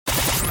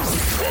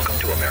Welcome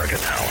to America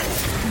Now.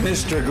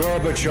 Mr.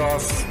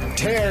 Gorbachev,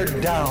 tear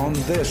down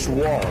this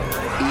wall.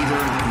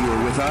 Either you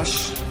are with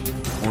us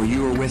or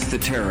you are with the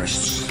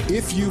terrorists.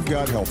 If you've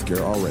got health care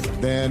already,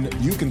 then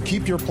you can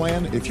keep your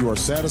plan if you are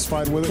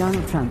satisfied with it.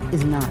 Donald Trump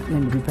is not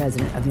going to be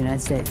president of the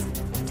United States.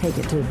 Take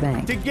it to the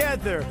bank.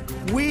 Together,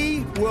 we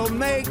will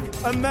make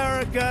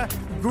America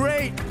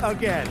great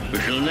again. We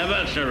shall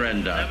never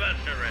surrender. Never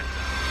surrender.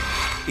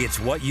 It's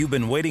what you've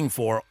been waiting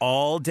for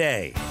all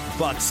day.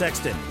 Buck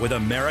Sexton with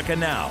America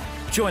Now.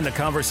 Join the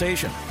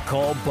conversation.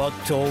 Call Buck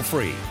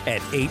toll-free at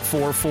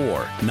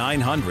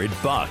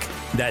 844-900-BUCK.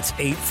 That's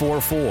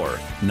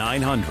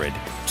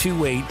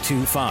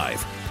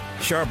 844-900-2825.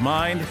 Sharp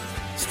mind,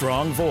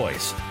 strong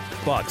voice.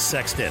 Buck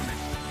Sexton.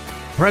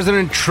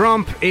 President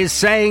Trump is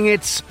saying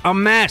it's a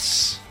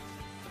mess.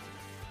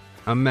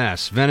 A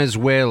mess.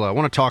 Venezuela. I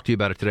want to talk to you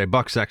about it today.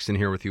 Buck Sexton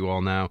here with you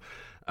all now.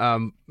 I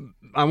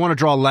want to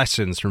draw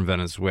lessons from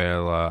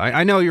Venezuela.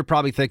 I know you're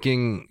probably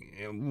thinking,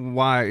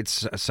 why,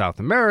 it's South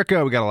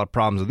America. We got a lot of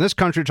problems in this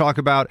country to talk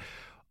about.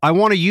 I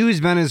want to use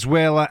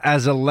Venezuela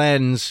as a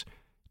lens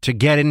to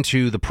get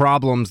into the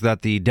problems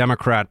that the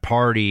Democrat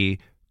Party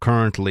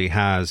currently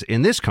has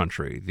in this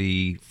country,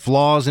 the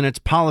flaws in its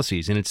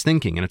policies, in its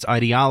thinking, in its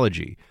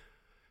ideology.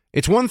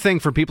 It's one thing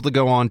for people to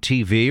go on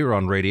TV or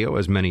on radio,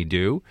 as many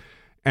do,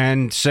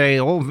 and say,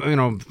 oh, you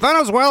know,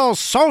 Venezuela's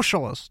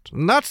socialist,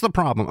 and that's the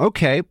problem.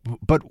 Okay,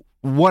 but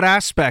what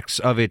aspects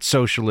of its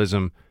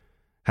socialism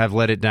have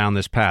led it down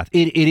this path?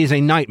 It is a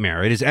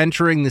nightmare. It is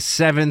entering the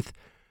seventh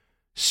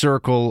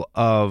circle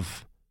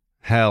of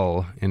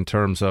hell in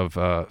terms of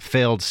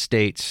failed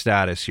state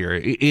status here.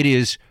 It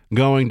is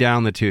going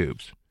down the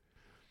tubes.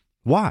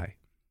 Why?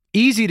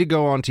 Easy to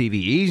go on TV,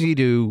 easy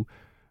to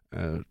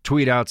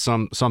tweet out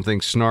something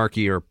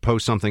snarky or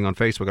post something on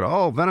Facebook.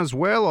 Oh,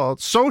 Venezuela,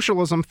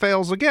 socialism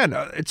fails again.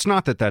 It's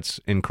not that that's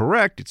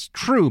incorrect. It's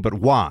true, but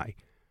why?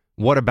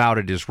 What about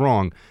it is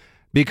wrong?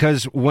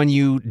 Because when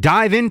you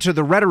dive into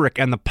the rhetoric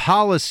and the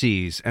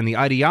policies and the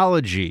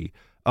ideology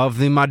of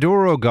the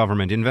Maduro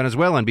government in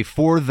Venezuela, and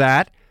before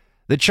that,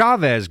 the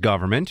Chavez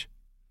government,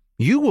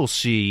 you will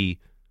see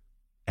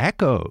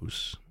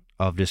echoes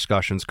of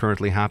discussions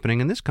currently happening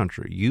in this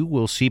country. You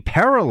will see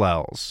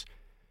parallels.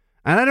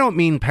 And I don't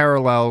mean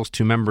parallels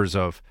to members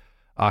of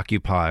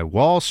Occupy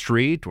Wall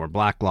Street or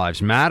Black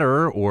Lives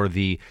Matter or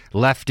the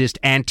leftist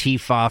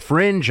Antifa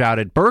fringe out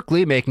at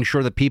Berkeley, making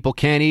sure that people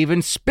can't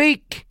even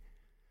speak.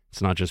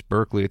 It's not just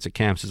Berkeley, it's at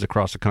campuses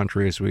across the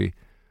country, as we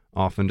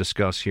often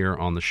discuss here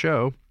on the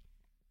show.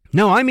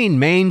 No, I mean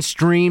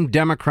mainstream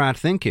Democrat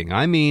thinking.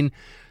 I mean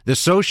the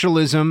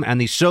socialism and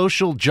the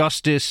social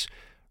justice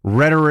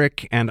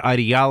rhetoric and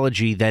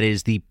ideology that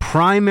is the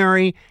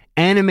primary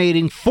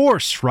animating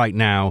force right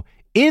now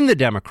in the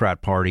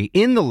Democrat Party,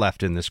 in the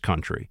left in this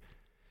country.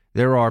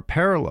 There are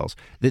parallels.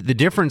 The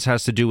difference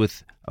has to do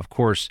with, of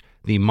course,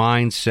 the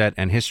mindset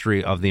and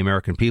history of the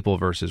American people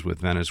versus with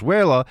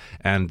Venezuela,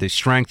 and the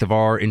strength of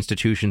our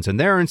institutions and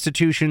their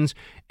institutions,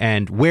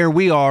 and where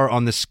we are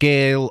on the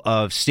scale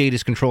of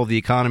statist control of the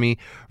economy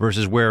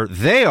versus where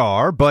they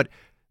are. But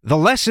the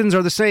lessons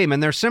are the same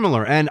and they're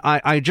similar. And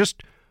I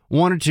just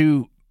wanted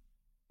to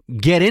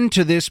get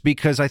into this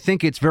because I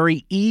think it's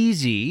very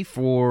easy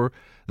for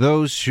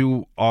those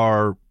who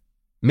are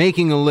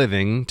making a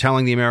living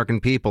telling the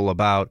American people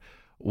about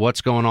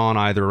what's going on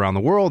either around the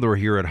world or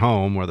here at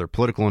home, whether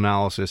political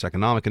analysis,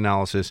 economic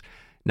analysis,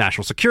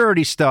 national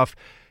security stuff,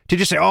 to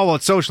just say, oh, well,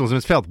 it's socialism,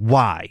 it's failed.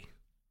 Why?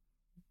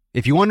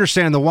 If you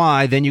understand the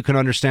why, then you can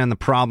understand the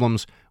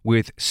problems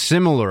with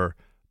similar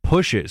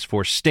pushes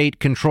for state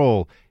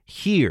control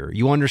here.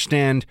 You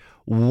understand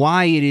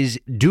why it is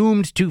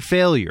doomed to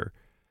failure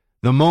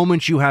the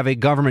moment you have a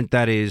government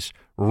that is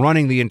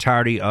running the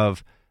entirety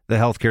of the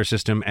healthcare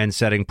system and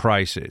setting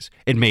prices.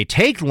 It may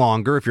take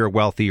longer if you're a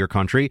wealthier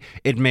country.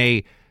 It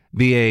may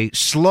be a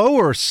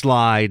slower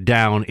slide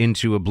down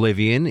into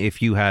oblivion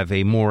if you have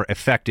a more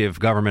effective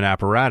government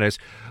apparatus.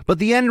 But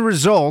the end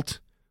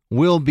result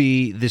will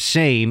be the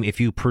same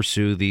if you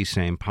pursue these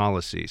same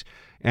policies.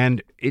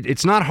 And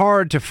it's not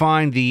hard to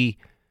find the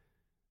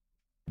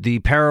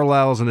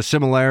parallels and the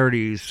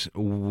similarities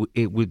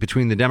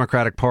between the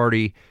Democratic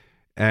Party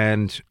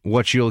and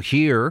what you'll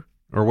hear,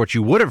 or what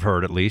you would have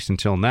heard at least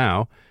until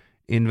now,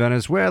 in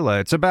Venezuela.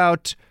 It's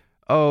about,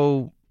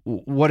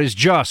 what is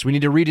just. We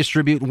need to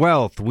redistribute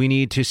wealth. We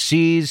need to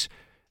seize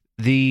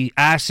the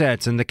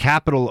assets and the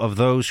capital of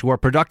those who are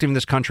productive in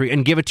this country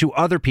and give it to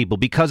other people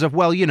because of,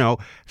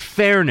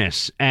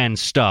 fairness and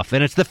stuff.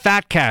 And it's the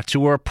fat cats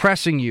who are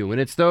oppressing you.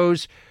 And it's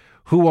those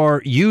who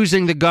are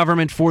using the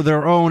government for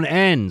their own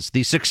ends,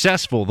 the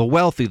successful, the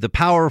wealthy, the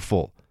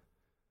powerful.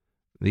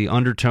 The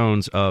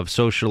undertones of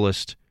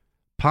socialist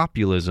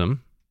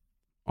populism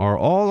are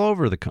all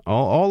over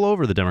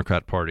the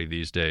Democrat Party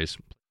these days.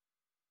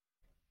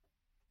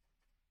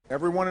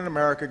 Everyone in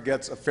America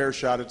gets a fair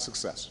shot at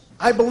success.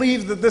 I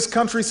believe that this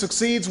country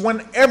succeeds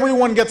when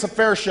everyone gets a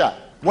fair shot,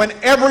 when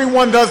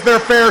everyone does their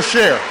fair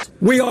share.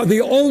 We are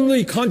the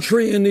only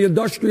country in the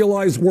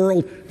industrialized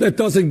world that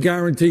doesn't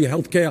guarantee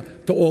health care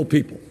to all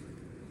people.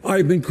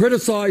 I've been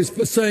criticized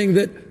for saying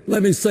that.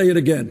 Let me say it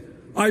again.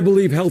 I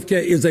believe health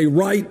care is a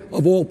right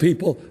of all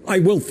people. I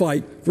will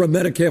fight for a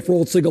Medicare for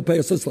all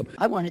single-payer system.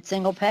 I wanted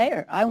single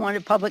payer. I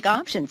wanted public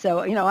option. So,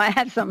 I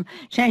had some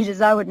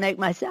changes I would make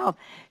myself.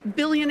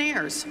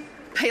 Billionaires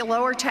pay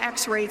lower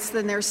tax rates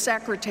than their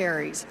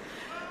secretaries.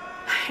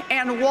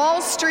 And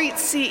Wall Street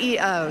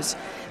CEOs,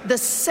 the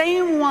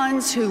same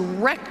ones who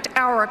wrecked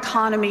our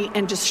economy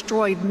and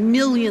destroyed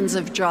millions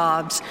of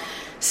jobs,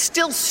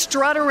 still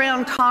strut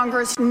around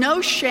Congress,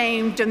 no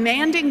shame,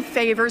 demanding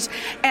favors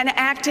and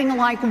acting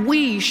like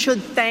we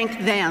should thank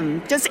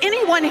them. Does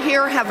anyone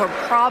here have a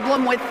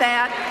problem with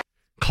that?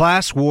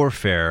 Class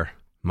warfare,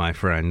 my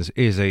friends,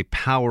 is a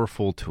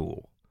powerful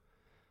tool.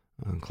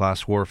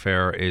 Class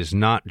warfare is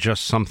not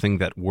just something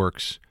that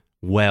works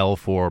well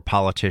for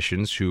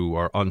politicians who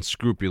are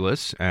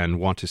unscrupulous and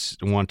want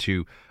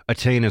to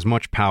attain as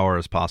much power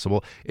as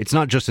possible. It's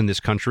not just in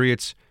this country,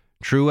 it's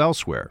true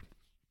elsewhere.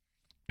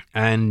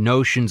 And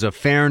notions of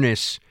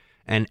fairness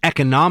and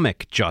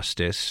economic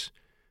justice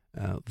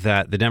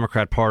that the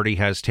Democrat Party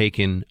has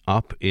taken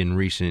up in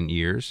recent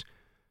years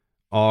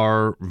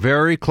are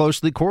very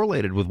closely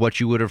correlated with what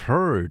you would have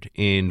heard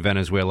in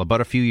Venezuela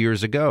but a few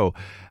years ago.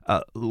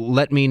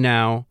 Let me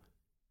now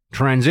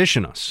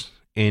transition us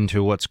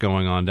into what's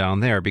going on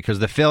down there, because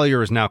the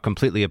failure is now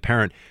completely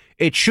apparent.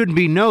 It should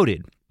be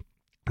noted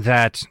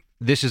that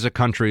this is a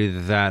country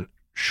that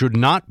should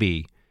not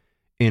be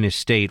in a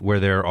state where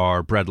there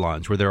are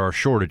breadlines, where there are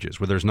shortages,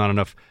 where there's not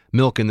enough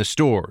milk in the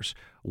stores,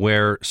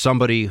 where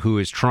somebody who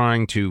is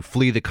trying to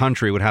flee the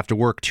country would have to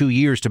work 2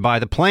 years to buy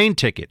the plane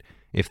ticket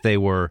if they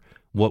were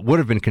what would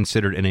have been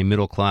considered in a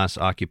middle-class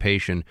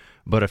occupation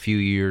but a few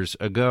years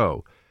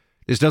ago.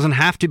 This doesn't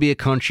have to be a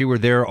country where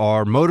there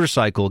are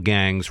motorcycle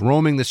gangs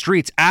roaming the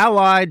streets,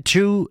 allied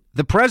to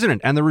the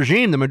president and the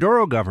regime, the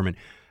Maduro government,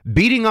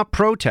 beating up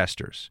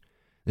protesters.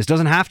 This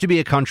doesn't have to be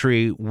a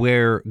country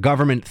where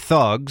government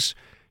thugs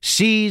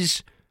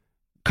seize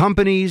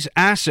companies'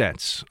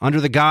 assets under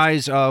the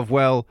guise of,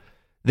 well,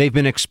 they've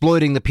been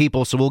exploiting the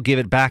people, so we'll give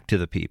it back to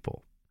the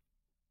people.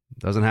 It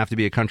doesn't have to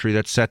be a country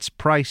that sets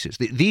prices.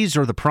 These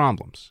are the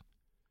problems.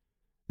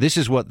 This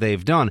is what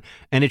they've done.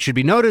 And it should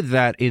be noted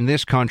that in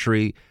this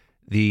country,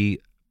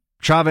 the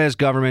Chavez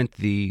government,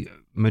 the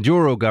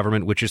Maduro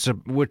government,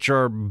 which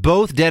are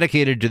both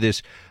dedicated to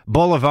this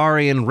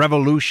Bolivarian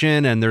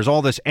revolution, and there's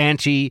all this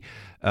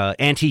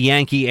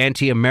anti-Yankee,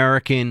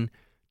 anti-American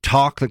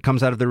talk that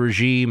comes out of the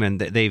regime, and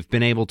they've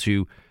been able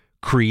to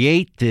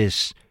create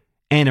this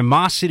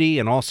animosity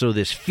and also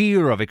this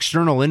fear of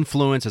external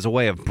influence as a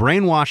way of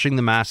brainwashing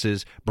the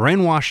masses,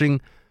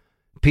 brainwashing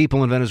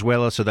people in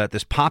Venezuela so that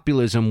this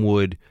populism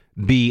would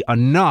be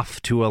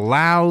enough to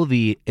allow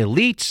the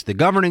elites, the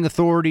governing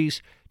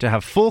authorities, to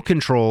have full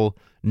control,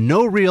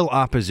 no real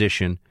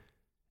opposition.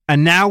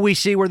 And now we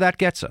see where that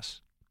gets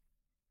us.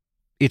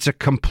 It's a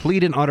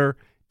complete and utter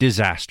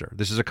disaster.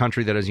 This is a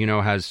country that, as you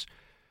know, has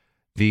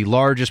the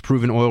largest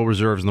proven oil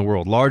reserves in the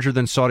world, larger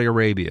than Saudi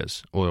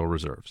Arabia's oil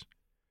reserves.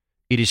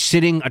 It is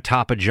sitting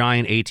atop a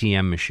giant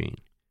ATM machine,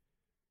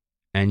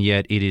 and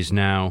yet it is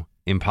now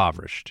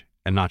impoverished.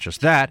 And not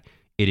just that,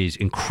 it is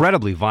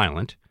incredibly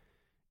violent.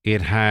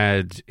 It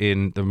had,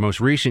 in the most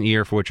recent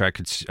year for which I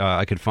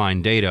could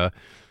find data,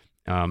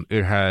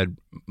 it had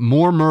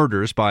more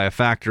murders by a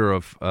factor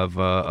of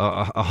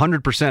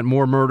 100%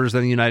 more murders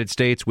than the United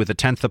States, with a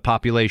tenth the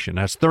population.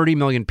 It has 30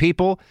 million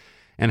people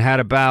and had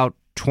about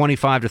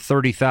 25 to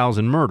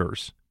 30,000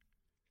 murders.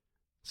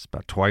 It's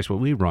about twice what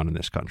we run in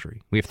this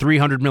country. We have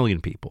 300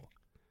 million people.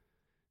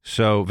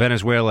 So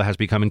Venezuela has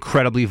become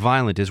incredibly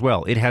violent as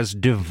well. It has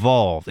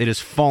devolved. It is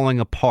falling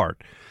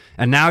apart.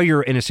 And now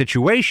you're in a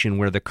situation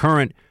where the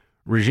current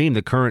regime,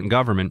 the current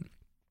government,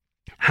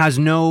 has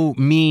no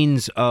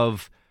means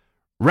of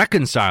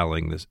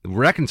reconciling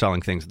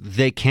things.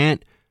 They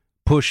can't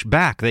push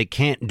back. They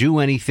can't do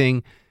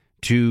anything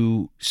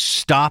to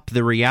stop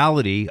the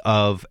reality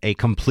of a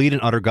complete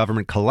and utter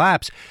government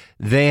collapse.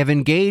 They have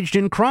engaged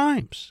in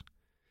crimes.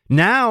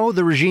 Now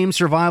the regime's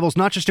survival is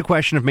not just a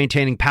question of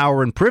maintaining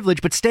power and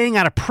privilege, but staying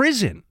out of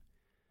prison.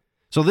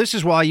 So this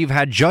is why you've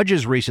had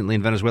judges recently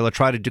in Venezuela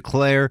try to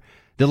declare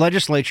the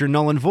legislature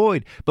null and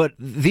void. But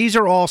these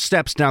are all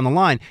steps down the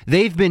line.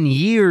 They've been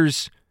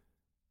years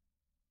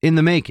in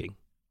the making.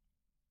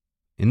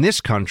 In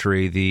this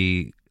country,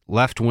 the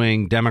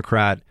left-wing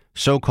Democrat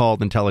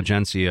so-called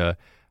intelligentsia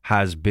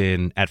has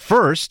been, at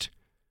first,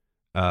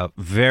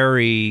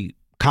 very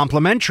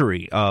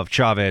complimentary of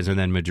Chavez and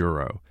then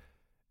Maduro.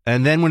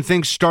 And then when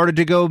things started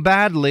to go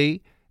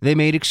badly, they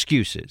made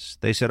excuses.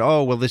 They said,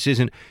 oh, well, this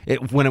isn't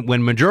it.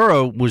 When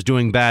Maduro was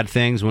doing bad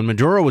things, when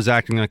Maduro was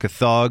acting like a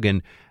thug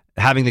and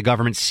having the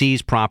government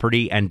seize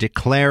property and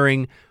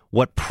declaring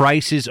what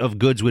prices of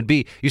goods would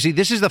be. You see,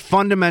 this is the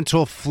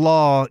fundamental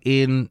flaw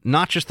in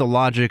not just the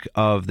logic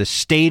of the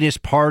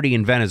statist party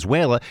in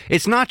Venezuela.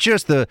 It's not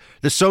just the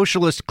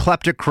socialist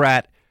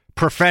kleptocrat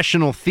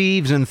professional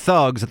thieves and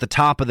thugs at the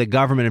top of the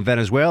government in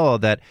Venezuela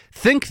that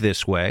think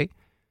this way.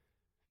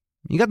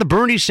 You got the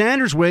Bernie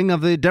Sanders wing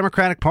of the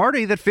Democratic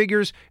Party that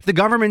figures if the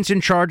government's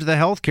in charge of the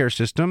healthcare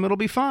system, it'll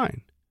be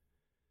fine.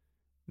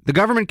 The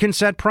government can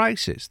set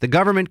prices. The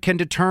government can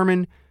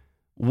determine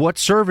what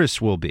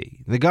service will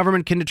be. The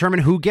government can determine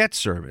who gets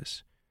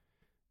service.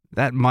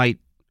 That might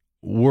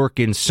work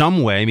in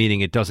some way,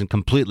 meaning it doesn't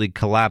completely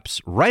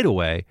collapse right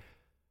away,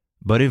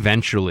 but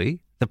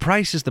eventually the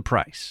price is the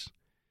price.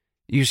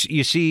 You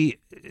see,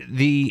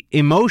 the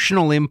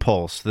emotional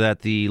impulse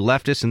that the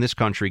leftists in this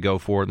country go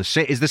for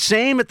is the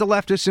same that the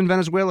leftists in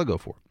Venezuela go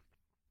for.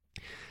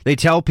 They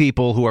tell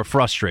people who are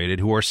frustrated,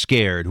 who are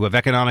scared, who have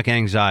economic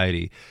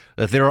anxiety,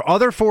 that there are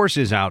other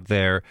forces out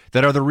there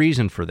that are the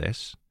reason for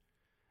this.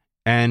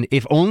 And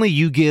if only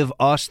you give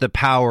us the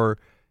power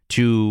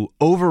to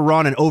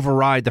overrun and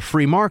override the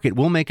free market,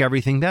 we'll make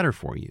everything better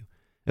for you.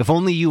 If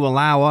only you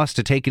allow us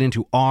to take it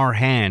into our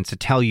hands to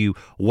tell you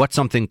what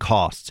something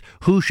costs,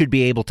 who should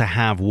be able to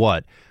have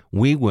what,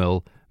 we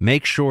will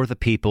make sure the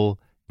people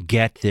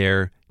get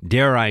their,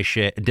 dare I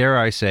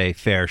say,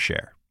 fair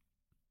share.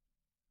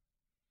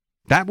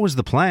 That was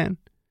the plan.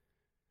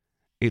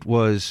 It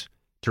was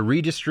to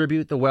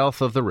redistribute the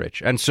wealth of the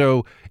rich. And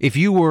so if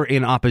you were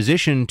in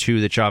opposition to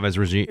the Chavez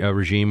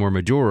regime or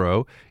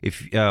Maduro,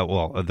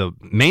 the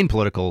main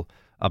political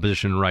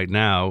opposition right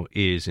now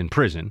is in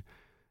prison.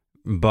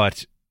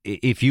 But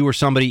if you were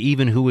somebody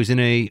even who was in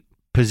a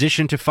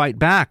position to fight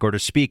back or to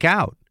speak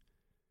out,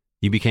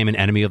 you became an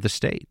enemy of the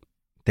state.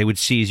 They would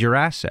seize your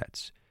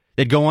assets.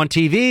 They'd go on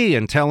TV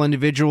and tell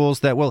individuals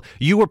that, well,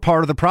 you were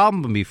part of the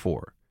problem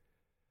before.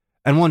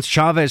 And once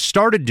Chavez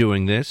started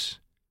doing this,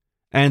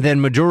 and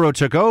then Maduro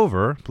took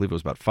over, I believe it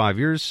was about 5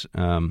 years,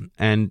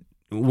 and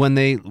when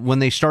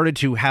they started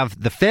to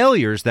have the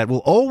failures that will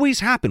always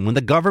happen when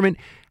the government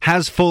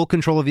has full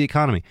control of the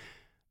economy,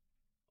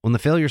 when the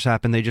failures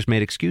happened, they just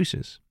made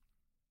excuses.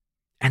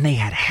 And they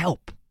had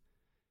help.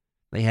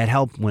 They had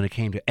help when it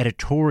came to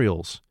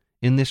editorials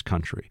in this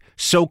country,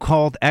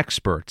 so-called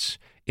experts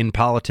in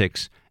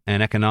politics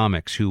and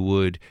economics who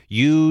would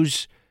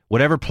use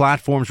whatever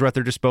platforms were at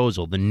their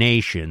disposal, The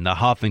Nation, The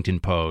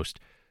Huffington Post,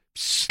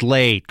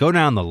 Slate, go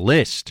down the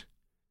list.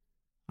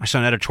 I saw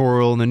an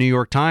editorial in the New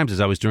York Times as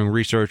I was doing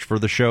research for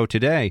the show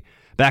today,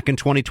 back in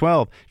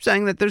 2012,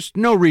 saying that there's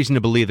no reason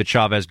to believe that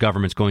Chavez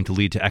government's going to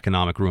lead to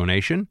economic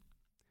ruination.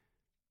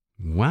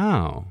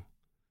 Wow.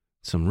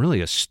 Some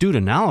really astute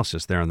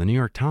analysis there in the New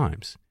York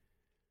Times.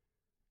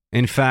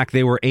 In fact,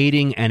 they were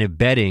aiding and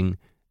abetting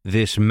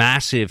this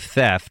massive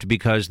theft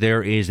because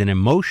there is an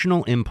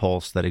emotional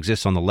impulse that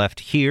exists on the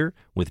left here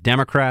with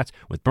Democrats,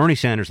 with Bernie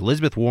Sanders,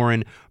 Elizabeth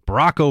Warren,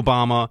 Barack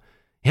Obama.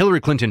 Hillary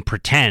Clinton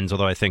pretends,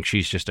 although I think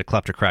she's just a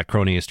kleptocrat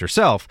cronyist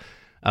herself,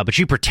 but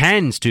she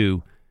pretends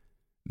to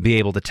be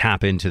able to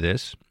tap into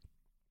this.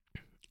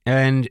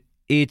 And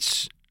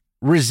it's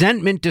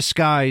resentment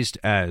disguised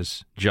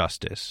as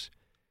justice.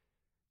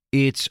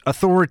 It's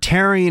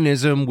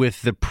authoritarianism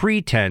with the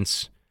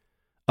pretense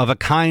of a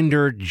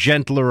kinder,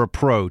 gentler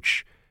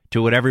approach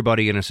to what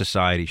everybody in a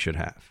society should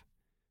have.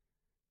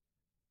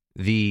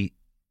 The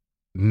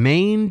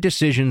main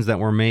decisions that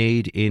were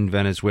made in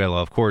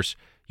Venezuela, of course,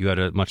 you had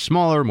a much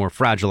smaller, more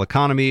fragile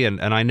economy, and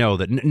I know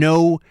that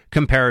no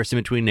comparison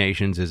between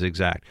nations is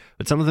exact,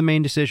 but some of the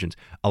main decisions,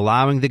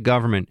 allowing the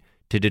government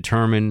to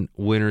determine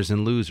winners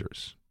and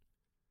losers,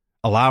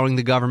 allowing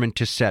the government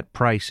to set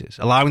prices,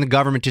 allowing the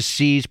government to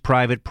seize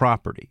private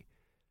property,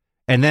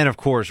 and then, of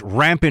course,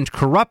 rampant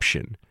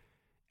corruption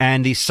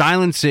and the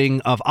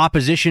silencing of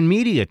opposition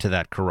media to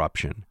that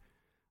corruption,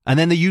 and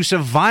then the use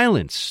of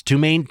violence to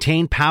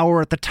maintain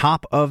power at the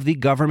top of the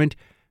government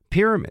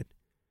pyramid.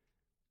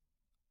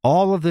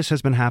 All of this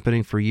has been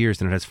happening for years,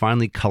 and it has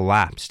finally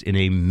collapsed in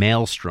a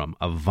maelstrom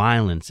of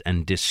violence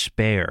and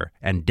despair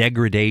and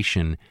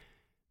degradation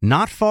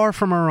not far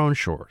from our own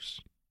shores.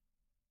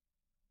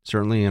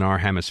 Certainly in our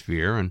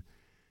hemisphere, and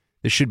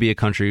this should be a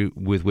country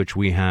with which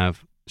we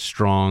have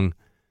strong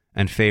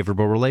and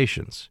favorable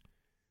relations.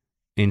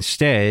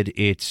 Instead,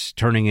 it's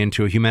turning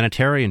into a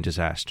humanitarian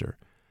disaster.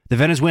 The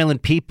Venezuelan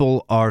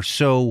people are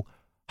so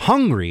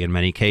hungry in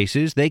many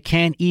cases, they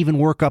can't even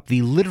work up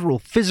the literal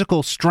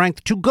physical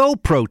strength to go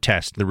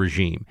protest the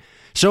regime.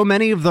 So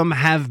many of them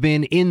have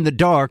been in the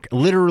dark,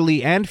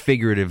 literally and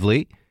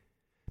figuratively,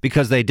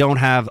 because they don't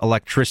have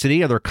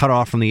electricity or they're cut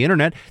off from the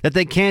internet, that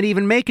they can't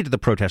even make it to the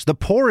protest. The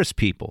poorest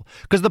people.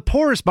 Because the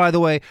poorest, by the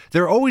way,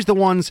 they're always the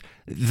ones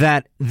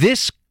that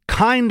this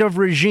kind of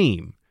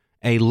regime,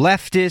 a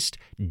leftist,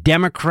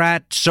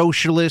 Democrat,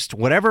 socialist,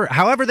 whatever,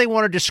 however they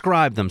want to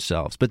describe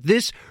themselves. But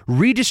this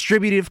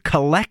redistributive,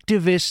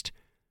 collectivist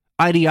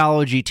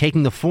ideology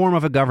taking the form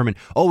of a government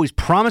always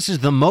promises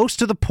the most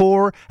to the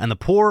poor, and the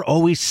poor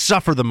always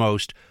suffer the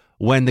most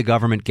when the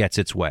government gets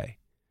its way.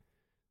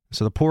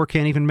 So the poor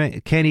can't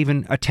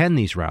even attend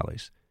these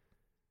rallies.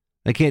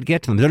 They can't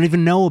get to them. They don't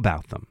even know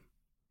about them.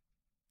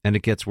 And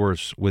it gets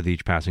worse with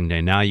each passing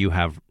day. Now you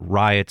have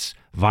riots,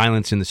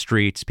 violence in the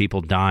streets,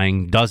 people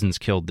dying, dozens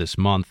killed this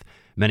month,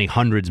 many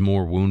hundreds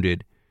more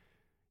wounded.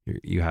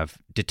 You have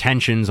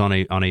detentions on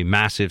a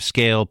massive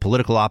scale,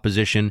 political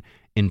opposition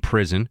in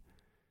prison,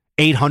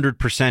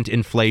 800%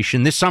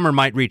 inflation. This summer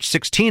might reach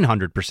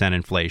 1,600%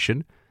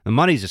 inflation. The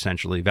money's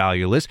essentially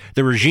valueless.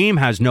 The regime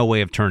has no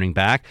way of turning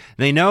back.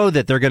 They know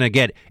that they're going to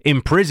get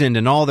imprisoned,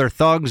 and all their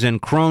thugs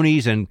and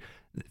cronies and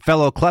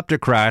fellow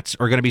kleptocrats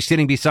are going to be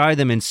sitting beside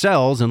them in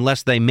cells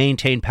unless they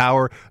maintain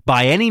power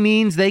by any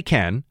means they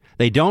can.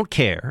 They don't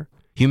care.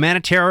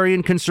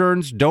 Humanitarian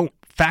concerns don't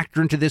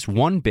factor into this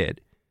one bit.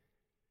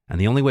 And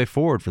the only way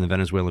forward for the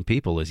Venezuelan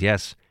people is,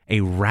 yes,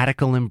 a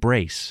radical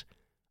embrace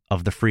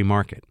of the free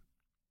market.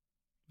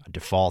 A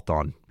default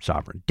on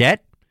sovereign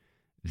debt,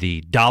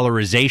 the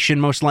dollarization,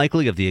 most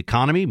likely, of the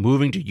economy,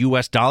 moving to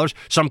U.S. dollars,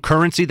 some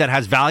currency that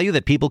has value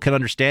that people can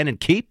understand and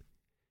keep.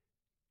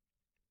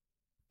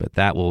 But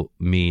that will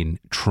mean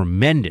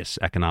tremendous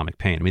economic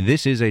pain. I mean,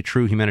 this is a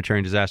true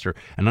humanitarian disaster.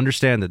 And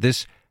understand that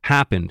this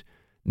happened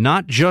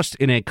not just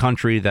in a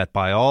country that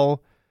by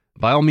all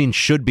means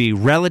should be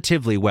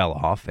relatively well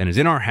off and is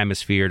in our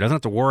hemisphere, doesn't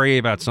have to worry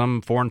about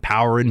some foreign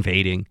power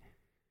invading.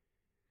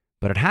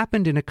 But it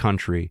happened in a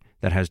country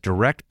that has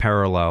direct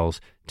parallels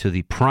to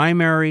the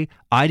primary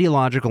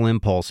ideological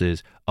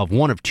impulses of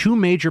one of two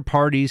major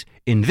parties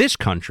in this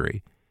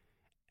country.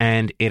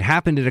 And it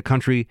happened in a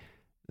country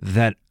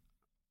that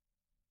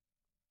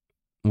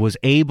was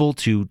able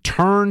to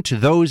turn to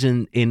those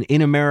in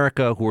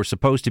America who are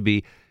supposed to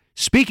be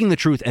speaking the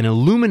truth and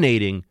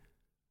illuminating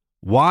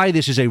why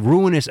this is a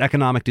ruinous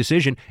economic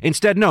decision.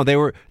 Instead, no, they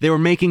were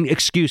making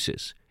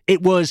excuses.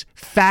 It was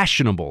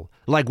fashionable,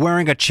 like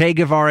wearing a Che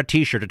Guevara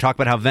t-shirt to talk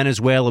about how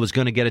Venezuela was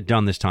going to get it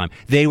done this time.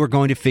 They were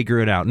going to figure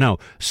it out. No,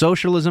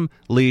 socialism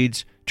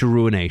leads to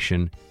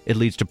ruination. It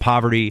leads to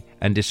poverty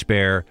and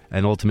despair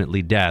and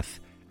ultimately death.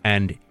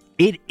 And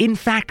it, in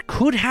fact,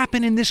 could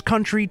happen in this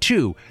country,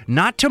 too.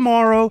 Not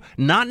tomorrow,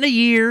 not in a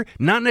year,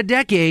 not in a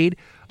decade,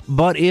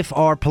 but if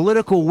our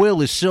political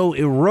will is so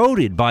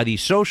eroded by the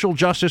social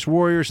justice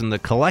warriors and the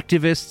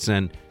collectivists,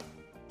 and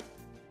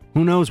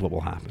who knows what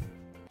will happen.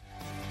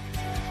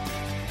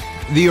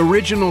 The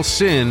original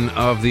sin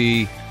of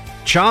the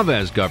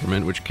Chavez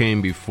government, which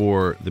came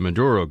before the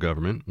Maduro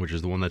government, which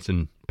is the one that's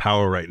in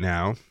power right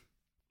now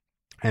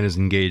and is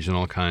engaged in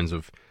all kinds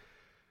of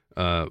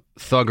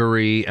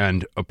thuggery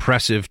and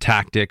oppressive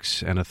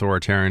tactics and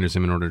authoritarianism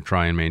in order to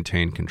try and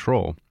maintain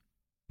control.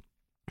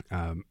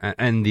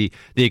 And the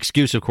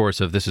excuse, of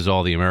course, of this is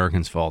all the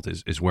Americans' fault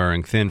is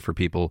wearing thin for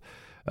people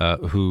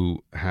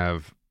who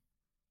have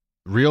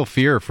real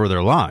fear for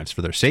their lives,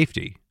 for their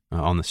safety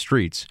on the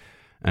streets,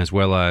 as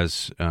well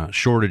as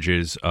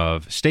shortages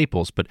of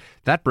staples. But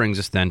that brings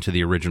us then to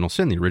the original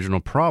sin, the original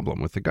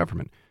problem with the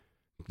government.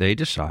 They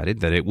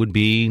decided that it would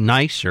be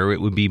nicer,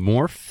 it would be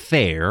more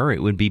fair,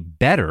 it would be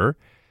better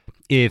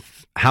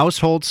if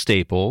household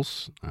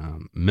staples,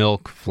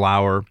 milk,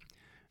 flour,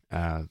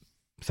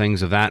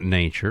 things of that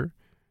nature,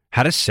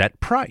 had a set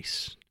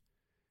price.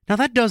 Now,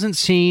 that doesn't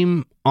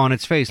seem on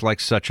its face like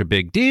such a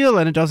big deal,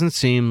 and it doesn't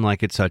seem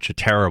like it's such a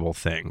terrible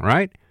thing,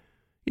 right?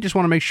 You just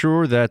want to make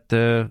sure that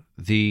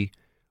the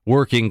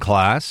working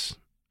class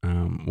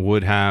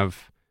would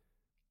have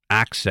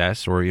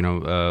access, or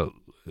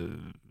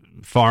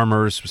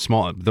farmers,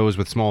 those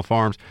with small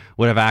farms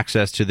would have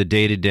access to the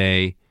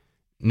day-to-day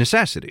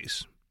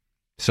necessities.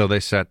 So they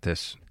set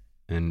this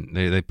and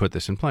they put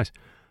this in place.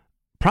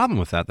 Problem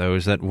with that, though,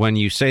 is that when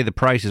you say the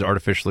price is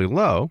artificially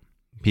low,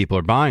 people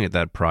are buying at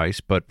that price,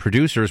 but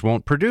producers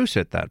won't produce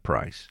at that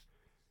price.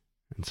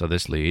 And so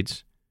this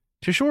leads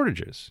to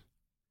shortages.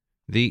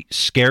 The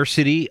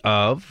scarcity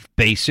of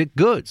basic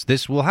goods.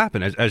 This will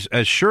happen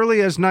as surely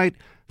as night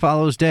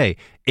follows day.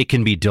 It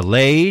can be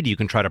delayed. You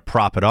can try to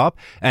prop it up.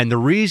 And the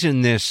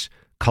reason this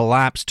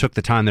collapse took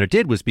the time that it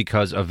did was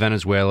because of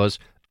Venezuela's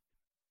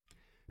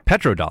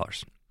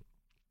petrodollars,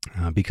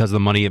 because of the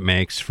money it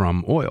makes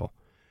from oil.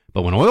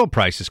 But when oil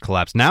prices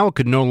collapse, now it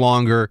could no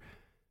longer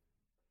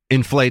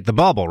inflate the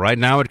bubble, right?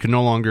 Now it could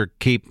no longer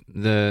keep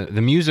the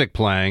music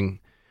playing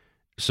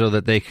so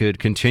that they could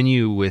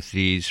continue with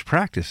these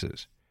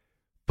practices.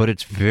 But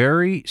it's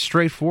very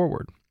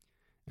straightforward.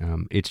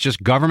 It's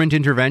just government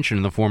intervention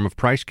in the form of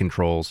price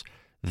controls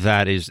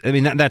that is, I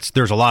mean,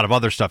 there's a lot of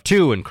other stuff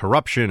too, and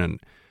corruption,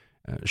 and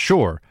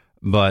sure,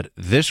 but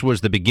this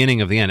was the beginning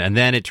of the end. And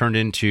then it turned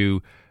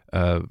into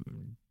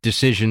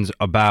decisions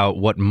about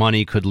what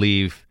money could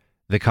leave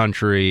the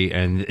country,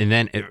 and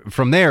then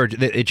from there,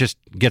 it just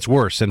gets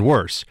worse and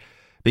worse,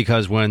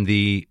 because when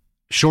the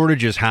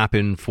shortages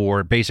happen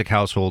for basic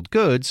household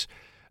goods,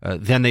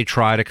 then they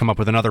try to come up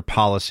with another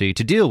policy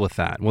to deal with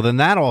that. Well, then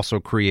that also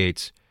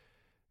creates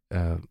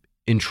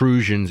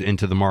intrusions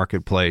into the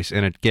marketplace,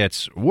 and it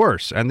gets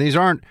worse. And these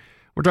aren't,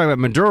 we're talking about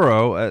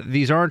Maduro,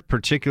 these aren't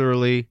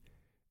particularly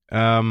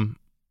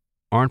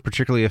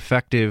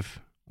effective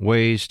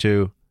ways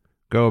to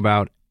go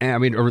about, I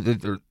mean, or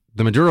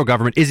the Maduro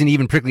government isn't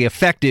even particularly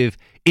effective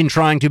in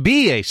trying to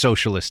be a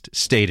socialist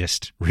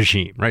statist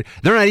regime, right?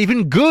 They're not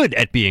even good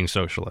at being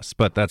socialists,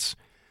 but that's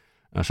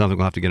something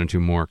we'll have to get into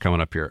more coming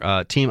up here.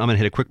 Team, I'm going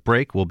to hit a quick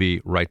break. We'll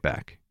be right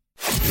back.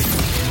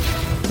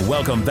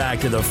 Welcome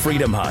back to the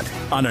Freedom Hut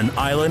on an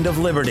island of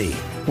liberty,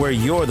 where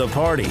you're the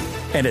party,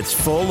 and it's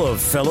full of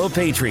fellow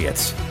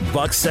patriots.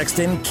 Buck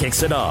Sexton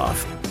kicks it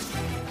off.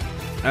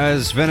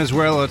 As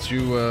Venezuela,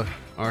 to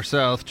our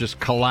South just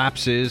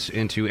collapses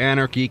into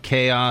anarchy,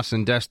 chaos,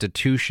 and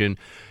destitution.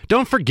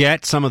 Don't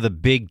forget some of the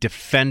big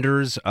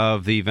defenders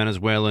of the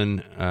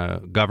Venezuelan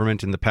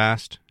government in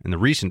the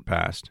recent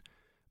past.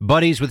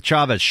 Buddies with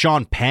Chavez,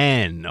 Sean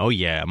Penn, oh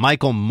yeah,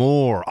 Michael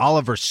Moore,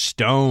 Oliver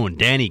Stone,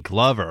 Danny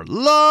Glover.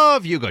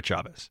 Love Hugo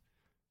Chavez.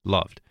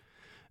 Loved.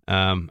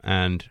 And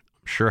I'm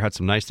sure had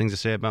some nice things to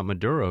say about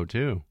Maduro,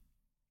 too.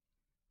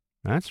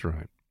 That's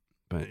right.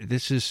 But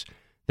this is...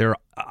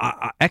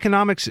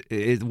 economics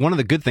is one of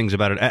the good things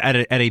about it. At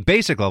a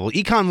basic level,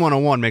 Econ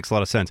 101 makes a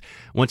lot of sense.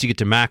 Once you get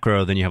to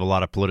macro, then you have a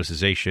lot of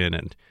politicization,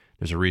 and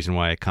there's a reason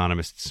why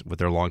economists with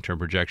their long-term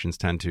projections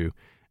tend to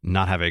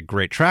not have a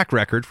great track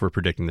record for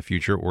predicting the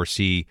future or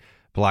see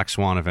black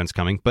swan events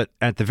coming. But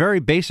at the very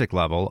basic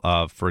level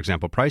of, for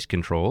example, price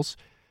controls,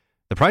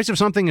 the price of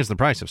something is the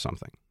price of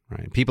something.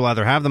 Right? People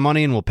either have the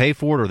money and will pay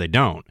for it or they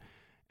don't.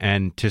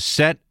 And to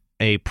set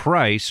a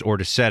price or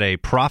to set a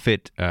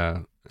profit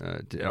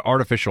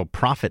artificial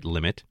profit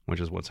limit, which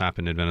is what's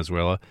happened in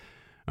Venezuela,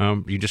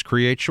 you just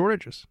create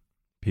shortages.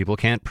 People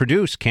can't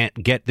produce,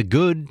 can't get the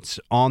goods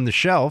on the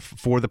shelf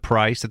for the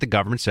price that the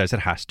government says it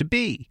has to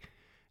be.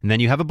 And then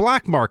you have a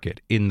black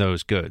market in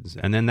those goods.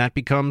 And then that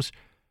becomes,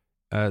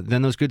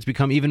 then those goods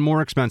become even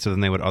more expensive than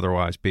they would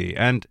otherwise be.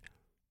 And,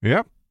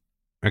 yep,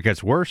 it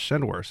gets worse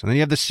and worse. And then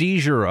you have the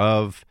seizure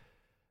of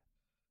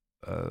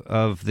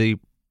the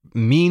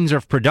means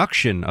of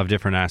production of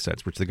different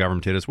assets, which the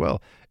government did as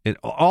well. And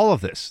all of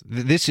this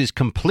is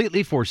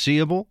completely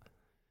foreseeable.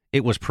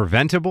 It was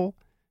preventable,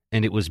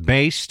 and it was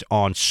based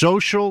on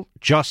social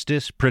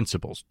justice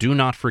principles. Do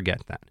not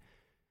forget that.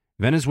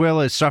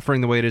 Venezuela is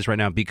suffering the way it is right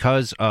now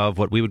because of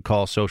what we would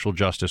call social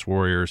justice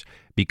warriors,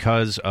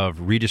 because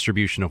of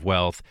redistribution of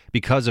wealth,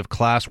 because of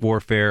class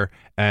warfare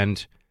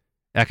and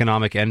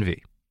economic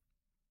envy.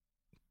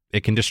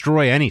 It can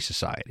destroy any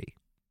society.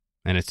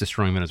 And it's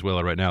destroying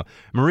Venezuela right now.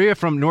 Maria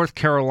from North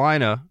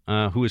Carolina,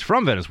 who is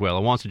from Venezuela,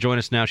 wants to join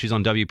us now. She's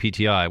on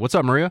WPTI. What's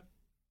up, Maria?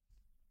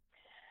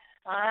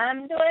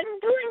 I'm doing.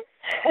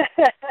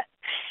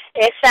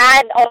 It's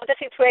sad. All the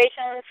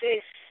situations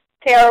is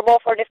terrible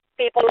for the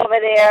people over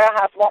there.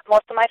 I have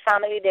most of my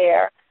family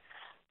there.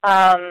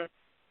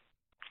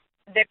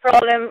 The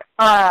problem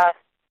that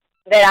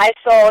I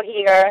saw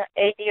here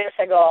 8 years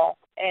ago,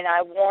 and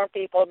I warned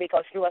people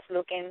because it was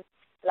looking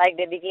like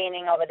the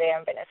beginning over there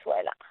in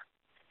Venezuela.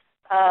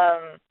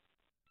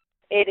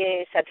 It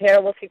is a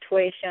terrible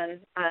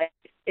situation.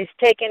 It's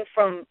taken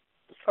from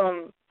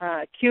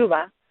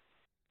Cuba.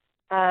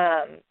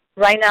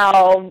 Right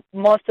now,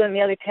 most of the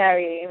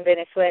military in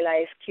Venezuela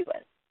is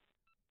Cuban.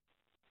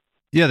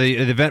 Yeah,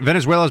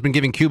 Venezuela has been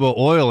giving Cuba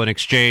oil in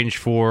exchange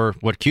for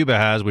what Cuba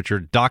has, which are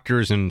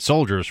doctors and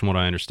soldiers, from what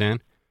I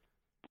understand.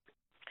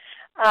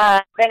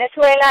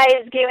 Venezuela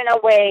is giving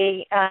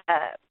away.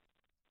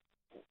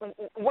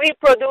 We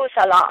produce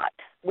a lot.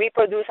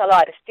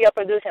 Still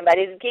producing, but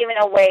it's giving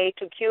away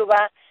to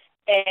Cuba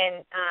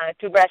and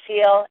to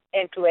Brazil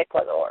and to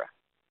Ecuador.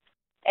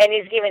 And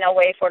it's giving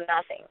away for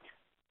nothing.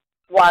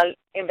 While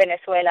in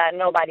Venezuela,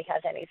 nobody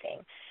has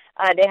anything.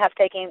 They have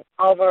taken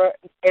over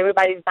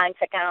everybody's bank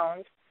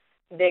accounts,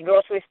 the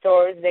grocery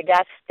stores, the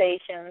gas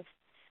stations,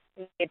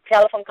 the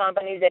telephone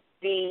companies,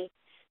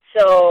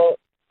 so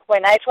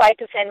when I try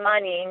to send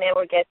money, it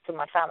never gets to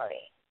my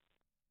family.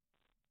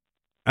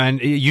 And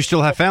you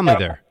still have family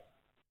there?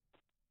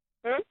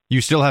 You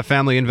still have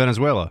family in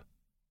Venezuela?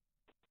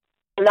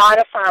 A lot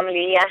of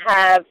family. I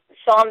have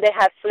some that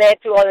have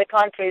fled to other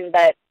countries,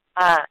 but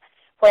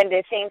when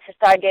the things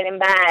start getting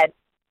bad,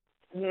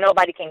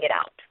 nobody can get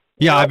out.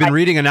 Yeah, I've been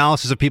reading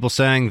analysis of people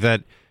saying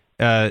that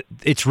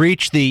it's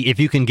reached if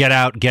you can get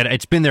out,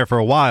 it's been there for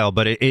a while,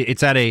 but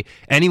it's at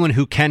anyone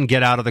who can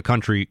get out of the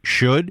country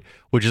should,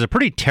 which is a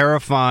pretty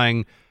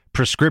terrifying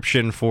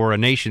prescription for a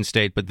nation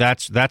state, but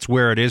that's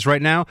where it is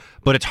right now,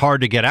 but it's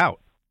hard to get out.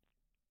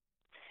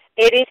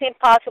 It is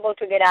impossible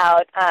to get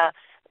out.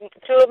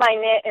 Through my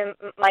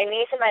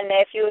niece and my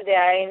nephew, they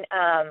are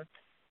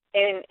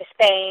in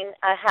Spain.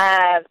 I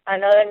have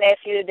another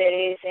nephew that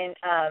is in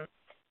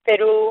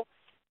Peru,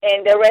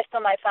 and the rest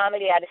of my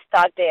family are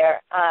stuck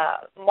there.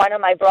 One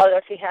of my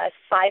brothers, he has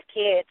 5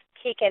 kids.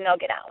 He cannot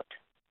get out.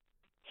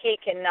 He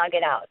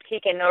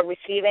cannot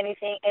receive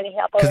anything, any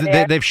help over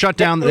there. Because they've shut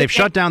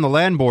down the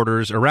land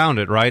borders around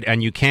it, right?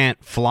 And you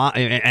can't fly,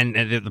 and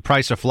the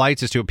price of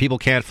flights is too. People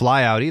can't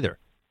fly out either.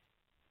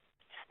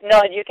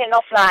 No, you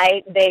cannot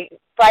fly. The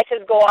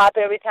prices go up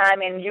every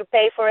time, and you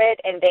pay for it,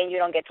 and then you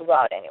don't get to go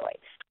out anyways.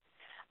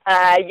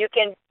 You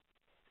can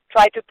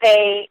try to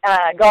pay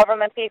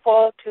government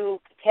people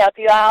to help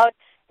you out.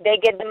 They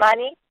get the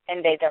money,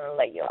 and they don't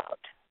let you out.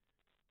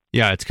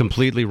 Yeah, it's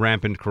completely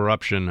rampant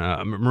corruption.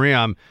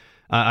 Maria,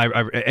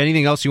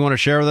 anything else you want to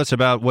share with us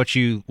about what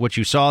you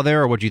saw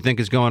there or what you think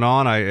is going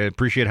on? I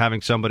appreciate having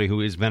somebody who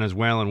is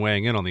Venezuelan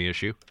weighing in on the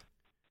issue.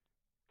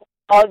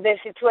 Oh, the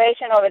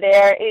situation over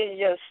there is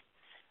just...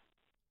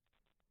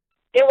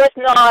 It was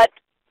not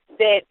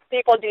that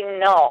people didn't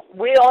know.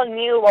 We all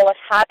knew what was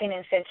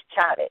happening since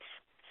Chavez.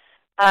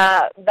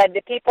 But the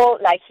people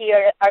like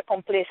here are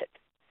complicit.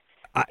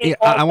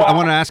 I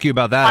want to ask you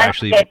about that,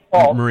 actually,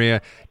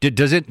 Maria.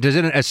 Does it,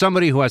 as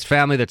somebody who has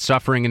family that's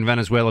suffering in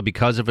Venezuela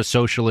because of a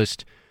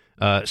socialist,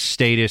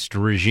 statist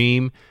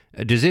regime,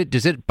 does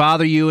it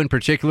bother you in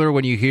particular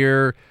when you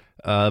hear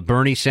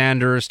Bernie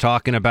Sanders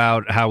talking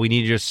about how we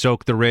need to just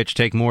soak the rich,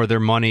 take more of their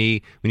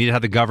money, we need to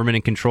have the government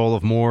in control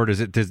of more?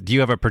 Do you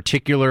have a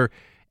particular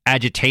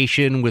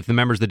agitation with the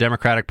members of the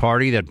Democratic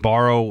Party that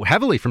borrow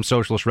heavily from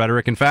socialist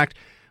rhetoric? In fact,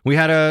 we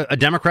had a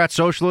Democrat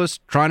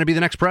socialist trying to be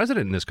the next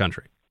president in this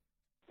country.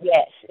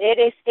 Yes, it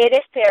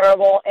is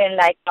terrible. And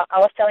like I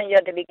was telling you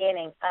at the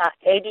beginning,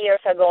 8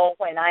 years ago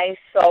when I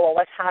saw what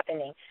was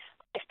happening,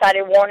 I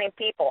started warning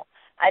people.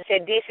 I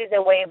said, this is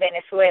the way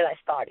Venezuela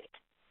started.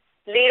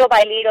 Little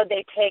by little,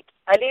 they take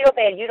a little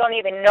bit. You don't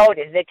even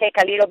notice. They take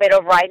a little bit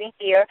of right in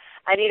here,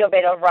 a little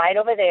bit of right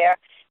over there,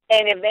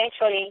 and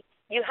eventually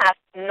you have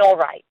no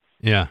rights.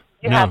 Yeah.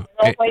 You have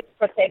no way to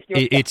protect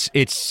yourself.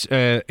 It's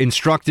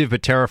instructive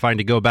but terrifying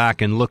to go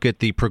back and look at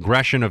the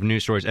progression of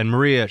news stories. And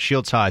Maria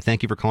Shields High,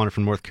 thank you for calling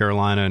from North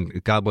Carolina,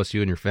 and God bless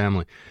you and your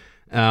family.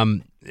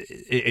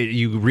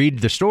 You read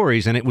the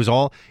stories, and it was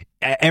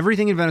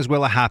everything in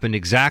Venezuela happened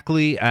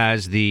exactly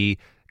as the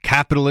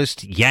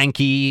capitalist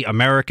Yankee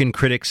American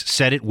critics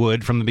said it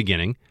would from the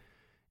beginning,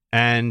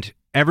 and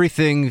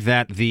everything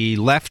that the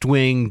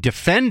left-wing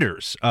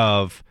defenders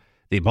of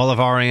the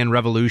Bolivarian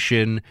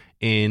Revolution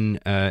in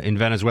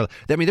Venezuela.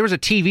 I mean, there was a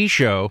TV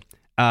show,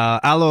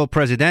 Allo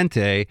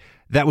Presidente,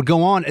 that would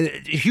go on.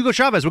 Hugo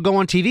Chavez would go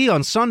on TV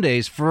on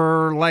Sundays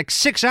for like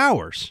 6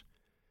 hours,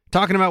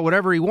 talking about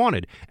whatever he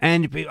wanted.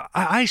 And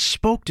I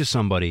spoke to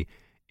somebody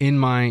in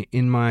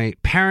my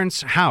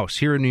parents' house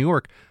here in New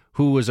York,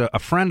 who was a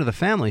friend of the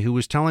family, who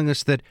was telling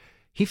us that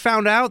he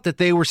found out that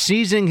they were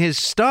seizing his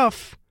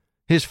stuff,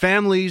 his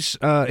family's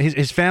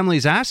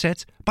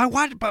assets. By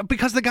what?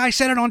 Because the guy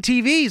said it on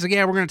TV. He's like,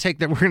 yeah, we're going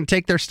to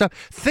take their stuff.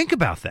 Think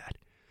about that.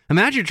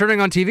 Imagine turning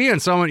on TV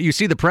and you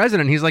see the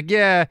president. He's like,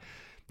 yeah,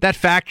 that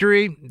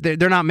factory,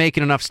 they're not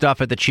making enough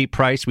stuff at the cheap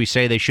price we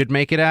say they should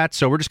make it at,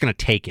 so we're just going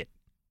to take it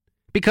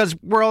because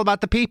we're all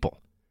about the people.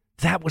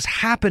 That was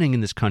happening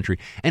in this country,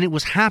 and it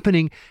was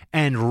happening,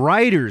 and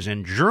writers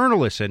and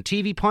journalists and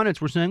TV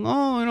pundits were saying,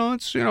 "Oh,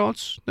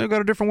 they've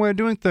got a different way of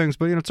doing things,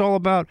 but it's all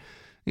about,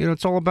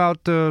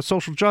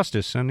 social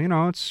justice, and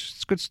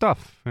it's good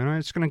stuff.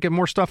 It's going to get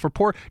more stuff for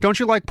poor. Don't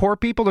you like poor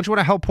people? Don't you want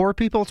to help poor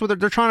people? That's what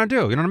they're trying to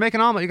do. To make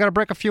an omelet, you got to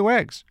break a few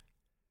eggs.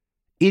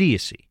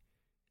 Idiocy.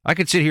 I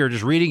could sit here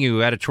just reading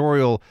you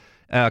editorial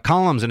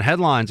columns and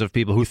headlines of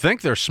people who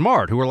think they're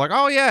smart, who are like,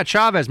 oh yeah,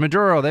 Chavez,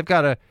 Maduro, they've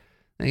got to."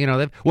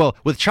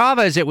 With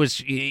Chavez, it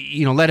was,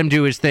 let him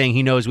do his thing.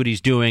 He knows what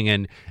he's doing,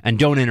 and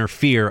don't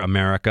interfere,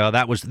 America.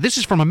 This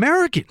is from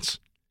Americans.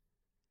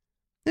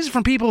 This is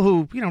from people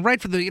who,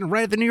 write at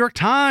the New York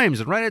Times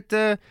and write at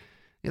the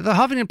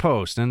Huffington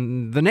Post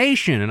and The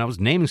Nation. And I was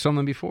naming some of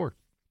them before.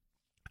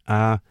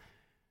 But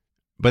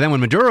then when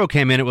Maduro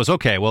came in, it was,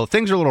 okay, well,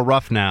 things are a little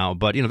rough now,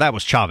 but, that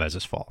was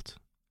Chavez's fault.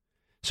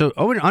 So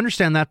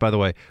understand that, by the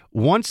way.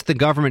 Once the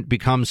government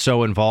becomes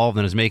so involved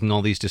and is making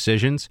all these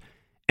decisions,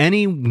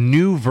 any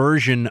new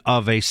version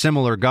of a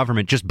similar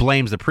government just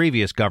blames the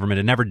previous government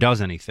and never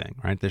does anything,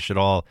 right? This should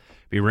all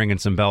be ringing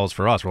some bells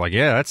for us. We're like,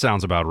 yeah, that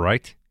sounds about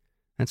right.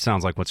 That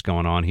sounds like what's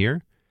going on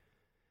here.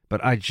 But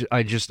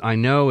I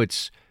know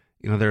it's,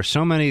 there are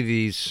so many of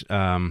these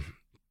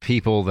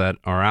people that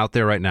are out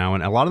there right now,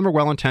 and a lot of them are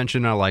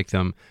well-intentioned, and I like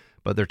them,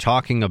 but they're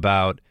talking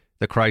about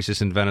the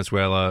crisis in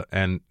Venezuela,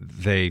 and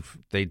they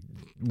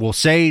will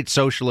say it's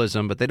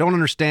socialism, but they don't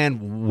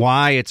understand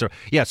why it's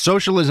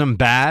socialism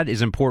bad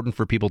is important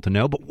for people to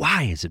know, but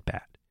why is it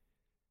bad?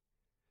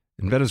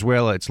 In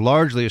Venezuela, it's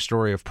largely a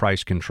story of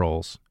price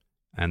controls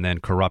and then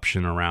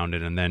corruption around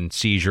it and then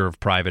seizure of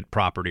private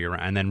property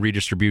around, and then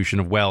redistribution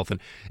of wealth.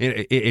 And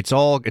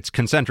it's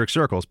concentric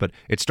circles, but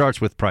it starts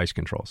with price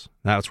controls.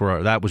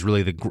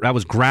 That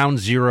was ground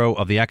zero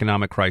of the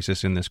economic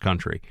crisis in this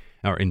country,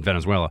 or in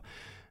Venezuela.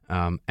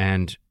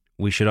 And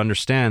we should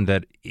understand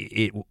that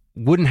it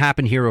wouldn't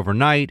happen here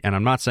overnight, and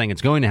I'm not saying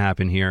it's going to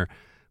happen here,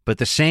 but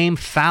the same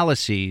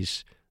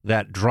fallacies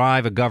that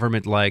drive a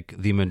government like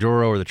the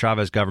Maduro or the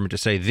Chavez government to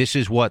say this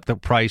is what the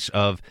price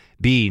of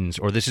beans,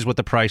 or this is what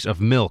the price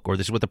of milk, or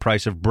this is what the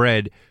price of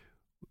bread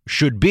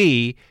should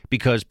be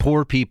because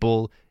poor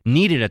people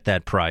need it at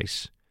that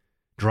price,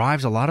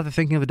 drives a lot of the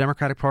thinking of the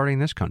Democratic Party in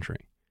this country.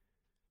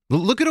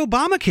 Look at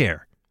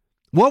Obamacare.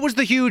 What was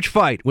the huge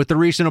fight with the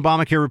recent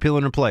Obamacare repeal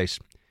and replace?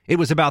 It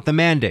was about the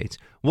mandates.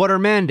 What are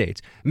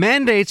mandates?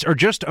 Mandates are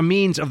just a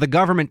means of the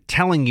government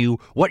telling you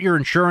what your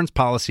insurance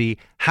policy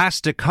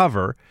has to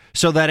cover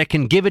so that it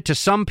can give it to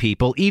some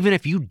people, even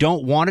if you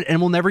don't want it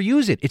and will never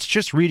use it. It's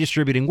just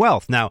redistributing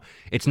wealth. Now,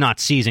 it's not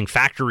seizing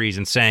factories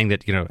and saying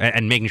that,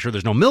 and making sure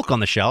there's no milk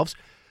on the shelves,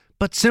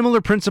 but similar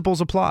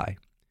principles apply.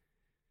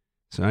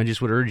 So I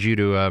just would urge you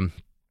to,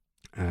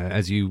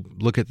 as you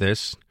look at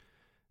this,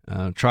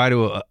 try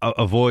to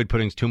avoid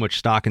putting too much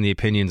stock in the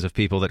opinions of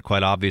people that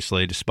quite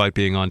obviously, despite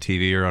being on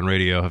TV or on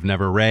radio, have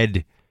never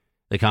read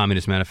the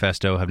Communist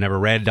Manifesto, have never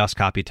read Das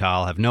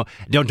Kapital,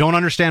 don't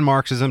understand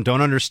Marxism,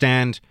 don't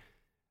understand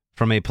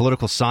from a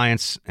political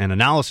science and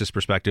analysis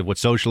perspective what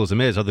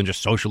socialism is, other than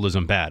just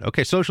socialism bad.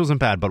 Okay, socialism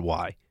bad, but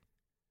why?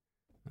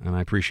 And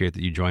I appreciate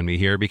that you joined me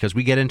here because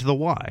we get into the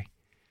why.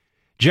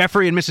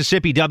 Jeffrey in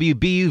Mississippi,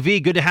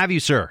 WBUV, good to have you,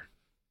 sir.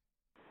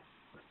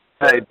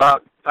 Hey,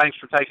 Buck, thanks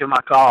for taking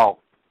my call.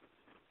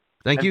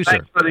 Thank you,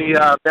 thanks sir. For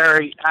the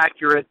very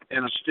accurate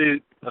and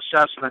astute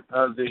assessment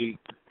of the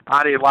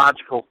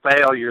ideological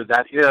failure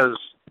that is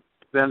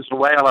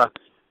Venezuela.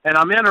 And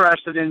I'm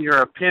interested in your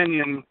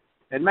opinion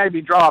and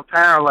maybe draw a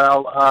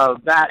parallel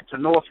of that to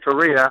North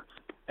Korea,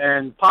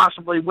 and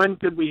possibly when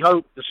could we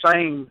hope the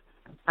same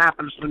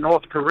happens to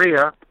North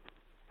Korea?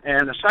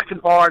 And the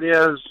second part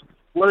is,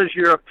 what is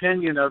your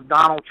opinion of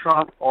Donald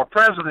Trump, or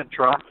President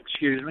Trump,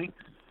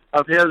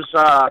 of his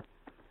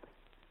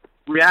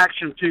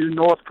reaction to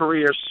North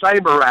Korea's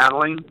saber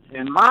rattling?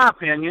 In my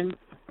opinion,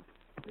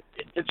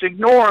 it's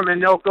ignore them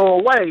and they'll go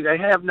away. They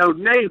have no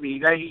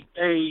navy.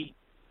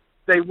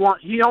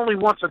 He only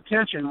wants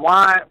attention.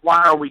 Why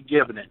are we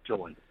giving it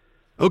to him?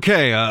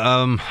 Okay,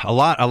 a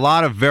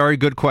lot of very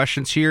good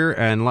questions here,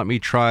 and let me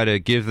try to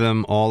give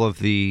them all of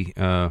the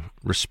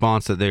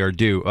response that they are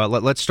due.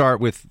 Let's start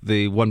with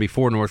the one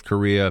before North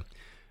Korea,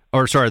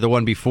 the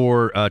one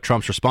before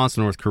Trump's response to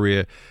North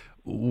Korea.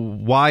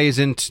 Why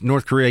isn't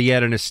North Korea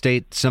yet in a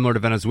state similar to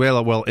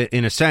Venezuela? Well,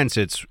 in a sense,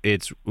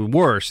 it's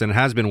worse, and it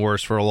has been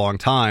worse for a long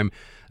time.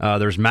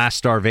 There's mass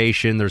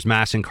starvation, there's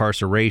mass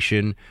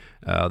incarceration,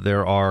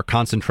 there are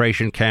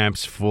concentration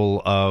camps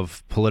full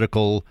of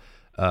political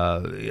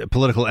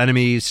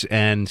enemies,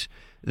 and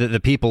the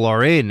people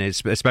are in,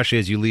 especially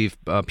as you leave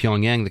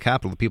Pyongyang, the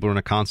capital, the people are in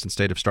a constant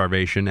state of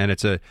starvation, and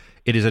it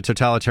is a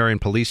totalitarian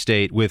police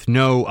state with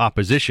no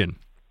opposition.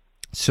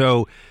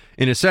 So,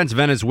 in a sense,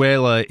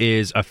 Venezuela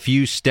is a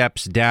few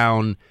steps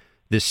down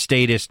the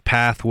statist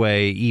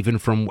pathway, even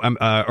from,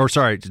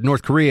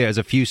 North Korea is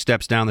a few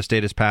steps down the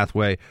statist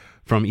pathway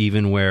from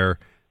even where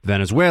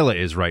Venezuela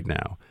is right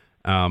now.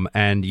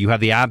 And you have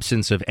the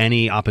absence of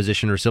any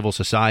opposition or civil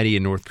society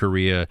in North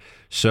Korea.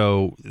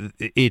 So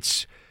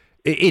it's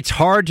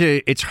hard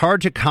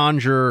to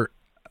conjure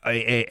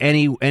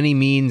any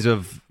means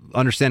of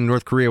understanding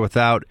North Korea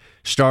without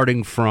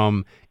starting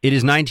from, it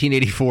is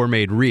 1984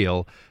 made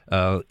real.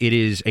 It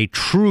is a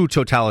true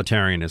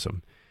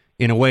totalitarianism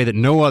in a way that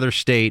no other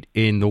state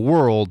in the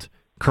world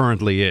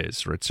currently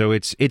is. Right. So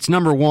it's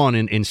number one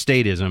in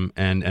statism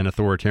and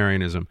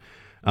authoritarianism.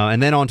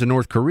 And then on to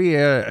North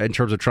Korea in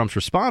terms of Trump's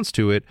response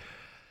to it.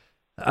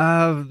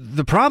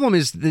 The problem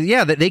is,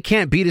 that they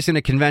can't beat us in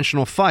a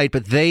conventional fight,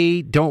 but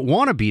they don't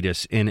want to beat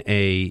us in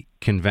a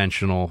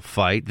conventional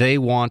fight. They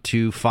want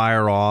to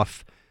fire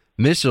off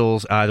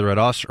missiles either at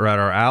us or at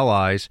our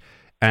allies,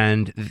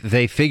 and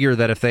they figure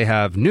that if they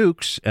have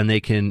nukes and they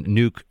can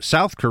nuke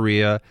South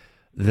Korea,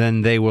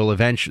 then they will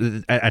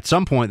eventually, at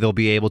some point, they'll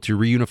be able to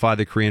reunify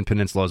the Korean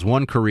Peninsula as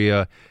one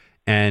Korea.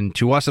 And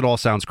to us, it all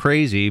sounds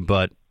crazy,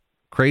 but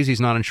crazy's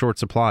not in short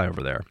supply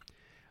over there.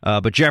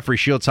 But Jeffrey,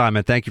 shield time,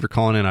 man, thank you for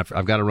calling in.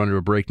 I've got to run to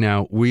a break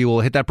now. We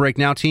will hit that break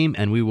now, team,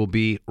 and we will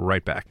be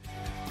right back.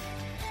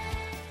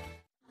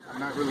 I'm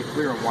not really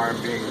clear on why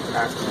I'm being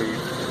asked to leave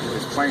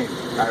this plane.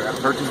 I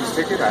purchased this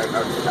ticket. I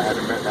had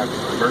an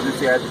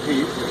emergency. I had to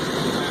pee.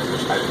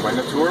 I went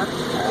on a tour.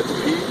 I had to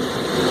pee.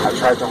 I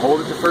tried to hold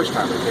it the first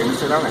time. I came and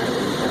sit down,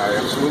 and I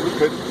absolutely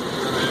couldn't.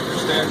 I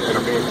understand that. And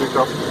I'm being picked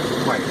off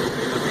the plane.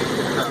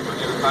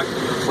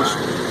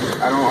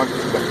 I don't know.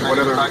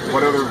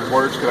 What other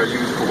words could I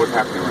use for what's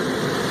happening right now?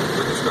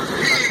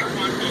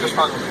 Just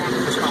follow me.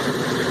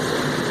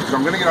 So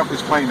I'm going to get off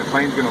this plane. The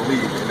plane's going to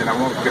leave, and then I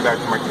won't get back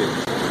to my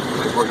kids.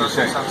 Is what you're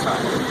saying.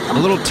 A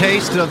little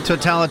taste of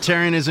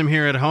totalitarianism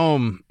here at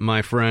home,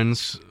 my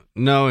friends.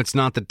 No, it's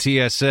not the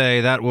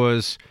TSA. That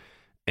was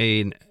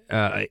an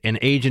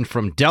agent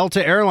from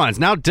Delta Airlines.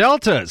 Now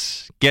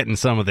Delta's getting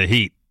some of the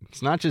heat.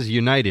 It's not just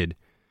United.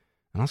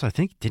 And also, I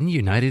think, didn't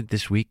United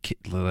this week,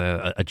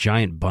 a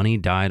giant bunny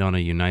died on a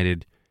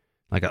United,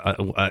 like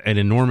an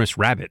enormous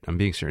rabbit. I'm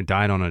being serious.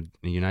 Died on a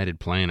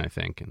United plane, I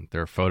think. And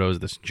there are photos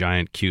of this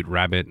giant, cute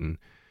rabbit, and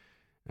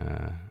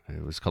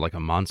it was called like a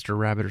monster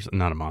rabbit, or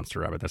not a monster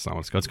rabbit. That's not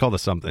what it's called. It's called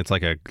something. It's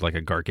like a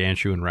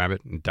gargantuan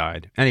rabbit, and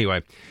died.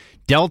 Anyway,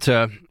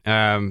 Delta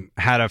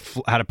had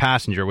a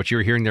passenger. What you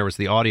were hearing there was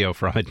the audio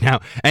from it. Now,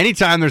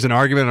 anytime there's an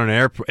argument on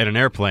an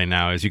airplane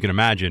now, as you can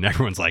imagine,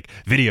 everyone's like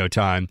video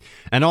time.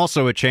 And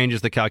also, it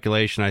changes the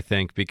calculation, I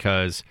think,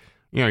 because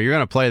you're going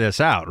to play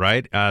this out,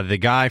 right? The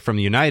guy from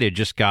United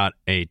just got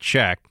a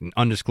check, an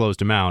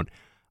undisclosed amount.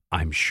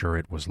 I'm sure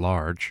it was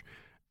large.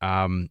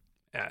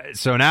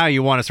 So now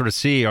you want to sort of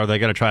see, are they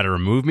going to try to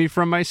remove me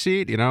from my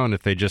seat? And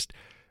if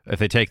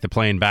they take the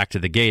plane back to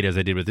the gate, as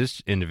they did with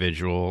this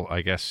individual,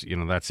 I guess,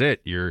 that's it.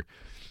 You're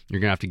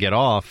going to have to get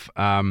off.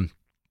 So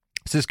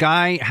this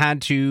guy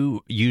had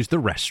to use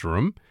the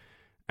restroom,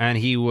 and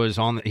he was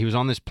on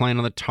this plane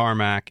on the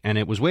tarmac, and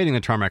it was waiting the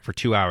tarmac for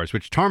 2 hours,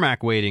 which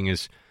tarmac waiting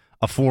is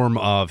a form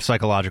of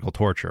psychological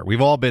torture.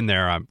 We've all been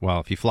there.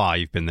 Well, if you fly,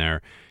 you've been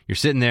there. You're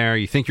sitting there,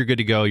 you think you're good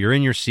to go, you're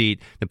in your seat,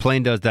 the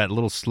plane does that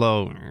little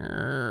slow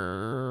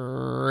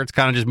it's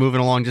kind of just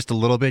moving along just a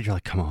little bit. You're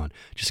like, come on,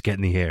 just get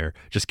in the air.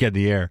 Just get in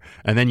the air.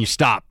 And then you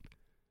stop.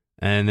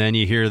 And then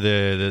you hear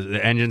the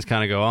engines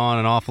kind of go on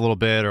and off a little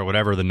bit or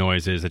whatever the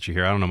noise is that you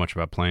hear. I don't know much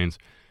about planes.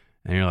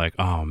 And you're like,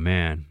 oh,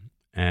 man.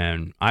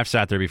 And I've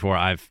sat there before.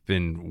 I've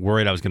been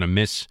worried I was going to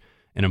miss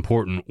an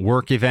important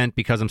work event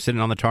because I'm sitting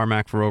on the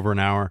tarmac for over an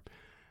hour.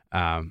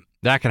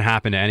 That can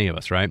happen to any of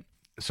us, right?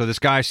 So this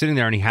guy's sitting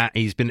there, and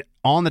he's been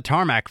on the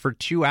tarmac for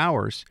 2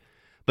 hours.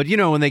 But,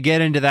 when they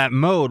get into that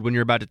mode when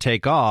you're about to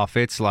take off,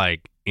 it's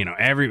like,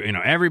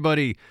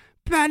 everybody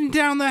batten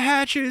down the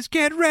hatches,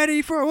 get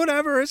ready for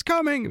whatever is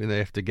coming. I mean, they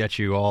have to get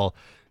you all,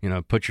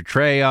 put your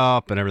tray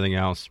up and everything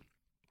else.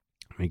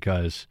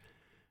 Because,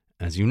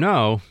 as you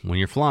know, when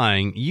you're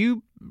flying,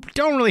 you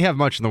don't really have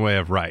much in the way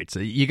of rights.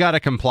 You got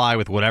to comply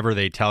with whatever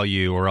they tell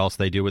you, or else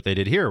they do what they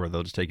did here, where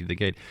they'll just take you to the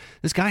gate.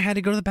 This guy had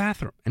to go to the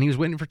bathroom, and he was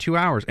waiting for 2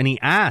 hours, and he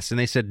asked, and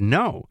they said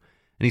no.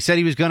 And he said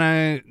he was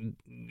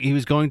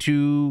going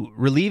to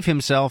relieve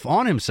himself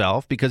on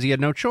himself because he had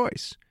no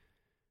choice.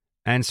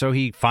 And so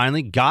he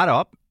finally got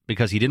up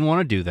because he didn't want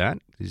to do that.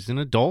 He's an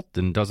adult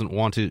and doesn't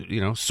want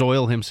to,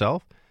 soil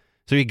himself.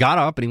 So he got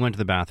up and he went to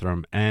the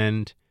bathroom,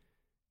 and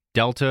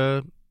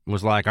Delta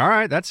was like, all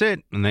right, that's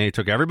it. And they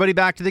took everybody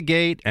back to the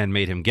gate and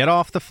made him get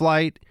off the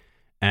flight,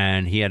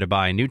 and he had to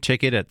buy a new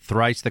ticket at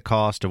thrice the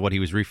cost of what he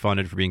was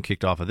refunded for being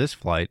kicked off of this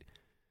flight.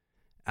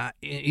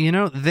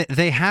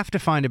 They have to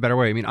find a better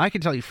way. I mean, I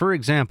can tell you, for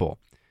example,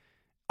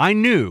 I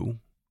knew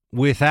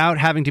without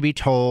having to be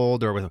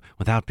told or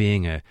without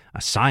being a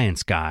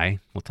science guy,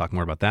 we'll talk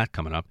more about that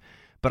coming up,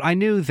 but I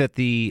knew that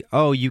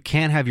you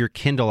can't have your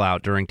Kindle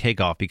out during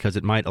takeoff because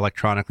it might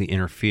electronically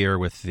interfere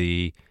with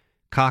the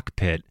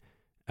cockpit.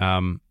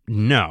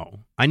 No,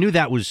 I knew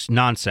that was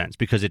nonsense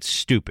because it's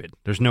stupid.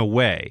 There's no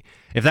way.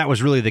 If that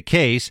was really the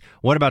case,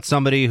 what about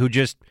somebody who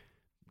just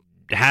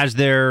has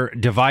their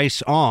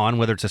device on,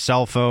 whether it's a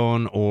cell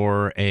phone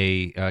or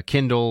a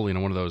Kindle,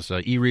 one of those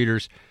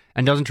e-readers,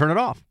 and doesn't turn it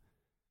off?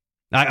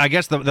 I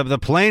guess the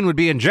plane would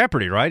be in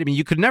jeopardy, right? I mean,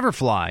 you could never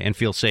fly and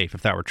feel safe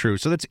if that were true.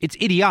 So it's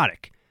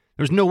idiotic.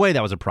 There's no way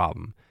that was a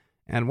problem.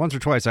 And once or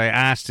twice I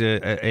asked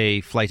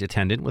a flight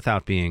attendant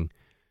without being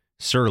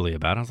surly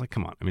about it. I was like,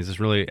 come on. I mean, is this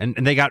really... And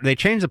they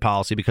changed the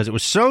policy because it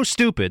was so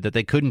stupid that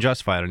they couldn't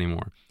justify it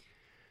anymore.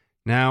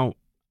 Now,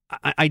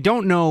 I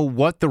don't know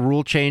what the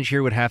rule change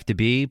here would have to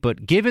be,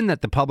 but given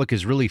that the public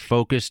is really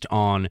focused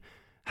on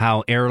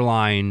how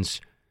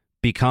airlines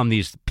become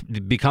these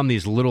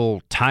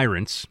little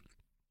tyrants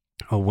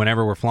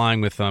whenever we're flying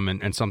with them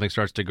and something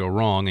starts to go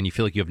wrong and you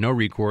feel like you have no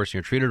recourse and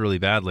you're treated really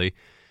badly,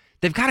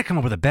 they've got to come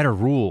up with a better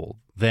rule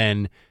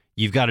than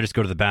you've got to just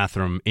go to the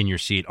bathroom in your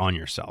seat on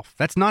yourself.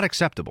 That's not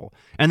acceptable.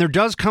 And there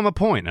does come a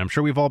point, and I'm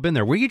sure we've all been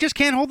there, where you just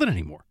can't hold it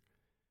anymore.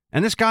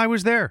 And this guy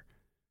was there.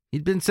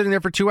 He'd been sitting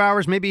there for 2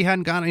 hours. Maybe he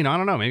hadn't gone, I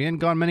don't know. Maybe he hadn't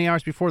gone many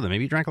hours before then.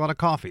 Maybe he drank a lot of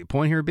coffee.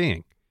 Point here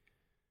being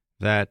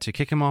that to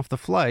kick him off the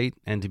flight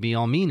and to be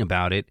all mean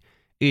about it,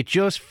 it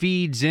just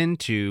feeds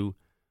into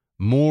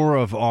more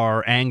of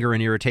our anger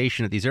and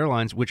irritation at these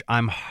airlines, which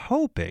I'm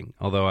hoping,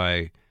 although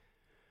I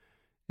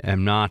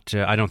am not,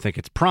 I don't think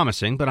it's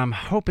promising, but I'm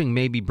hoping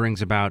maybe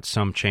brings about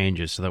some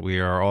changes so that we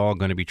are all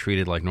going to be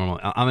treated like normal.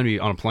 I'm going to be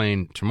on a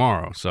plane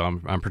tomorrow, so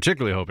I'm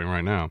particularly hoping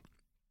right now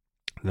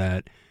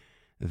that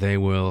they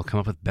will come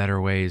up with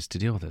better ways to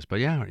deal with this.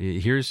 But yeah,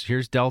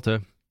 here's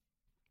Delta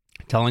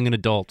telling an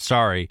adult,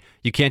 sorry,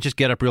 you can't just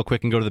get up real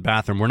quick and go to the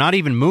bathroom. We're not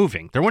even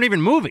moving. They weren't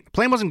even moving. The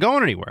plane wasn't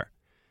going anywhere.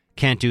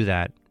 Can't do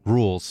that.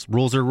 Rules.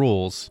 Rules are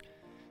rules.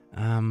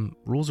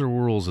 Rules are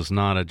rules is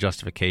not a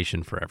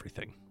justification for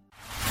everything.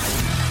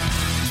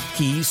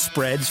 He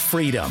spreads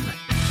freedom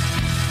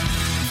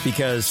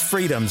because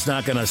freedom's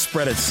not going to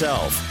spread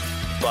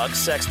itself. Buck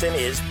Sexton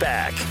is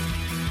back.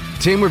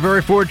 Team, we're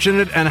very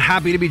fortunate and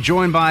happy to be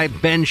joined by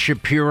Ben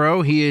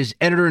Shapiro. He is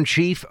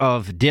editor-in-chief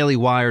of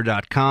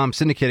DailyWire.com,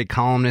 syndicated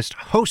columnist,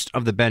 host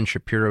of The Ben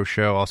Shapiro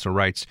Show, also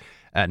writes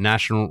at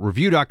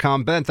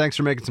NationalReview.com. Ben, thanks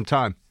for making some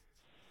time.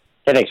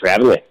 Hey, thanks for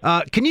having me.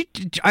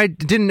 I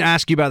didn't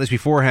ask you about this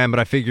beforehand, but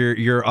I figure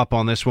you're up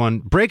on this one.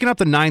 Breaking up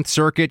the Ninth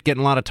Circuit,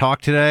 getting a lot of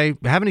talk today.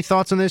 Have any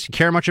thoughts on this? You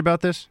care much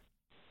about this?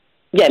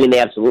 Yeah, I mean, they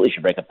absolutely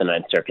should break up the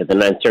Ninth Circuit. The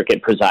Ninth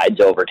Circuit presides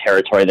over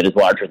territory that is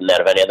larger than that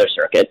of any other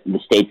circuit. The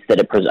states that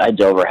it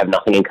presides over have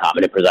nothing in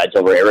common. It presides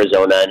over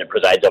Arizona, and it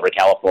presides over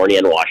California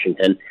and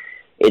Washington.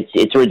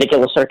 It's a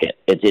ridiculous circuit.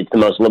 It's the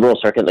most liberal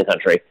circuit in the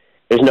country.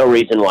 There's no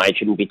reason why it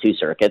shouldn't be two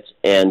circuits,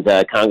 and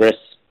Congress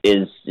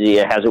has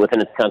it within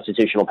its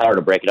constitutional power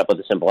to break it up with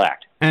a simple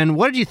act. And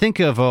what did you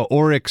think of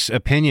Oreck's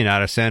opinion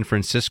out of San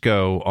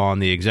Francisco on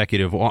the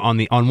executive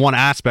on one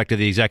aspect of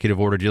the executive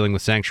order dealing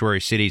with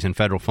sanctuary cities and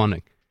federal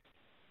funding?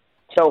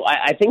 So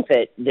I think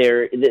that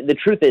the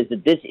truth is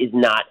that this is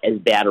not as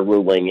bad a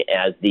ruling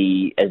as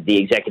the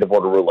executive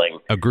order ruling.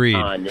 Agreed.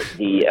 On the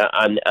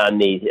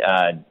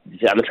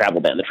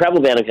travel ban. The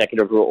travel ban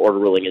executive order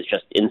ruling is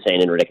just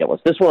insane and ridiculous.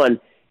 This one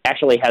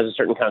actually has a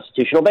certain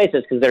constitutional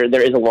basis because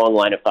there is a long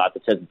line of thought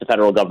that says that the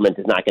federal government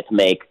does not get to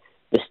make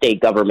the state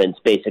governments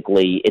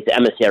basically its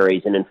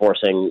emissaries in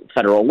enforcing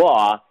federal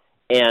law,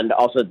 And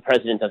also, the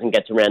president doesn't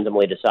get to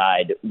randomly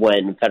decide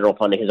when federal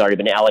funding has already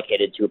been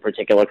allocated to a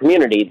particular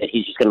community that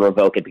he's just going to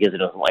revoke it because he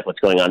doesn't like what's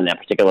going on in that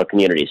particular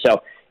community.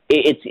 So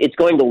it's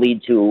going to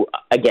lead to,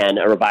 again,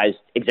 a revised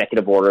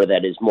executive order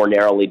that is more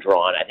narrowly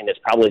drawn. I think that's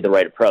probably the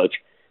right approach.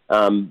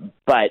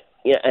 But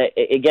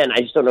again,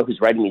 I just don't know who's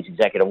writing these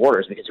executive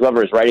orders, because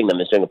whoever is writing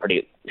them is doing a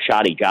pretty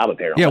shoddy job,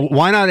 apparently. Yeah,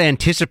 why not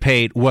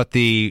anticipate what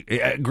the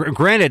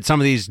granted, some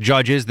of these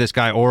judges, this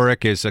guy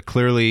Orrick is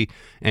clearly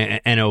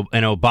an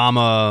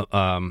Obama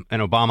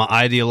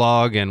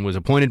ideologue and was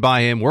appointed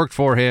by him, worked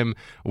for him,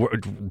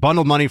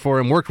 bundled money for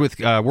him,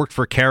 worked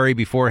for Kerry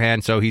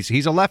beforehand, so he's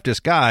a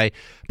leftist guy.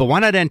 But why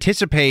not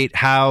anticipate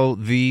how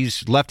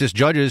these leftist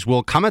judges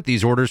will come at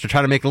these orders to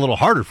try to make it a little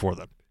harder for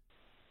them?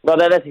 Well,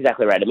 that's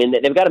exactly right. I mean,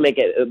 they've got to make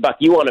it. Buck,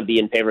 you want to be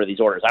in favor of these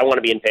orders. I want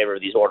to be in favor of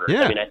these orders.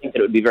 Yeah. I mean, I think that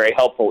it would be very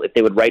helpful if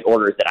they would write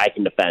orders that I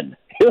can defend.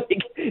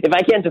 If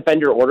I can't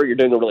defend your order, you're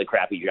doing a really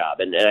crappy job,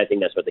 and I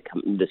think that's what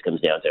this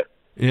comes down to.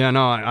 Yeah,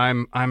 no,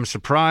 I'm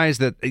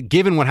surprised that,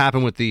 given what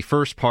happened with the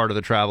first part of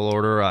the travel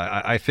order,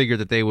 I figured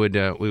that they would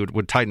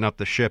tighten up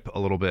the ship a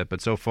little bit,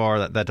 but so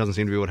far that doesn't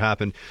seem to be what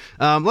happened.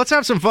 Let's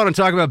have some fun and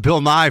talk about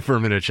Bill Nye for a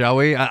minute, shall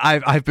we?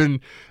 I've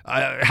been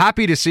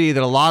happy to see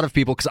that a lot of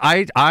people,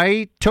 because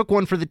I took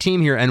one for the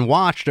team here and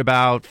watched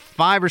about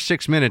 5 or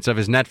 6 minutes of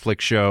his Netflix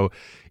show.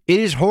 It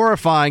is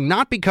horrifying,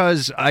 not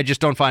because I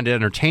just don't find it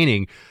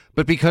entertaining,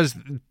 but because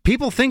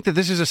people think that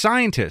this is a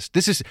scientist.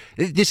 This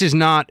is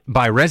not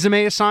by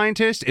resume a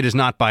scientist. It is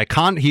not by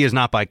he is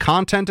not by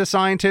content a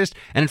scientist.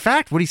 And in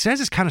fact, what he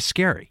says is kind of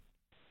scary.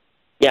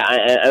 Yeah,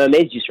 I'm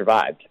amazed you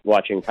survived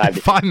watching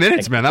 5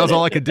 minutes, man. That was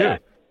all I could do.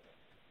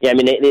 Yeah, I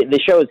mean, the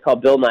show is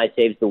called Bill Nye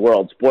Saves the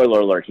World. Spoiler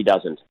alert, he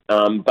doesn't.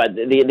 But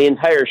the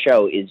entire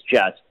show is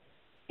just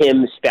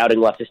him spouting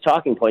leftist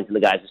talking points in the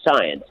guise of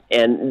science.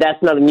 And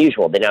that's not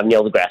unusual. They now have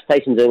Neil deGrasse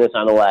Tyson doing this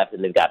on the left,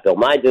 and they've got Bill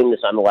Nye doing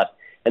this on the left.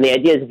 And the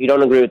idea is if you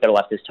don't agree with their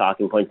leftist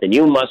talking points, then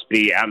you must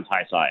be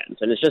anti-science.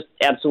 And it's just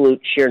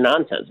absolute sheer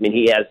nonsense. I mean,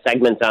 he has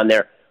segments on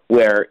there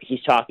where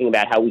he's talking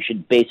about how we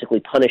should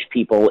basically punish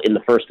people in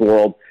the first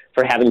world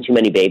for having too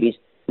many babies.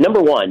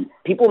 Number one,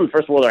 people in the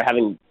first world are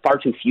having far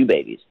too few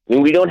babies. I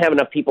mean, we don't have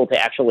enough people to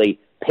actually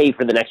pay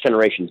for the next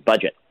generation's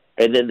budget.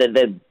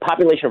 The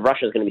population of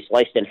Russia is going to be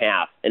sliced in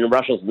half, and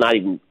Russia's not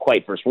even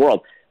quite first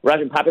world.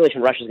 Population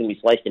of Russia is going to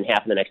be sliced in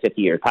half in the next 50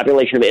 years.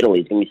 Population of Italy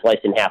is going to be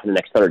sliced in half in the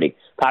next 30.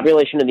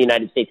 Population of the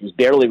United States is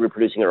barely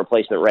reproducing at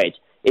replacement rates.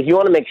 If you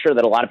want to make sure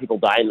that a lot of people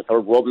die in the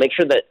third world, make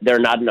sure that there are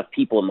not enough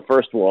people in the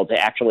first world to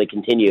actually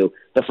continue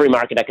the free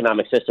market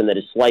economic system that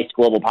has sliced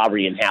global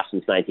poverty in half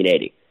since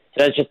 1980.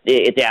 So that's just,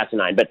 it's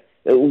asinine. But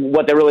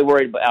what they're really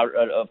worried about,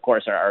 of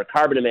course, are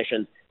carbon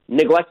emissions,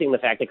 neglecting the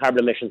fact that carbon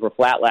emissions were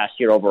flat last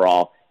year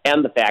overall,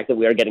 and the fact that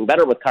we are getting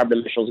better with carbon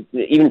emissions,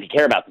 even if you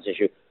care about this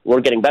issue, we're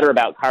getting better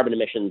about carbon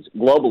emissions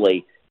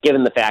globally,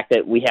 given the fact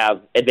that we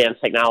have advanced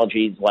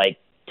technologies like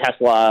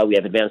Tesla, we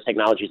have advanced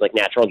technologies like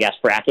natural gas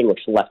fracking, which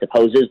the left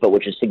opposes, but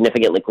which is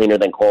significantly cleaner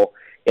than coal.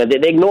 You know,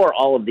 they ignore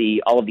all of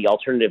the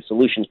alternative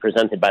solutions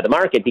presented by the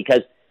market,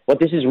 because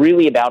what this is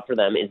really about for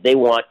them is they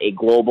want a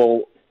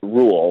global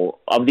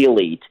rule of the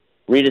elite,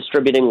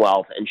 redistributing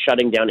wealth and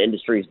shutting down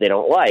industries they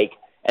don't like,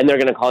 and they're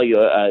going to call you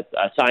a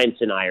science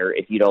denier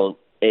if you don't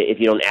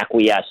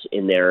acquiesce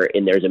in their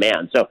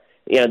demand. So,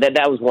 you know,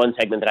 that was one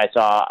segment that I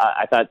saw.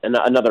 I thought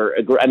another,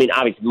 I mean,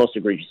 obviously the most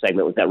egregious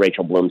segment was that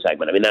Rachel Bloom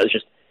segment. I mean, that was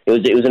just, it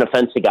was an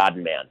offense to God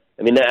and man.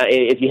 I mean,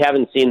 if you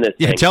haven't seen this,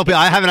 tell people.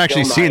 I haven't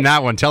actually seen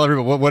that one. Tell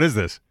everyone what is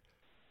this?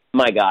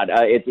 My God,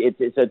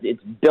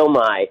 it's Bill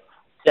Nye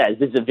says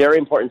this is a very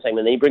important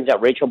segment. Then he brings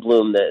out Rachel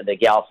Bloom, the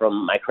gal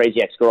from My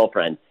Crazy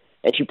Ex-Girlfriend,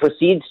 and she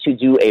proceeds to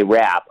do a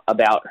rap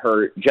about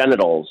her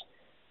genitals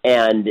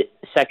and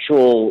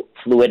sexual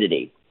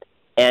fluidity.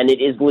 And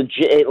it is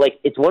legit, like,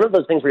 it's one of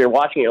those things where you're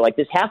watching, you're like,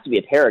 this has to be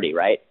a parody,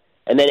 right?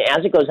 And then as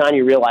it goes on,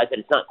 you realize that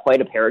it's not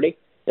quite a parody.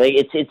 Like,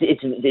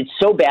 it's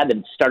so bad that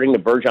it's starting to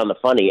verge on the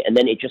funny, and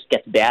then it just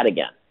gets bad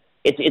again.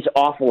 It's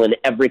awful in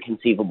every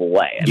conceivable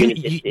way. I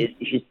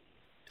mean,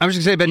 I was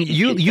going to say, Ben,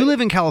 you live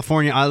in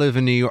California. I live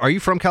in New York. Are you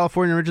from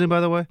California originally, by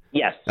the way?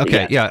 Yes.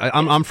 Okay, yes. Yeah.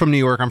 I'm from New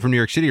York. I'm from New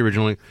York City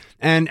originally.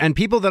 And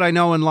people that I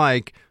know and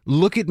like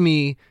look at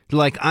me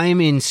like I'm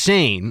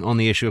insane on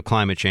the issue of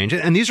climate change.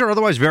 And these are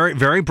otherwise very,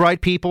 very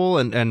bright people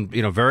and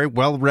you know, very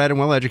well read and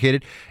well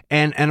educated.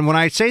 And when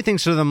I say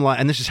things to them, like,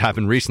 and this has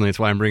happened recently, that's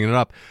why I'm bringing it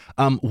up.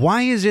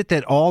 Why is it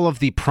that all of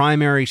the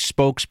primary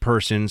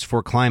spokespersons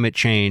for climate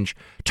change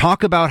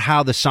talk about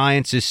how the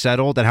science is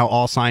settled and how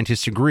all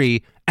scientists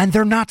agree, and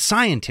they're not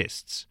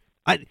scientists?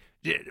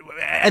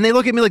 And they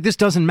look at me like this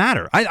doesn't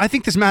matter. I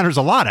think this matters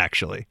a lot,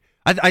 actually.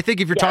 I think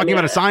if you're talking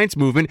about a science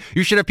movement,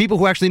 you should have people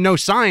who actually know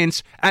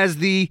science as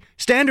the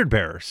standard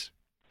bearers.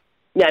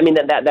 Yeah, I mean,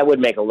 that would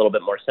make a little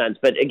bit more sense.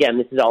 But again,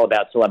 this is all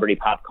about celebrity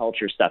pop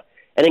culture stuff.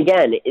 And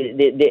again,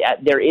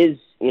 there is,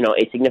 you know,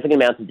 a significant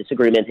amount of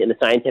disagreement in the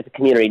scientific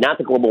community. Not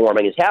that global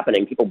warming is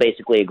happening. People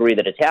basically agree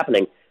that it's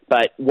happening.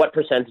 but what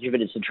percentage of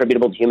it is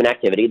attributable to human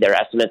activity? There are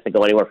estimates that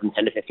go anywhere from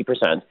 10 to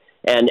 50%,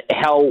 and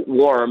how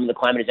warm the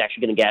climate is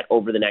actually going to get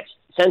over the next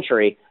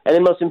century. And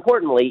then most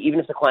importantly, even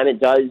if the climate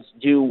does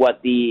do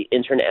what the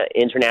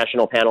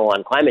International Panel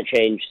on Climate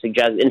Change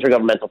suggests,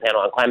 Intergovernmental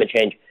Panel on Climate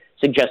Change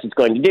suggests it's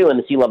going to do, and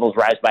the sea levels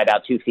rise by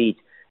about 2 feet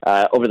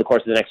over the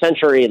course of the next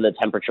century, and the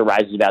temperature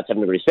rises about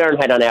 7 degrees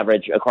Fahrenheit on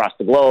average across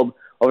the globe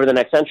over the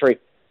next century,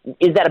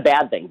 is that a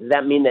bad thing? Does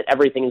that mean that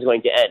everything is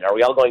going to end? Are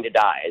we all going to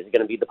die? Is it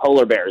going to be the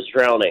polar bears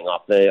drowning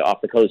off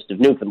the coast of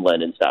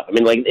Newfoundland and stuff? I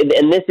mean,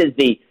 and this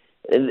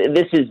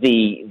is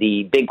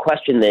the big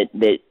question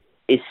that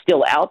is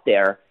still out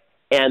there,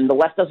 and the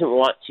left doesn't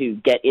want to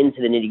get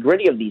into the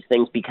nitty-gritty of these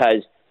things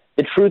because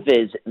the truth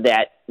is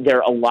that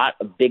there are a lot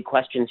of big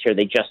questions here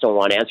they just don't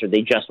want answered.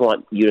 They just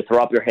want you to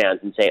throw up your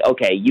hands and say,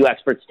 okay, you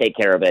experts take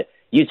care of it.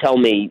 You tell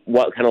me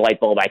what kind of light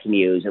bulb I can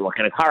use and what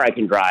kind of car I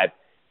can drive.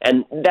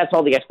 And that's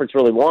all the experts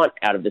really want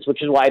out of this,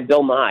 which is why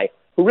Bill Nye,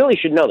 who really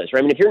should know this, right?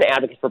 I mean, if you're an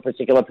advocate for a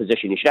particular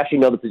position, you should actually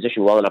know the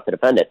position well enough to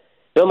defend it.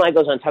 Bill Nye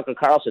goes on Tucker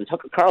Carlson.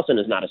 Tucker Carlson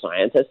is not a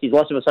scientist. He's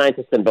less of a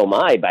scientist than Bill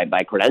Nye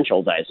by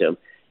credentials, I assume.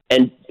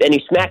 And he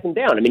smacked him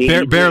down. I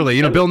mean, barely.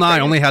 You know, Bill Nye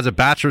only has a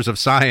bachelor's of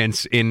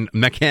science in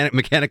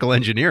mechanical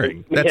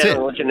engineering. That's it.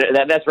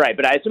 That's right.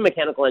 But I assume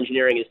mechanical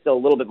engineering is still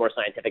a little bit more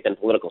scientific than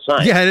political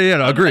science. Yeah,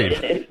 no,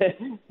 agreed.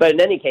 But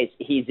in any case,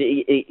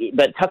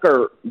 but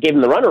Tucker gave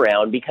him the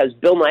runaround because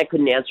Bill Nye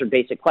couldn't answer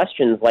basic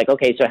questions like,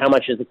 okay, so how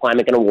much is the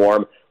climate going to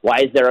warm? Why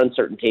is there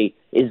uncertainty?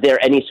 Is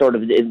there any sort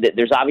of?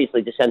 There's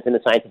obviously dissent in the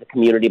scientific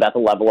community about the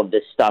level of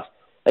this stuff.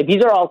 Like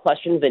these are all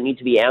questions that need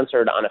to be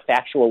answered on a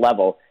factual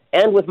level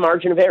and with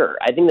margin of error.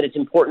 I think that it's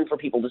important for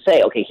people to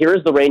say, okay, here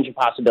is the range of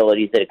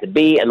possibilities that it could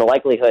be and the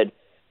likelihood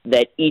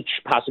that each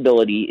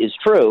possibility is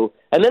true,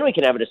 and then we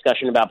can have a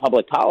discussion about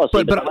public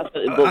policy. But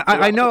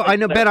I know,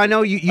 Ben. I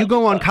know you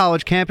go on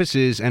college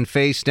campuses and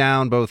face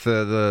down both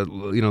the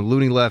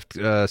loony left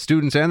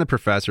students and the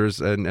professors,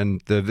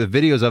 and the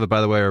videos of it,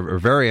 by the way, are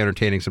very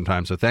entertaining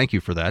sometimes. So thank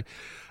you for that.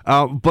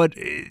 But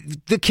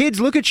the kids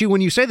look at you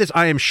when you say this.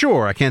 I am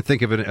sure I can't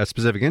think of a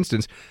specific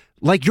instance.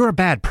 Like you're a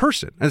bad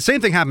person. And the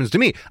same thing happens to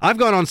me. I've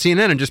gone on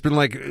CNN and just been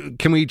like,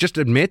 can we just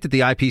admit that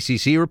the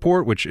IPCC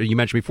report, which you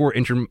mentioned before,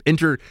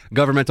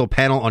 Intergovernmental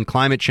Panel on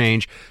Climate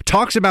Change,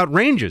 talks about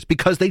ranges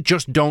because they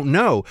just don't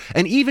know.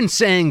 And even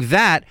saying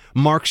that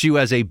marks you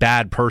as a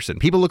bad person.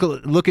 People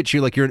look at you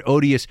like you're an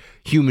odious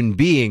human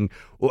being.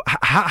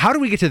 How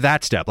do we get to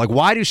that step? Like,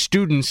 why do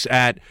students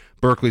at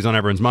Berkeley's on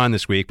everyone's mind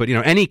this week, but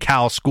any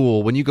Cal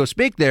school, when you go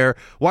speak there,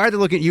 why are they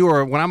looking at you?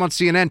 Or when I'm on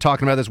CNN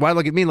talking about this, why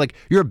look at me like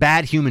you're a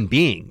bad human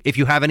being if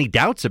you have any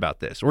doubts about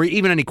this or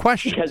even any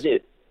questions? Because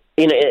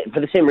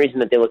for the same reason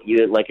that they look at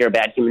you like you're a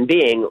bad human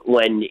being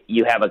when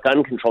you have a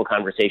gun control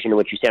conversation in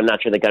which you say, I'm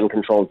not sure that gun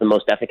control is the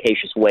most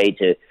efficacious way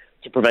to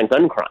prevent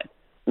gun crime.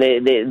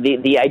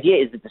 The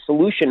idea is that the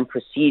solution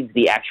precedes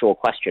the actual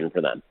question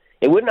for them.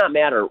 It would not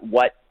matter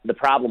what the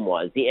problem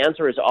was. The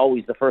answer is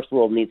always the first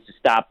world needs to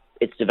stop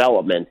its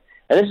development.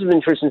 And this has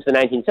been true since the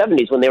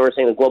 1970s when they were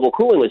saying that global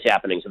cooling was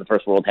happening, so the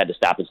first world had to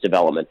stop its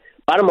development.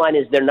 Bottom line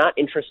is they're not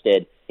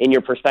interested in your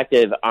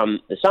perspective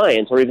on the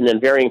science or even in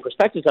varying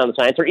perspectives on the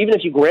science or even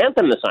if you grant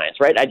them the science,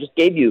 right? I just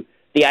gave you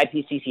the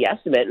IPCC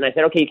estimate, and I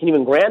said, okay, you can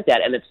even grant that,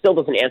 and it still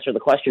doesn't answer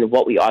the question of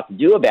what we ought to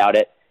do about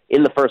it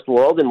in the first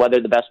world and whether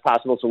the best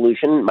possible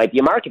solution might be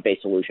a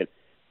market-based solution.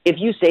 If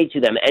you say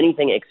to them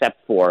anything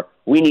except for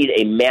we need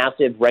a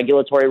massive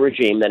regulatory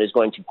regime that is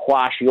going to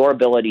quash your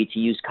ability to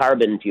use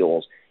carbon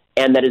fuels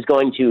and that is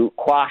going to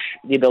quash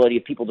the ability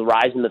of people to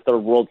rise in the third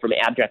world from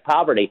abject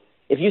poverty,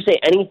 if you say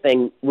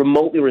anything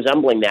remotely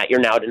resembling that,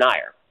 you're now a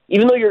denier.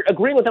 Even though you're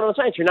agreeing with them on the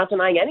science, you're not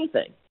denying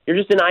anything. You're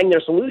just denying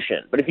their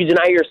solution. But if you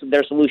deny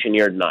their solution,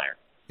 you're a denier.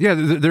 Yeah,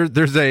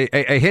 there's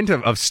a hint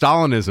of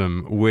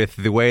Stalinism with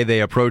the way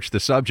they approach the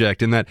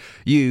subject in that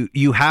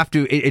you have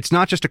to – it's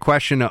not just a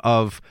question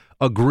of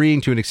agreeing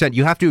to an extent.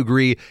 You have to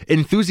agree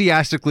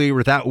enthusiastically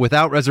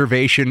without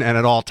reservation and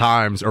at all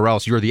times, or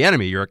else you're the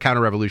enemy. You're a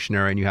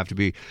counter-revolutionary and you have to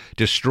be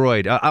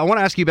destroyed. I want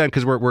to ask you, Ben,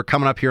 because we're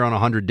coming up here on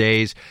 100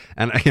 days.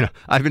 And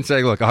I've been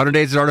saying, look, 100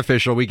 days is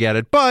artificial. We get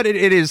it. But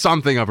it is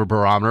something of a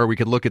barometer. We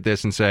could look at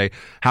this and say,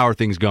 how are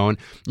things going?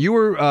 You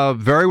were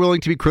very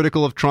willing to be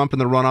critical of Trump in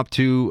the run-up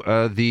to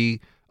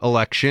the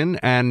election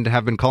and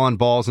have been calling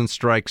balls and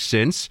strikes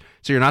since.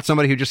 So you're not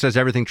somebody who just says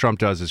everything Trump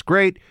does is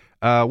great.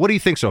 What do you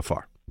think so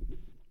far?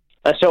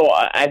 So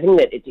I think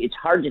that it's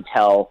hard to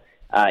tell,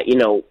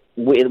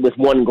 with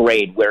one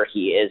grade where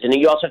he is. And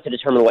you also have to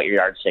determine what your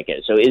yardstick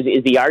is. So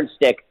is the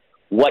yardstick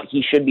what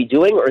he should be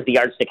doing, or is the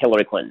yardstick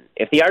Hillary Clinton?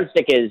 If the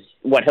yardstick is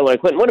what Hillary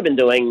Clinton would have been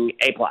doing,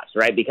 A+,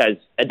 right? Because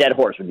a dead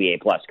horse would be A+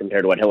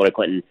 compared to what Hillary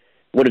Clinton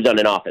would have done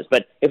in office.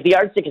 But if the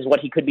yardstick is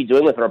what he could be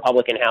doing with a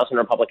Republican House and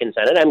a Republican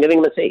Senate, I'm giving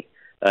him a C.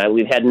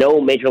 We've had no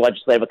major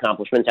legislative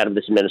accomplishments out of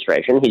this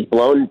administration. He's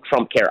blown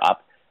Trump care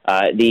up.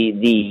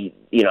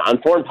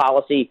 On foreign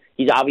policy,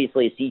 he's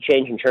obviously a sea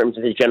change in terms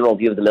of his general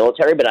view of the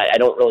military, but I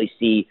don't really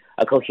see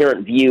a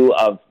coherent view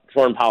of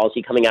foreign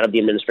policy coming out of the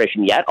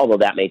administration yet, although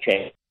that may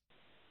change.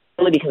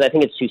 Only because I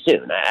think it's too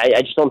soon.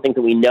 I just don't think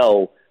that we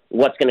know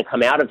what's going to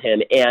come out of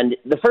him. And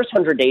the first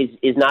 100 days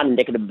is not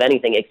indicative of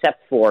anything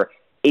except for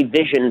a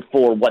vision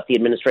for what the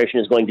administration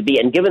is going to be.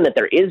 And given that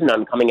there is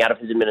none coming out of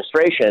his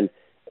administration,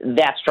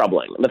 that's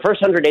troubling. The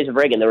first 100 days of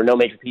Reagan, there were no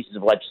major pieces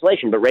of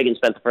legislation, but Reagan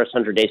spent the first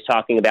 100 days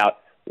talking about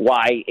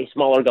why a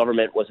smaller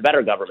government was a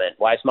better government,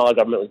 why a smaller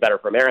government was better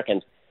for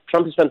Americans.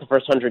 Trump has spent the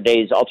first 100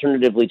 days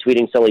alternatively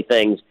tweeting silly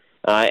things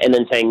and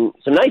then saying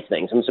some nice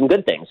things and some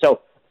good things.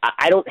 So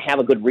I don't have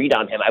a good read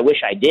on him. I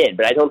wish I did,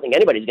 but I don't think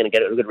anybody's going to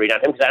get a good read on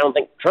him because I don't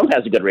think Trump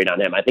has a good read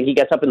on him. I think he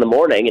gets up in the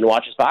morning and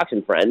watches Fox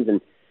and Friends,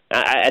 and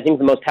I think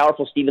the most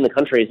powerful Steve in the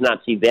country is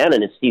not Steve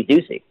Bannon, it's Steve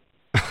Doocy.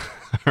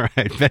 All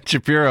right, Ben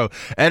Shapiro,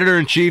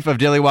 editor-in-chief of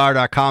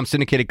DailyWire.com,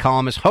 syndicated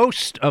columnist,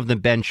 host of The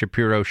Ben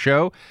Shapiro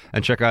Show,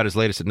 and check out his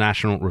latest at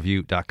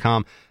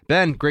nationalreview.com.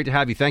 Ben, great to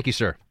have you. Thank you,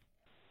 sir.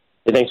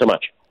 Hey, thanks so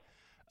much.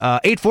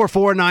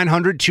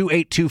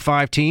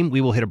 844-900-2825, team.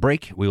 We will hit a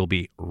break. We will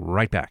be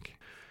right back.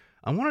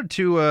 I wanted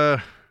to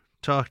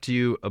talk to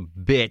you a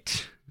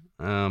bit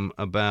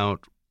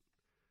about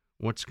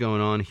what's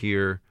going on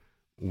here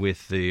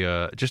with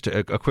the just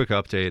a quick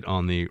update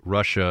on the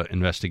Russia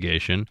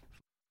investigation.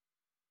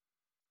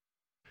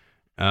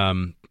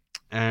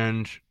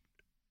 And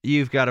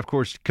you've got, of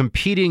course,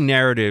 competing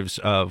narratives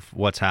of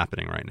what's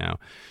happening right now.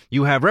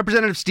 You have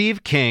Representative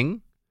Steve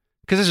King,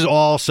 because this is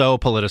all so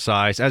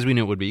politicized, as we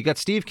knew it would be. You got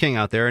Steve King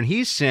out there, and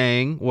he's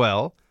saying,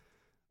 well,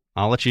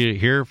 I'll let you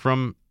hear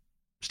from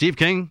Steve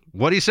King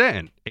what he's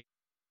saying.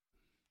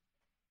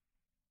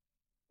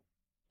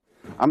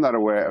 I'm not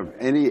aware of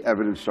any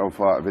evidence so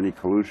far of any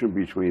collusion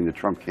between the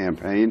Trump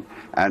campaign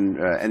and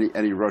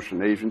any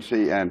Russian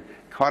agency. And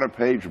Carter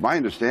Page, my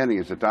understanding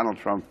is that Donald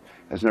Trump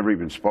has never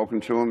even spoken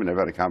to him and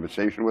never had a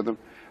conversation with him.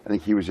 I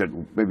think he was at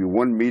maybe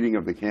one meeting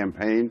of the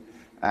campaign.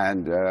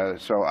 And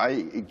so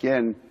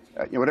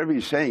whatever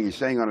he's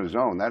saying on his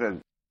own. That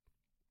is.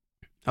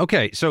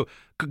 Okay, so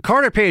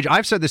Carter Page,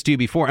 I've said this to you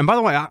before, and by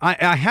the way,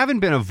 I haven't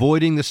been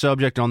avoiding the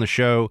subject on the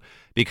show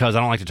because I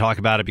don't like to talk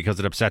about it because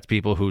it upsets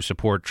people who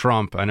support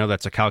Trump. I know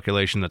that's a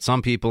calculation that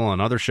some people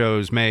on other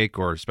shows make,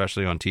 or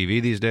especially on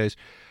TV these days.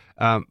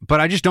 But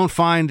I just don't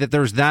find that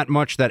there's that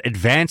much that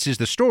advances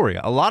the story.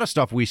 A lot of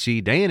stuff we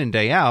see day in and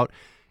day out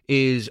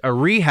is a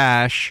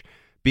rehash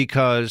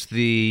because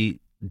the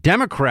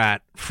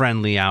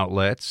Democrat-friendly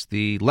outlets,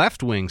 the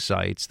left-wing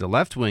sites, the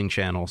left-wing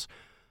channels,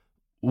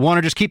 want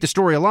to just keep the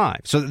story alive.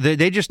 So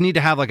they just need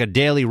to have like a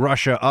daily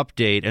Russia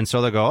update. And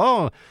so they go,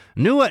 oh,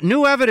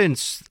 new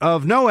evidence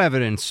of no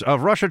evidence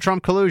of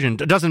Russia-Trump collusion.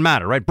 It doesn't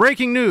matter, right?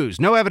 Breaking news,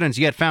 no evidence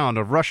yet found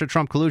of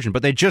Russia-Trump collusion.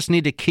 But they just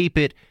need to keep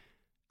it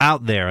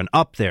out there and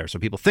up there so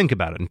people think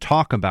about it and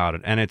talk about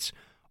it. And it's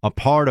a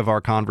part of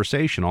our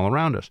conversation all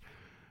around us.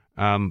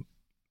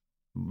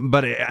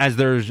 But as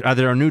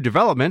there are new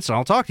developments,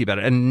 I'll talk to you about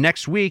it. And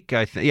next week,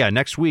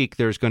 next week,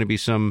 there's going to be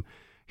some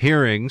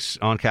hearings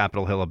on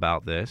Capitol Hill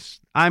about this.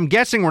 I'm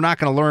guessing we're not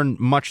going to learn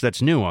much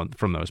that's new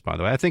from those, by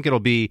the way. I think it'll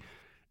be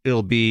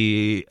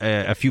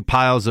a few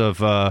piles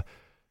of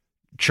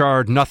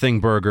charred nothing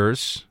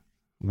burgers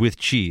with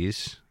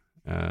cheese,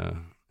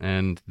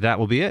 and that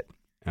will be it.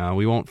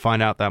 We won't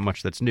find out that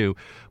much that's new,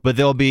 but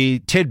there'll be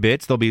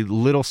tidbits, there'll be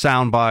little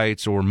sound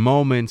bites or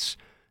moments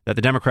that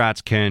the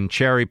Democrats can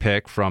cherry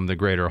pick from the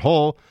greater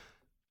whole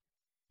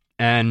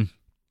and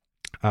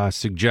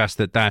suggest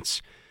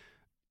that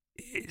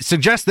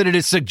it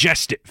is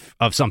suggestive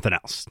of something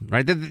else,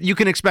 right? You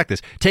can expect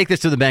this. Take this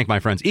to the bank, my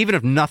friends. Even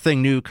if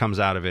nothing new comes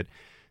out of it,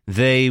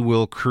 they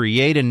will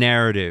create a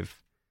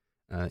narrative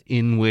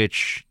in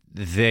which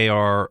they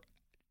are,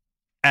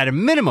 at a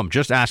minimum,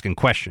 just asking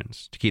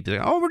questions to keep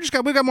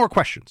the, we got more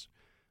questions.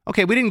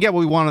 Okay, we didn't get what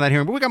we wanted that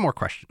hearing, but we got more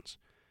questions.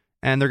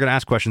 And they're going to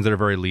ask questions that are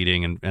very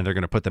leading, and they're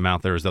going to put them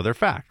out there as though they're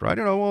fact, right?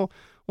 Well,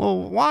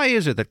 why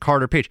is it that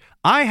Carter Page?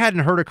 I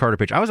hadn't heard of Carter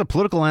Page. I was a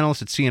political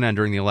analyst at CNN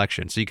during the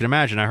election, so you can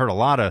imagine I heard a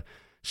lot of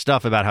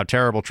stuff about how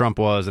terrible Trump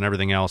was and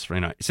everything else.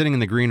 Sitting in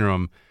the green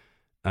room,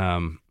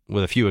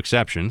 with a few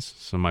exceptions,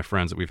 some of my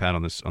friends that we've had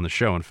on the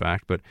show, in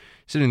fact. But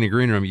sitting in the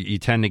green room, you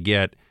tend to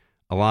get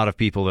a lot of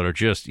people that are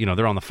just,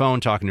 they're on the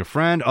phone talking to a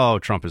friend. Oh,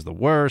 Trump is the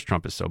worst.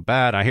 Trump is so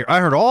bad. I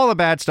heard all the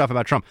bad stuff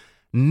about Trump.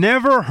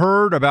 Never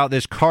heard about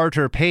this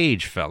Carter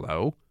Page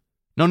fellow.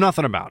 Know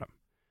nothing about him.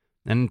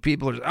 And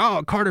people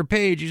are, Carter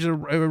Page, he's a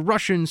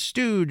Russian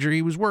stooge, or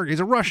he's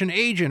a Russian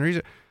agent,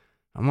 or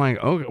I'm like,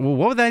 okay, well,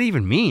 what would that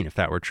even mean if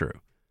that were true?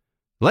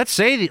 Let's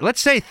say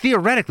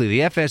theoretically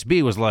the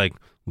FSB was like,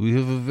 we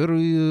have a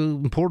very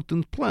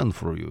important plan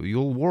for you.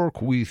 You'll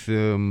work with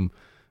the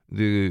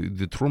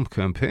Trump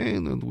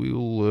campaign, and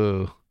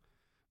we'll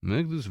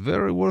make this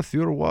very worth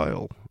your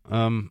while.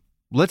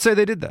 Let's say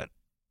they did that.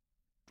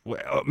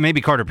 Well,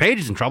 maybe Carter Page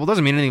is in trouble.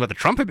 Doesn't mean anything about the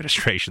Trump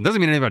administration.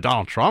 Doesn't mean anything about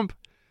Donald Trump.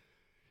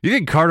 You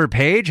think Carter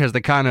Page has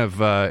the kind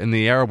of, in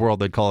the Arab world,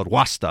 they'd call it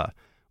wasta,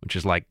 which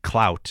is like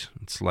clout.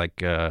 It's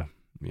like,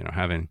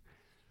 having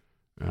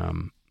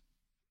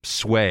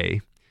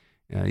sway.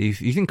 You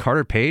think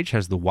Carter Page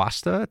has the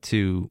wasta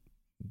to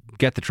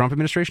get the Trump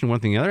administration one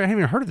thing or the other? I haven't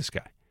even heard of this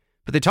guy.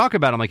 But they talk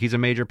about him like he's a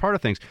major part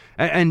of things.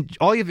 And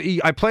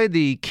I played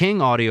the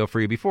King audio for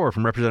you before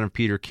from Representative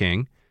Peter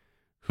King,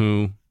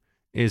 who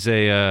is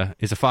a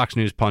Fox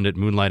News pundit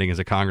moonlighting as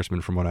a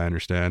congressman, from what I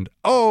understand.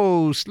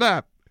 Oh,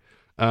 snap!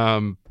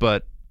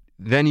 But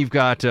then you've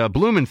got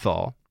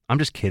Blumenthal. I'm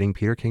just kidding.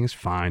 Peter King is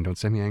fine. Don't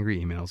send me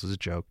angry emails. It's a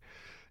joke.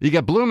 You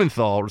got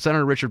Blumenthal,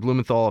 Senator Richard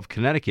Blumenthal of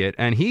Connecticut,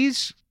 and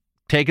he's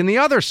taken the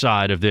other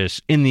side of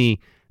this in the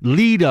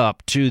lead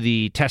up to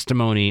the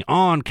testimony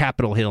on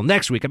Capitol Hill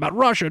next week about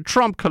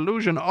Russia-Trump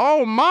collusion.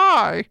 Oh,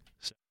 my!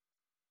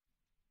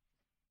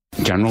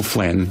 General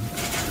Flynn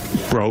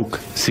broke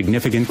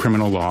significant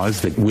criminal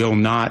laws that will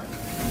not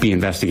be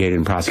investigated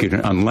and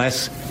prosecuted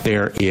unless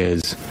there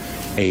is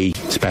a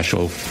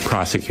special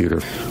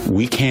prosecutor.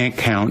 We can't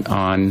count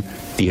on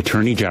the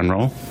Attorney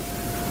General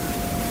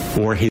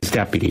or his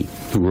deputy,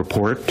 who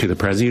report to the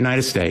President of the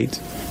United States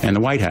and the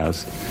White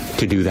House,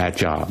 to do that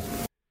job.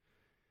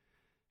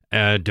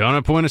 Don't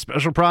appoint a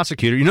special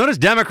prosecutor. You notice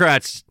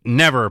Democrats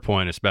never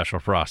appoint a special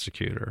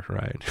prosecutor,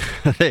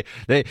 right?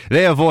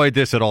 they avoid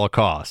this at all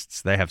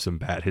costs. They have some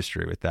bad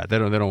history with that. They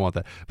don't want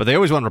that. But they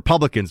always want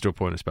Republicans to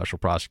appoint a special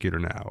prosecutor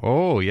now.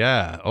 Oh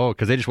yeah. Oh,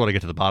 because they just want to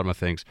get to the bottom of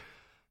things.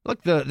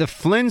 Look, the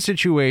Flynn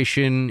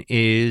situation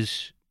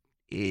is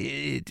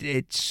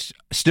it's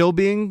still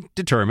being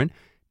determined.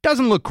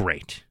 Doesn't look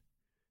great.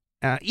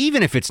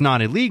 Even if it's not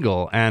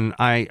illegal, and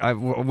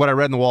what I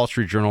read in the Wall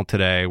Street Journal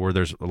today, where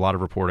there's a lot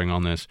of reporting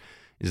on this,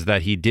 is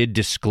that he did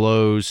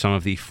disclose some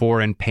of the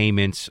foreign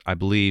payments, I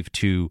believe,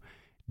 to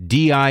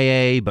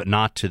DIA, but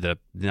not to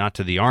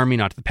the Army,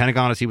 not to the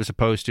Pentagon as he was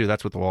supposed to.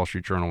 That's what the Wall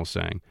Street Journal was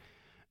saying.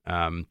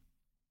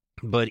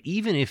 But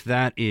even if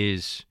that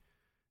is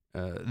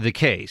the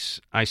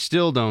case, I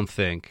still don't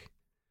think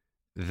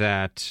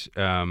that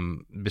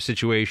the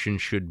situation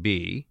should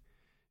be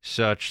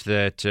such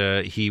that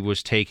he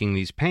was taking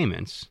these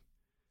payments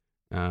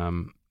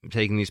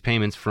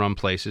from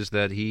places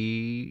that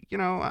he,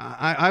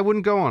 I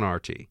wouldn't go on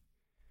RT.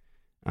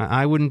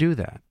 I wouldn't do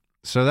that.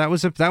 So that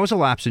was a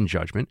lapse in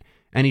judgment,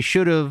 and he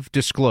should have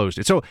disclosed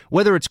it. So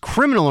whether it's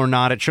criminal or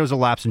not, it shows a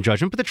lapse in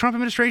judgment, but the Trump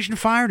administration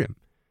fired him.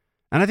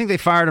 And I think they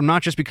fired him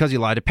not just because he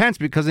lied to Pence,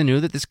 because they knew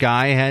that this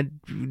guy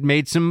had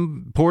made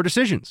some poor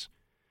decisions.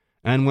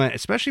 And when,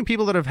 especially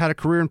people that have had a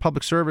career in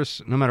public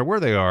service, no matter where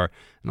they are,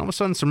 and all of a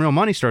sudden some real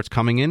money starts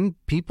coming in,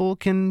 people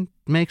can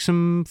make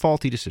some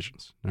faulty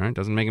decisions. All right,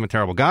 doesn't make him a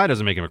terrible guy,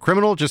 doesn't make him a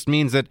criminal, just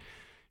means that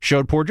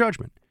showed poor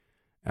judgment.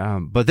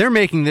 But they're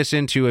making this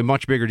into a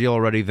much bigger deal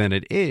already than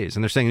it is,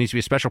 and they're saying it needs to be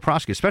a special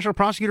prosecutor. Special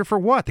prosecutor for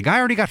what? The guy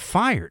already got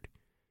fired.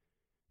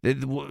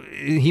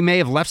 He may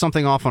have left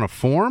something off on a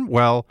form.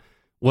 Well,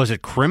 was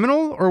it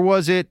criminal or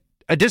was it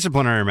a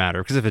disciplinary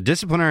matter? Because if a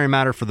disciplinary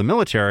matter for the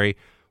military,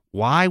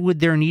 why would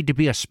there need to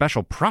be a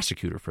special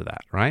prosecutor for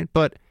that, right?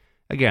 But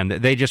again,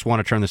 they just want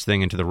to turn this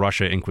thing into the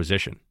Russia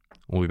Inquisition.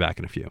 We'll be back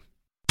in a few.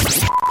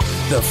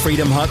 The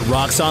Freedom Hut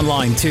rocks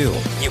online, too.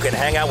 You can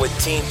hang out with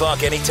Team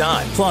Buck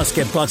anytime. Plus,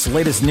 get Buck's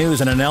latest news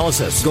and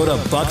analysis. Go to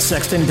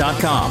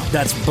bucksexton.com.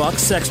 That's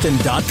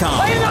bucksexton.com.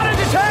 Are you not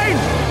entertained?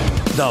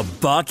 The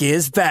Buck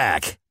is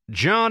back.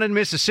 John in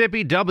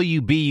Mississippi,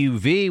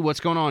 WBUV. What's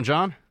going on,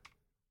 John?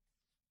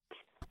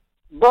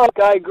 Buck,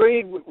 I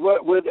agreed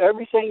with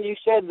everything you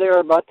said there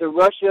about the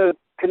Russia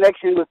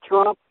connection with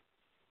Trump,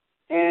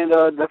 and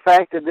the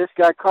fact that this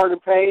guy Carter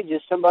Page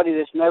is somebody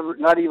that's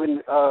not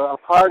even a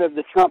part of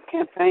the Trump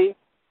campaign.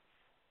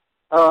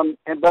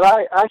 But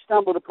I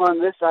stumbled upon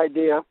this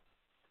idea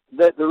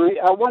that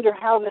I wonder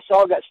how this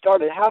all got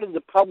started. How did the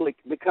public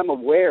become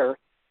aware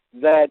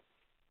that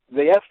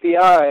the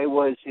FBI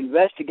was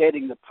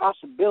investigating the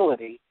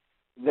possibility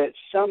that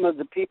some of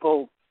the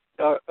people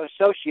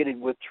associated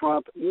with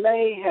Trump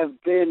may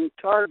have been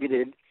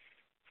targeted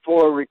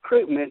for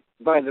recruitment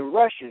by the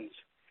Russians?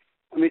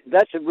 I mean,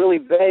 that's a really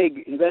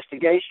vague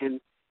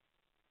investigation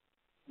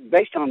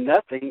based on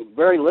nothing,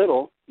 very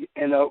little.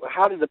 And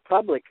how did the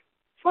public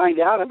find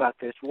out about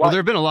this? Well, there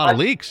have been a lot of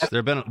leaks.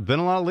 There have been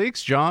a lot of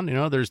leaks, John.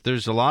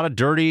 There's a lot of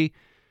dirty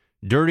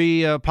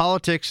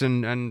politics,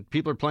 and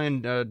people are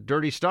playing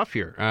dirty stuff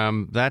here.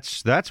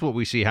 That's what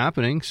we see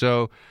happening.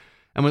 So,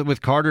 and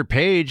with Carter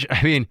Page,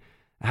 I mean,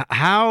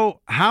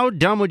 how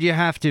dumb would you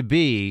have to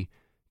be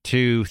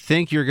to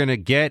think you're going to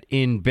get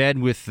in bed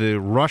with the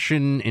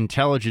Russian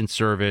intelligence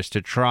service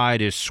to try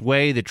to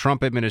sway the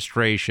Trump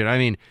administration? I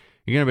mean,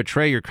 you're going to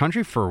betray your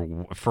country for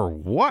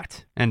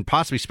what? And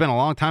possibly spend a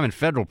long time in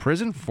federal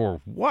prison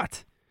for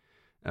what?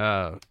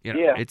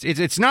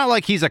 It's not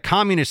like he's a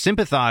communist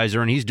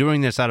sympathizer and he's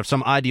doing this out of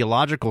some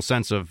ideological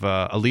sense of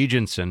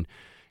allegiance, and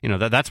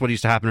that's what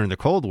used to happen during the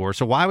Cold War.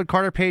 So why would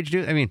Carter Page do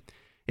it? I mean,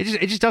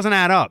 it just doesn't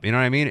add up. You know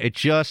what I mean? It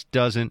just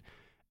doesn't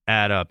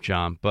add up,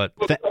 John. But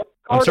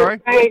I'm sorry?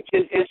 Carter Page,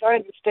 as I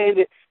understand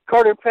it,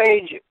 Carter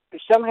Page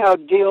somehow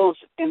deals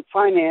in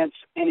finance,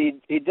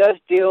 and he does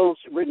deals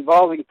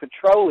involving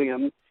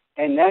petroleum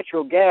and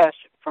natural gas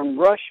from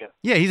Russia.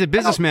 Yeah, he's a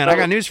businessman. I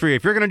got news for you.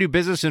 If you're going to do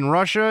business in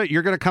Russia,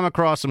 you're going to come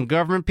across some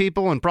government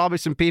people and probably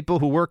some people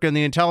who work in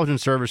the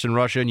intelligence service in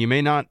Russia, and you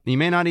may not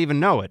even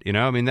know it.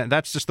 I mean,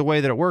 that's just the way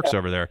that it works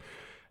over there.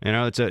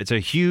 It's a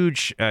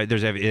huge. They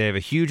have a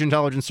huge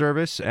intelligence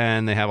service,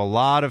 and they have a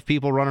lot of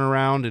people running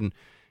around and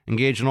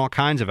engaged in all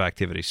kinds of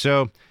activities.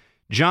 So,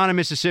 John in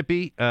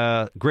Mississippi,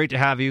 great to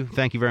have you.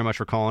 Thank you very much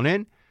for calling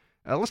in.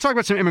 Let's talk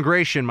about some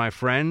immigration, my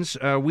friends.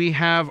 We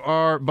have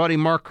our buddy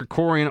Mark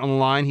Krikorian on the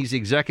line. He's the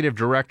executive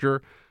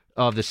director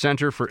of the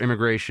Center for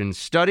Immigration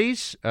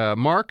Studies.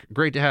 Mark,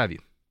 great to have you.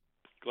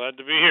 Glad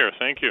to be here.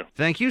 Thank you.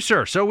 Thank you,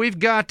 sir. So we've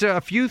got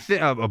a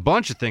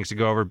bunch of things to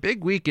go over.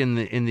 Big week in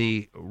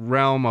the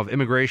realm of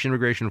immigration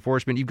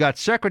enforcement. You've got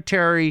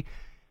Secretary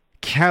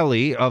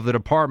Kelly of the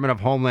Department of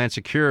Homeland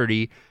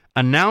Security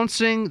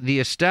announcing the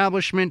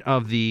establishment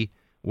of the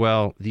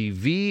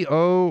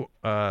VOIC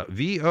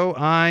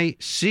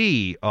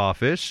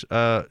office,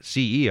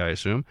 CE, I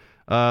assume.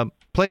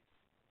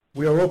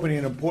 We are opening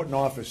an important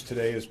office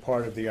today as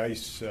part of the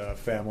ICE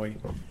family.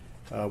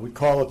 We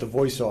call it the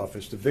VOICE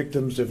office, the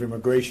Victims of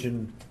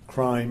Immigration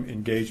Crime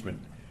Engagement.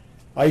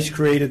 ICE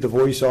created the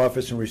VOICE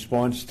office in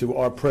response to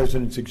our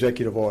President's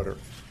executive order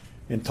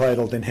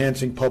entitled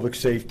Enhancing Public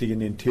Safety in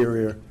the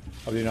Interior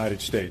of the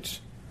United States.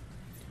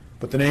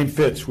 But the name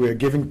fits. We are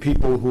giving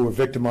people who are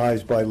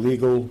victimized by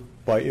illegal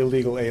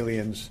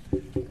aliens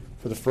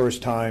for the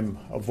first time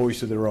a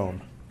voice of their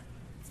own.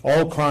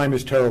 All crime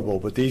is terrible,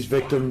 but these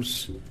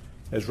victims,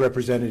 as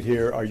represented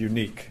here, are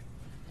unique,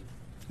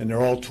 and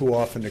they're all too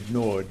often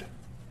ignored.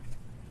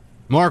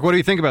 Mark, what do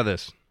you think about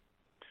this?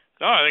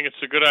 No, I think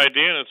it's a good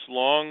idea, and it's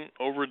long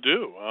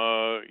overdue.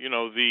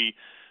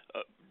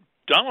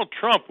 Donald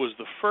Trump was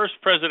the first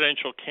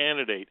presidential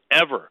candidate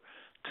ever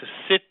to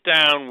sit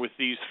down with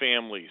these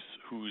families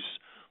whose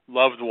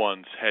loved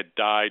ones had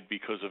died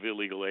because of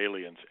illegal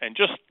aliens and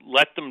just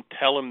let them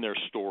tell him their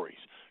stories.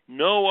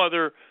 No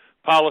other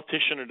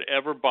politician had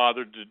ever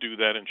bothered to do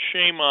that, and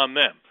shame on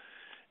them.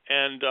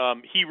 And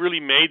he really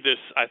made this.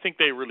 I think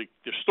their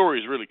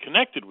stories really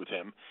connected with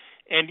him.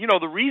 And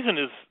the reason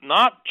is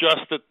not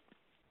just that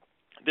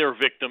their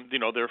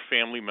their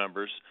family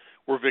members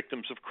were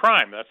victims of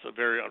crime. That's a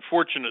very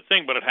unfortunate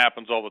thing, but it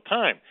happens all the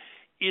time.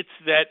 It's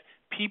that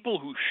people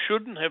who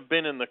shouldn't have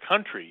been in the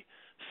country,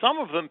 some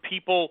of them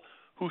people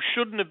who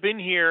shouldn't have been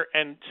here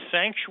and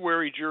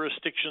sanctuary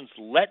jurisdictions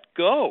let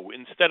go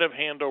instead of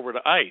hand over to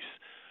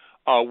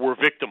ICE, were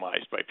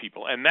victimized by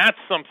people. And that's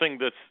something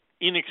that's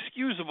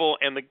inexcusable,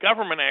 and the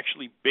government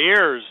actually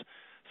bears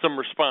some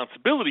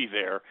responsibility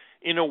there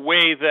in a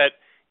way that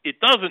it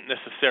doesn't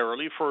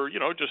necessarily for,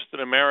 just an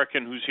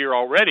American who's here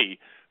already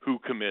who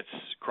commits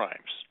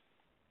crimes.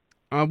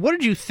 What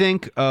did you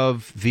think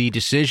of the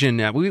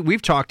decision?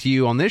 We've talked to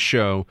you on this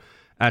show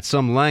at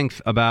some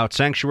length about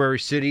sanctuary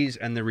cities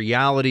and the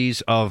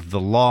realities of the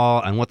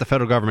law and what the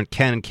federal government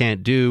can and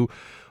can't do.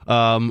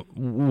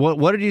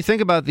 What did you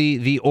think about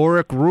the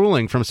Orrick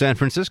ruling from San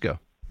Francisco?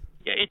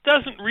 Yeah, it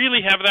doesn't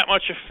really have that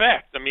much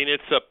effect. I mean,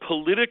 it's a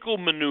political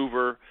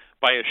maneuver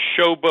by a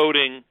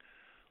showboating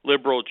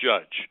liberal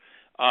judge,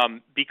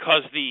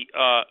 because the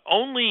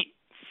only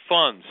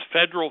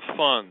federal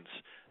funds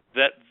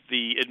that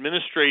the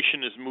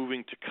administration is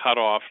moving to cut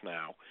off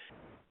now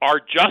are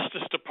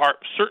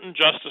certain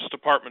Justice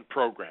Department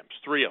programs,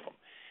 3 of them.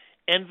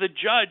 And the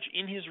judge,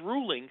 in his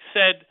ruling,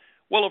 said,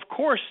 well, of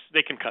course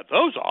they can cut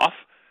those off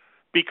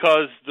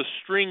because the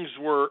strings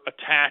were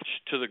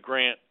attached to the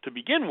grant to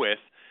begin with.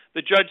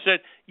 The judge said,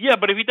 yeah,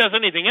 but if he does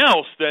anything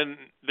else, then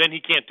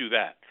he can't do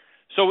that.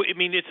 So, I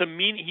mean,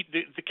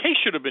 the case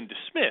should have been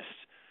dismissed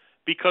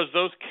because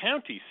those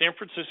counties, San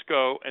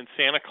Francisco and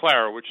Santa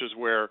Clara, which is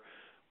where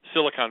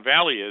Silicon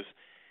Valley is,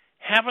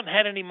 haven't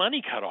had any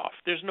money cut off.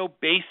 There's no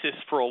basis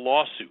for a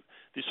lawsuit.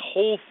 This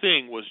whole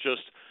thing was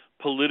just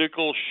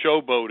political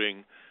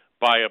showboating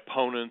by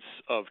opponents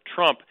of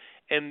Trump.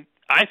 And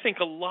I think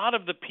a lot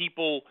of the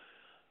people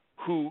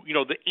who,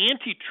 the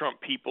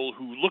anti-Trump people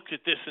who looked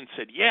at this and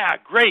said, yeah,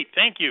 great,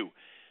 thank you,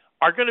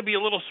 are going to be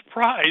a little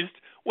surprised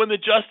when the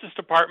Justice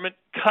Department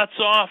cuts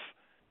off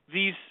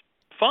these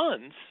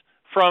funds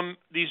from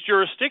these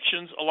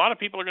jurisdictions. A lot of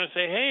people are going to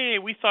say, hey,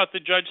 we thought the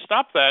judge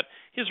stopped that.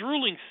 His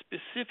ruling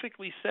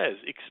specifically says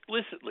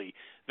explicitly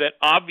that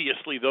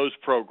obviously those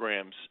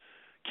programs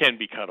can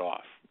be cut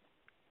off.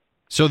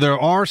 So there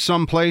are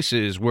some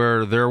places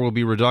where there will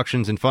be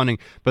reductions in funding,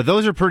 but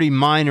those are pretty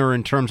minor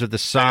in terms of the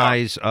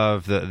size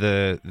of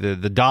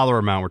the dollar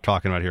amount we're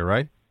talking about here,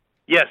 right?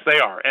 Yes, they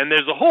are. And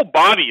there's a whole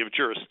body of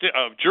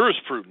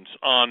jurisprudence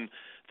on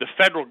the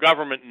federal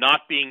government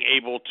not being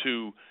able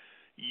to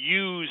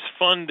use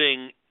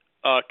funding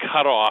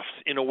cutoffs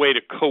in a way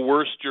to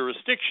coerce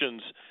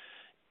jurisdictions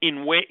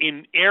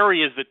in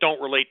areas that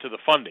don't relate to the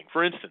funding.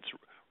 For instance,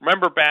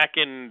 remember back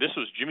this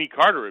was Jimmy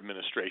Carter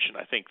administration,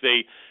 I think,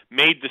 they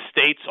made the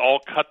states all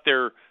cut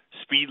their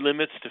speed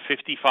limits to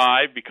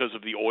 55 because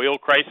of the oil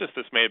crisis.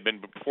 This may have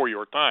been before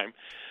your time.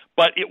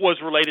 But it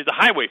was related to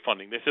highway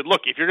funding. They said,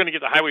 look, if you're going to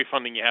get the highway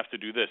funding, you have to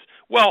do this.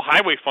 Well,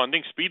 highway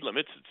funding, speed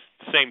limits,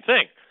 it's the same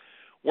thing.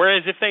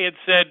 Whereas if they had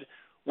said,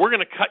 we're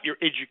going to cut your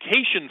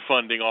education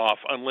funding off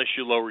unless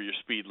you lower your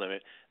speed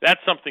limit,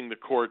 that's something the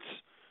courts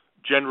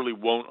generally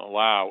won't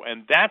allow.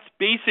 And that's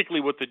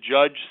basically what the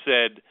judge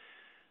said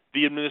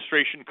the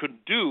administration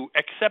couldn't do,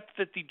 except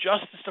that the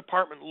Justice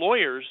Department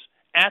lawyers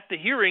at the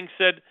hearing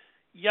said,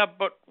 Yeah,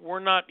 but we're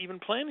not even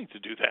planning to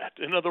do that.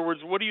 In other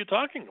words, what are you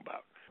talking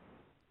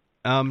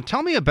about?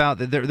 Tell me about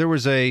there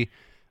was a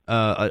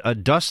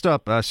dust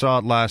up. I saw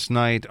it last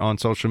night on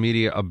social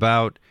media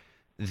about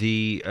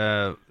the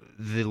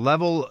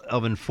level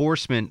of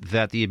enforcement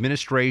that the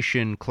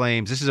administration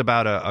claims. This is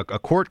about a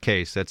court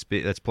case that's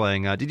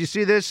playing out. Did you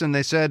see this? And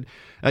they said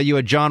you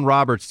had John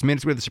Roberts, it's made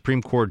its way to the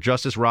Supreme Court,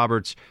 Justice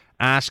Roberts,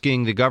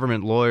 asking the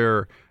government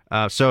lawyer.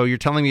 So you're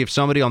telling me if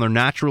somebody on their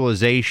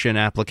naturalization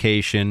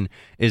application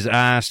is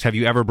asked, "Have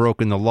you ever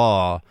broken the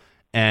law?"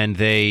 and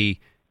they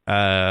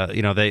got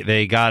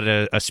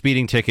a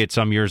speeding ticket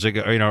some years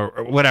ago,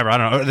 or whatever. I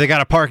don't know. They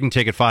got a parking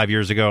ticket 5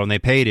 years ago and they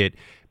paid it,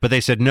 but they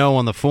said no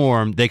on the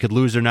form. They could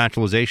lose their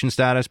naturalization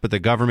status, but the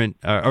government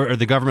or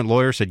the government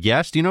lawyer said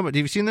yes. Do you know? Have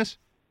you seen this?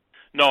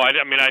 No, I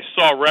mean, I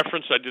saw a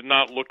reference. I did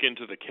not look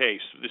into the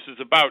case. This is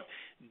about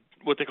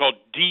what they call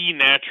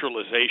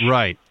denaturalization.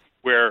 Right.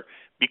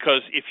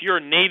 Because if you're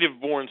a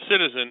native-born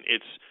citizen,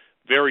 it's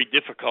very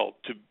difficult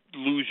to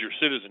lose your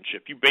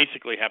citizenship. You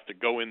basically have to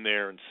go in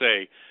there and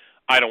say,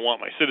 I don't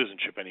want my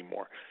citizenship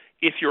anymore.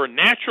 If you're a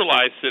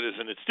naturalized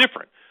citizen, it's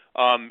different.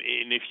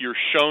 And if you're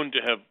shown to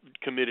have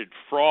committed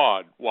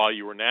fraud while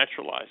you were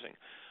naturalizing.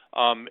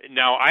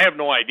 Now, I have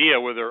no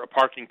idea whether a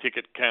parking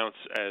ticket counts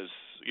as,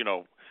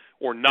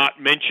 or not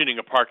mentioning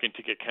a parking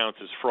ticket counts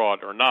as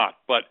fraud or not.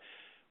 But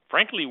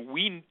frankly,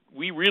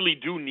 we really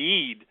do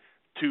need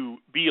to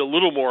be a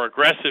little more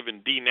aggressive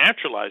in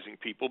denaturalizing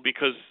people,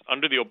 because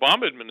under the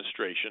Obama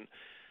administration,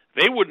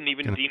 they wouldn't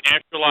even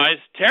denaturalize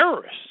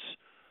terrorists.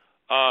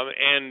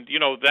 And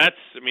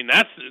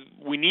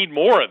we need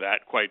more of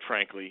that, quite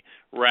frankly,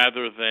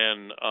 rather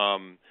than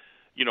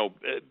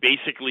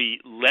basically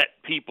let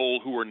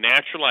people who were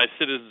naturalized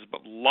citizens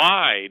but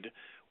lied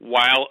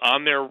while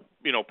on their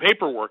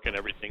paperwork and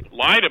everything,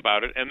 lied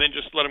about it, and then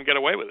just let them get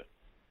away with it.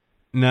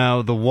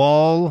 Now, the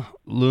wall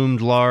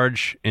loomed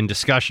large in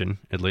discussion,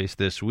 at least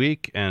this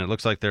week, and it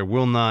looks like there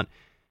will not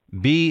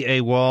be a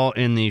wall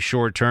in the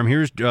short term.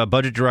 Here's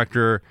Budget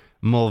Director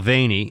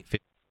Mulvaney.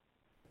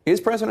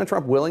 Is President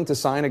Trump willing to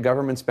sign a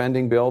government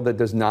spending bill that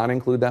does not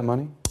include that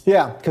money?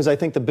 Yeah, because I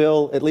think the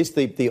bill, at least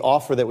the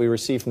offer that we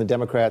received from the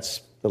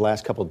Democrats the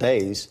last couple of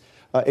days,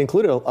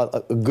 included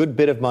a good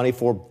bit of money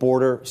for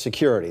border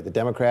security. The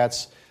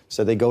Democrats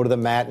said they go to the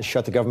mat and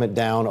shut the government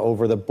down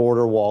over the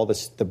border wall,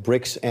 the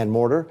bricks and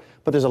mortar.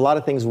 But there's a lot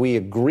of things we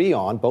agree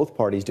on, both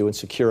parties do, in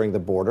securing the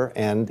border,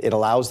 and it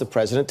allows the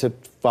president to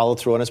follow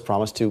through on his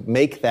promise to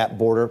make that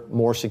border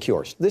more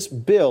secure. This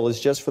bill is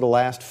just for the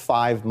last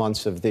 5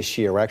 months of this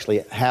year. We're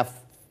actually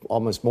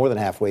almost more than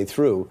halfway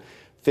through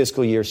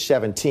fiscal year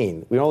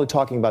 17. We're only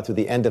talking about through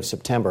the end of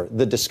September.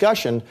 The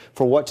discussion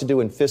for what to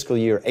do in fiscal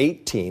year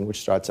 18, which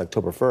starts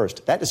October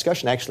 1st, that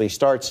discussion actually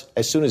starts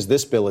as soon as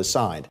this bill is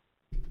signed.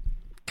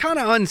 Kind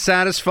of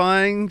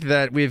unsatisfying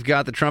that we've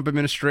got the Trump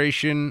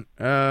administration,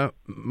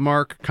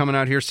 Mark, coming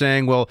out here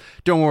saying, "Well,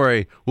 don't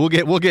worry, we'll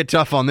get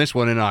tough on this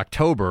one in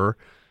October."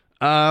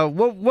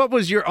 What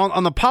was your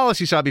on the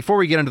policy side before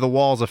we get into the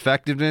wall's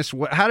effectiveness?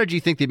 How did you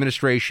think the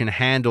administration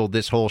handled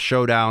this whole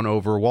showdown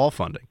over wall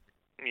funding?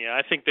 Yeah,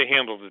 I think they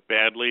handled it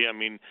badly. I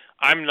mean,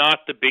 I'm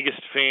not the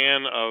biggest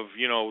fan of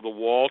the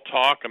wall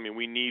talk. I mean,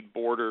 we need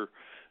border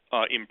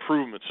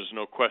improvements. There's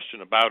no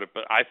question about it.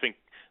 But I think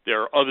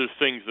there are other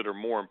things that are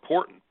more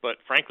important. But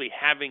frankly,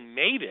 having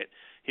made it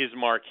his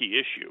marquee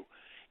issue,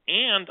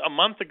 and a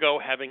month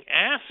ago having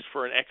asked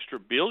for an extra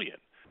 $1 billion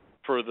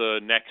for the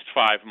next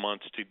 5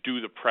 months to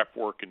do the prep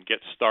work and get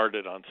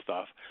started on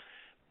stuff,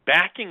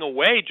 backing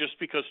away just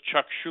because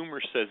Chuck Schumer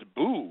says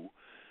boo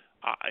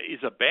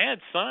is a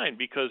bad sign,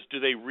 because do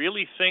they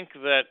really think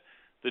that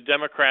the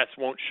Democrats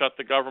won't shut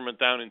the government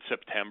down in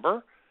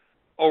September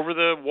over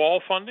the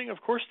wall funding?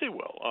 Of course they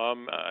will.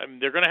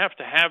 They're going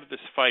to have this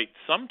fight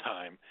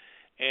sometime.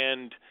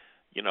 And,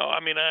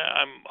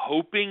 I'm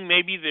hoping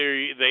maybe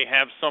they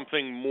have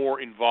something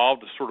more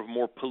involved, a sort of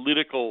more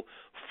political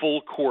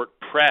full court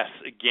press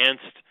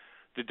against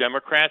the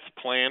Democrats'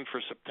 plan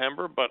for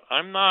September. But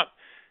I'm not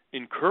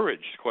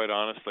encouraged, quite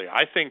honestly.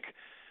 I think,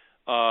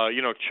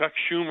 Chuck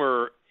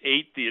Schumer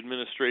ate the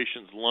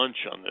administration's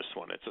lunch on this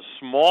one. It's a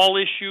small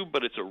issue,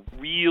 but it's a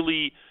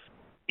really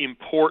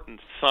important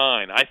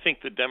sign. I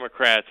think the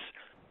Democrats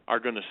are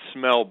going to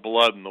smell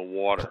blood in the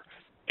water,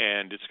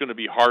 and it's going to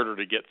be harder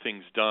to get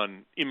things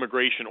done,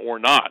 immigration or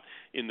not,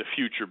 in the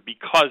future,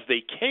 because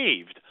they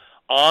caved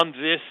on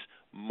this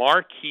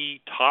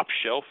marquee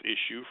top-shelf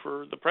issue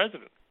for the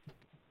president.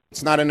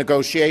 It's not a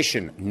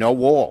negotiation. No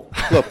wall.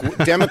 Look,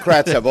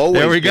 Democrats have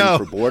always been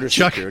for border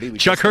security.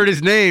 Chuck heard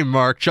his name,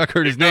 Mark. Chuck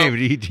heard his name.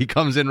 He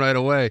comes in right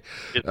away.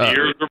 His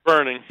ears are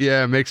burning.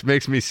 Yeah, makes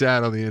me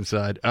sad on the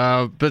inside.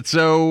 But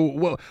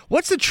so,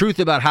 what's the truth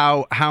about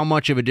how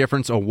much of a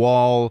difference a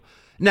wall?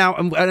 Now,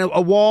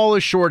 a wall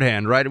is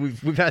shorthand, right?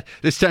 We've had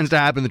this tends to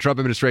happen in the Trump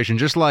administration,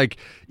 just like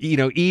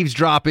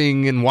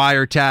eavesdropping and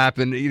wiretap,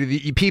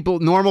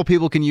 and normal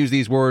people can use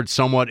these words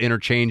somewhat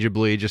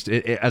interchangeably, just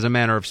as a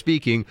manner of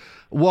speaking.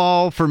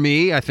 Wall, for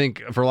me, I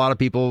think for a lot of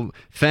people,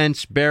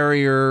 fence,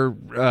 barrier,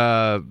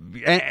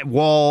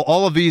 wall,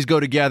 all of these go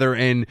together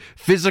in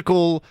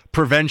physical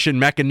prevention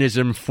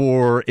mechanism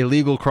for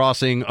illegal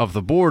crossing of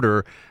the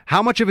border.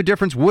 How much of a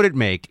difference would it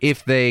make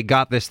if they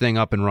got this thing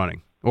up and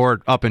running,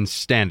 or up and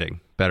standing?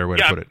 Better way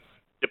to put it.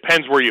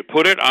 Depends where you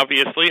put it,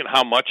 obviously, and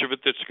how much of it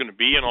that's going to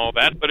be and all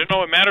that. But it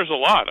matters a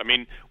lot. I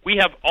mean, we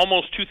have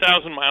almost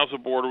 2,000 miles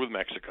of border with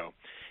Mexico.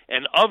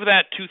 And of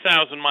that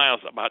 2,000 miles,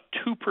 about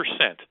 2%,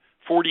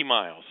 40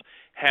 miles,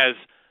 has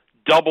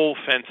double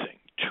fencing,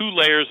 2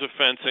 layers of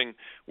fencing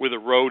with a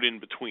road in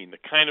between, the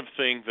kind of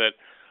thing that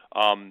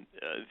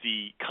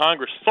the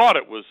Congress thought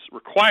it was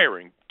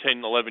requiring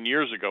 10, 11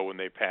 years ago when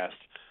they passed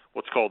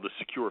what's called the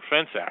Secure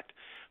Fence Act.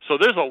 So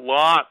there's a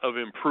lot of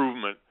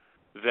improvement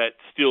that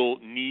still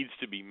needs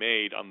to be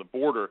made on the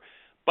border.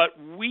 But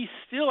we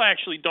still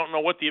actually don't know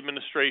what the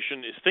administration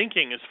is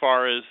thinking as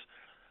far as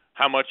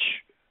how much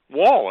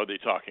wall are they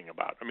talking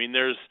about. I mean,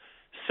 there's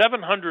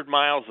 700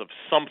 miles of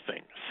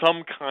something,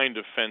 some kind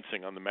of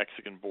fencing on the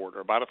Mexican border,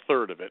 about a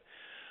third of it.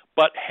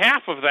 But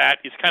half of that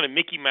is kind of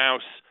Mickey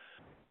Mouse,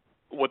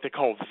 what they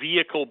call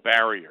vehicle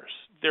barriers.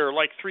 They're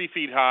like 3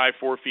 feet high,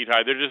 4 feet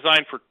high. They're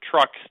designed for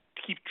trucks,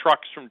 to keep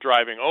trucks from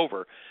driving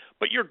over.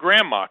 But your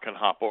grandma can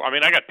hop over. I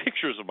mean, I got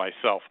pictures of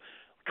myself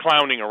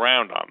clowning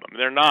around on them.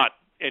 They're not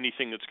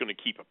anything that's going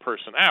to keep a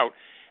person out.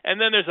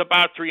 And then there's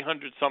about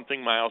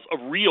 300-something miles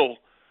of real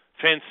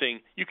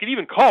fencing. You could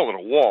even call it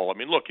a wall. I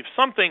mean, look, if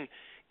something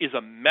is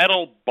a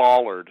metal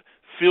bollard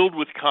filled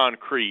with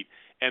concrete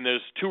and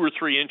there's 2 or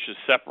 3 inches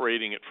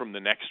separating it from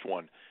the next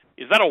one,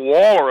 is that a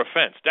wall or a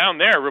fence? Down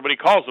there, everybody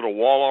calls it a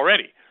wall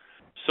already.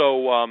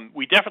 So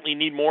we definitely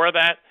need more of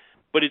that.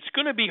 But it's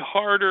going to be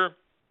harder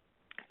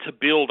to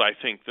build, I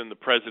think, than the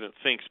president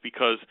thinks,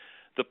 because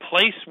the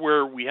place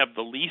where we have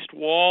the least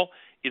wall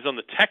is on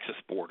the Texas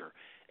border,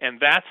 and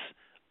that's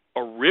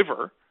a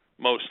river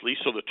mostly,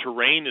 so the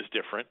terrain is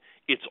different.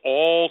 It's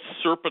all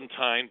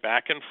serpentine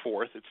back and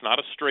forth. It's not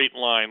a straight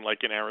line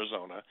like in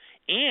Arizona,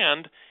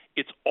 and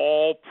it's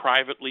all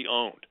privately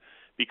owned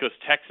because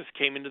Texas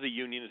came into the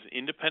Union as an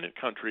independent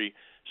country,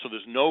 so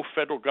there's no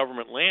federal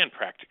government land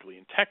practically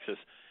in Texas,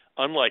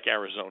 unlike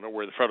Arizona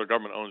where the federal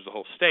government owns the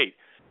whole state.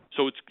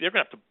 So they're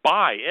going to have to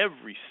buy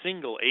every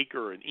single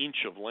acre and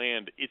inch of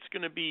land. It's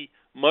going to be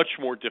much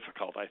more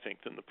difficult, I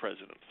think, than the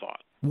president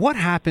thought. What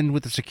happened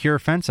with the Secure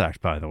Fence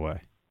Act, by the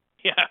way?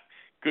 Yeah,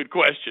 good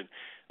question.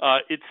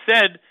 It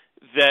said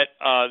that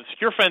the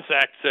Secure Fence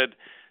Act said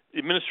the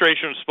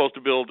administration was supposed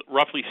to build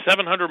roughly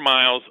 700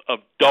 miles of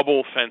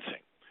double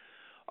fencing.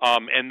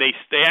 And they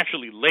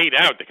actually laid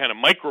out, they kind of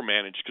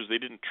micromanaged because they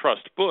didn't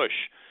trust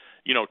Bush,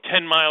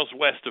 10 miles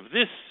west of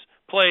this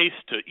place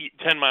to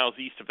 10 miles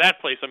east of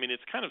that place. I mean,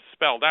 it's kind of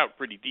spelled out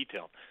pretty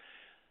detailed.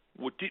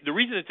 The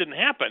reason it didn't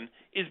happen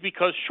is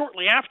because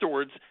shortly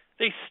afterwards,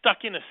 they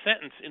stuck in a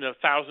sentence in a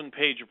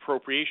 1,000-page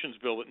appropriations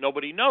bill that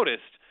nobody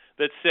noticed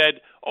that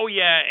said, oh,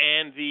 yeah,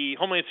 and the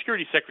Homeland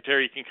Security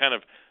Secretary can kind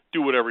of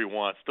do whatever he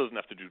wants, doesn't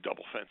have to do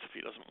double fence if he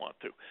doesn't want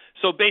to.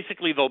 So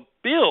basically, the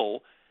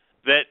bill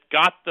that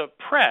got the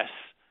press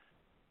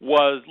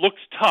looks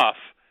tough,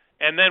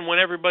 and then when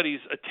everybody's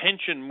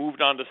attention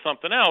moved on to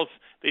something else,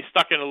 they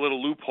stuck in a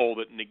little loophole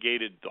that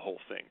negated the whole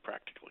thing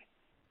practically.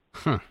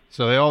 Huh.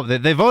 So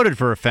they voted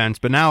for a fence,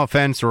 but now a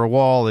fence or a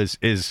wall is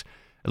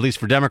at least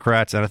for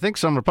Democrats, and I think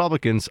some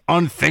Republicans,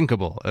 an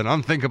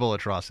unthinkable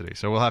atrocity.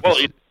 So we'll have to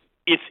see.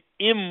 It's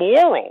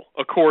immoral,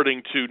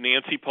 according to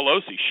Nancy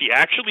Pelosi. She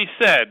actually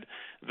said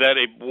that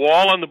a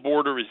wall on the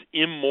border is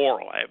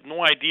immoral. I have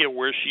no idea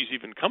where she's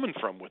even coming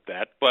from with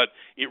that, but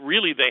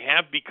they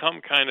have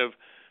become kind of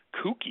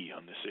kooky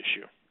on this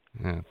issue.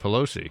 Yeah,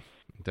 Pelosi.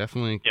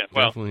 Definitely.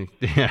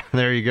 Yeah,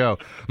 there you go.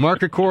 Mark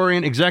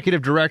Krikorian,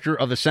 Executive Director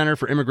of the Center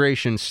for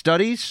Immigration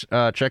Studies.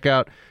 Check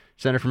out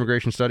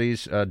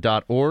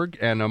centerformigrationstudies.org.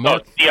 And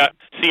Mark...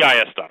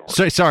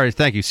 CIS.org. Sorry,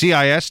 thank you.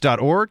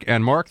 CIS.org.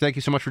 And Mark, thank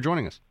you so much for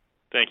joining us.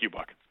 Thank you,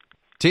 Buck.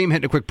 Team,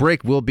 hitting a quick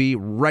break. We'll be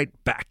right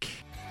back.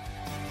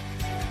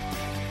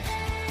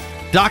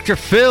 Dr.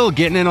 Phil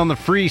getting in on the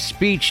free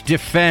speech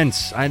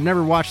defense. I'd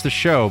never watched the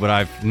show, but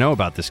I know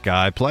about this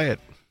guy. Play it.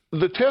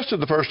 The test of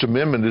the First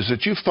Amendment is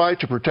that you fight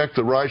to protect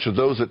the rights of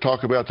those that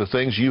talk about the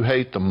things you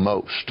hate the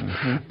most.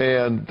 Mm-hmm.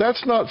 And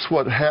that's not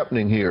what's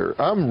happening here.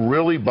 I'm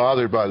really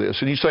bothered by this.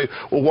 And you say,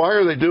 well, why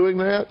are they doing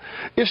that?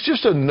 It's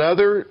just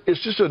another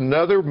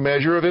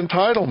measure of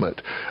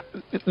entitlement.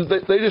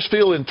 They just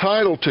feel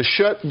entitled to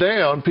shut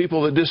down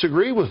people that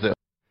disagree with them.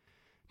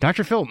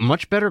 Dr. Phil,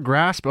 much better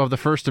grasp of the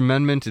First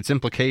Amendment, its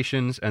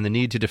implications, and the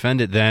need to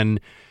defend it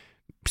than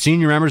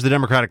senior members of the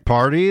Democratic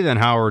Party, than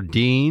Howard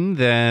Dean,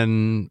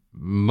 than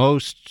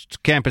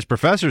most campus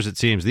professors, it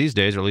seems, these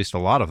days, or at least a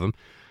lot of them.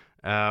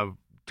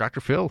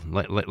 Dr. Phil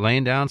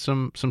laying down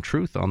some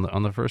truth on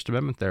the First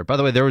Amendment there. By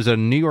the way, there was a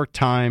New York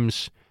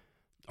Times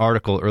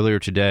article earlier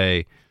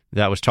today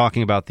that was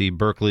talking about the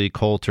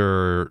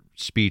Berkeley-Coulter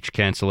speech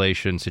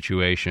cancellation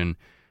situation,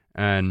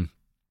 and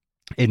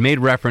it made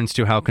reference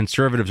to how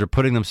conservatives are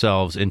putting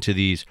themselves into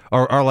these,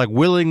 are like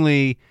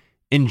willingly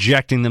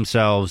injecting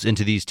themselves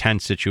into these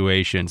tense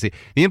situations. The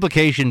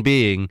implication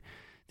being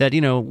that,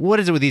 what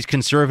is it with these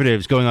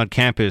conservatives going on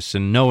campus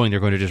and knowing they're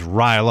going to just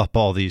rile up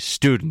all these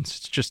students?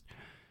 It's just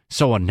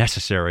so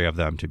unnecessary of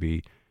them to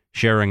be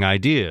sharing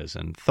ideas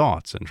and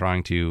thoughts and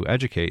trying to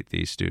educate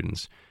these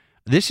students.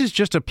 This is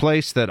just a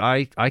place that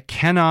I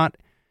cannot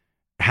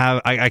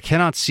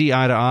see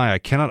eye to eye. I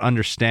cannot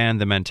understand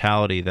the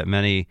mentality that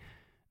many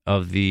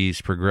of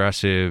these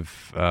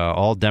progressive,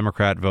 all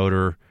Democrat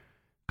voter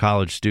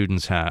college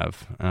students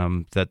have,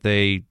 that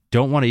they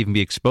don't want to even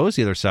be exposed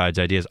to the other side's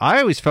ideas.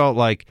 I always felt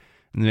like,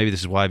 maybe this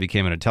is why I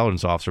became an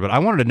intelligence officer, but I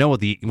wanted to know what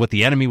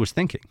the enemy was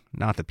thinking.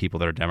 Not the people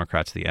that are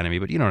Democrats are the enemy,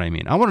 but you know what I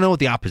mean. I want to know what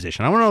the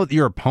opposition, I want to know what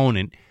your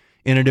opponent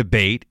in a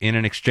debate, in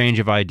an exchange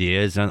of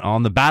ideas, and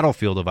on the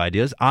battlefield of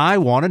ideas, I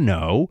want to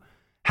know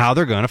how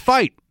they're going to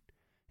fight.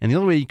 And the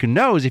only way you can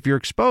know is if you're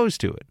exposed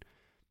to it.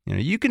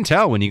 You can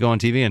tell when you go on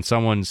TV and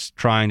someone's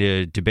trying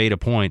to debate a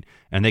point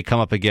and they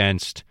come up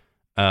against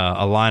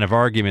a line of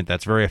argument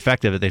that's very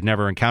effective that they've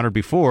never encountered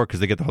before, because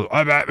they get the whole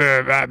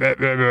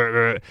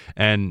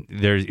and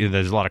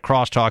there's a lot of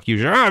crosstalk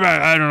usually.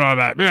 I don't know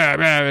about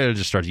it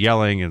just starts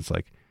yelling. And it's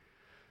like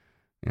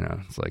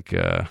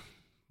a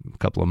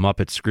couple of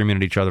Muppets screaming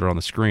at each other on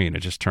the screen.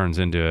 It just turns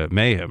into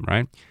mayhem,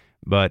 right?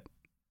 But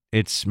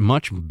it's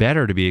much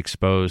better to be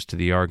exposed to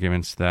the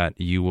arguments that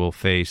you will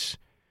face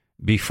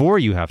before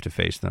you have to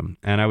face them.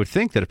 And I would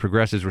think that if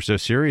progressives were so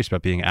serious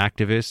about being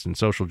activists and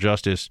social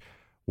justice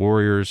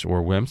warriors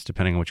or wimps,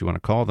 depending on what you want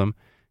to call them,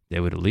 they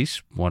would at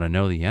least want to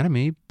know the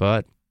enemy,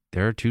 but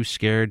they're too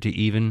scared to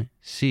even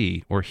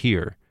see or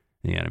hear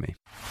the enemy.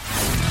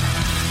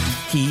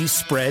 He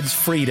spreads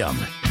freedom,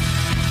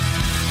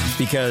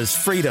 because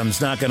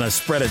freedom's not going to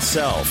spread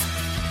itself.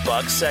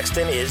 Buck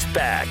Sexton is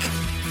back.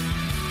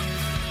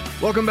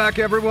 Welcome back,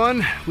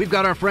 everyone. We've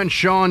got our friend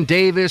Sean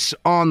Davis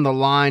on the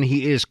line.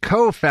 He is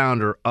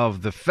co-founder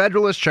of The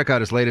Federalist. Check out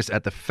his latest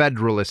at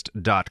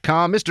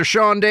thefederalist.com. Mr.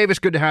 Sean Davis,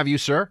 good to have you,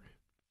 sir.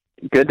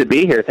 Good to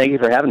be here. Thank you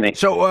for having me.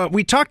 So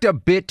we talked a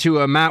bit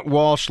to Matt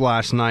Walsh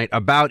last night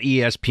about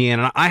ESPN,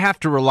 and I have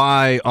to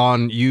rely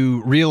on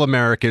you real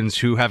Americans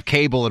who have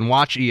cable and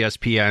watch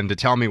ESPN to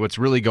tell me what's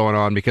really going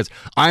on, because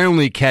I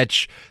only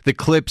catch the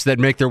clips that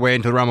make their way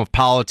into the realm of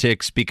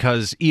politics,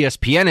 because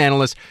ESPN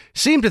analysts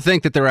seem to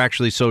think that they're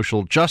actually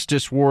social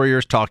justice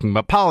warriors talking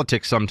about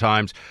politics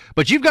sometimes.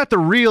 But you've got the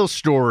real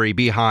story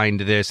behind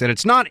this, and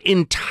it's not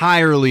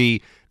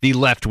entirely the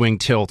left-wing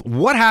tilt.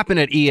 What happened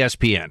at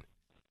ESPN?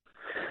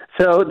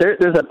 So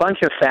there's a bunch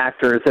of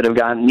factors that have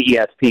gotten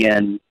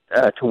ESPN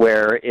to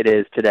where it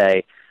is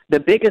today. The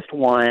biggest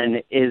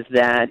one is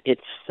that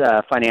its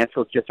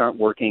financials just aren't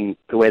working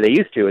the way they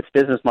used to. Its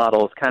business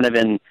model is kind of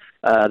in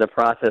the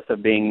process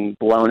of being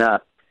blown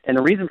up. And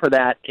the reason for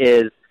that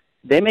is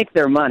they make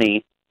their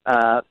money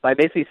by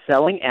basically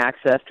selling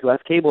access to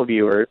us cable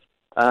viewers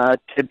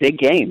to big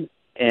games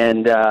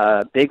and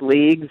big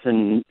leagues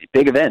and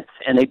big events.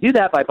 And they do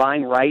that by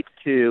buying rights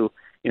to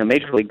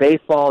Major League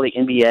Baseball, the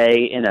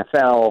NBA,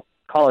 NFL,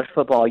 college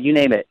football, you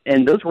name it.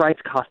 And those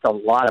rights cost a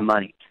lot of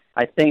money.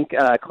 I think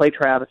Clay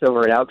Travis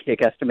over at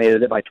Outkick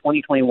estimated that by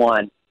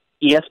 2021,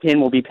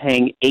 ESPN will be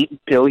paying $8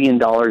 billion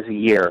a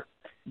year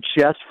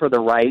just for the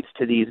rights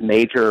to these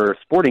major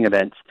sporting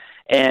events.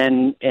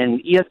 And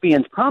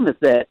ESPN's problem is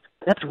that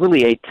that's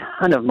really a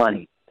ton of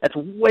money. That's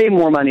way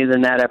more money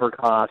than that ever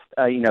cost,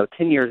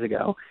 10 years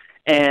ago.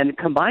 And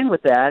combined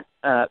with that,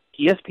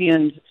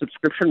 ESPN's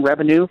subscription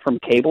revenue from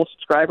cable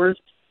subscribers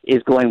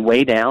is going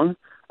way down.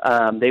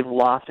 They've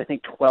lost, I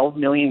think, 12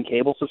 million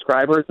cable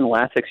subscribers in the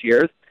last 6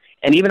 years.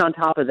 And even on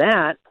top of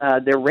that,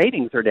 their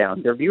ratings are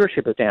down. Their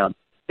viewership is down.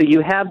 So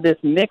you have this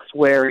mix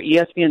where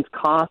ESPN's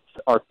costs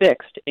are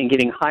fixed and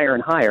getting higher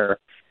and higher,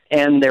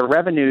 and their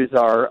revenues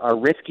are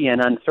risky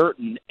and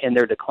uncertain, and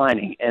they're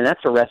declining. And that's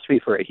a recipe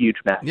for a huge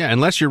mess. Yeah,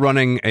 unless you're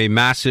running a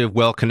massive,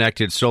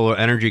 well-connected solar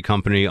energy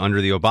company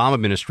under the Obama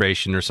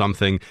administration or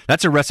something,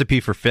 that's a recipe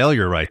for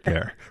failure right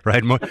there,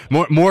 right?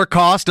 More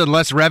cost and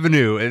less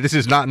revenue. This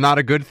is not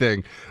a good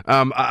thing.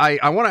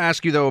 I want to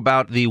ask you, though,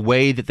 about the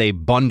way that they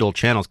bundle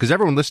channels, because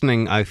everyone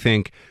listening, I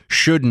think,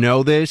 should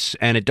know this,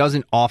 and it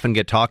doesn't often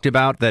get talked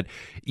about, that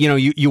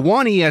you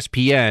want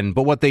ESPN,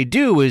 but what they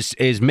do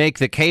is make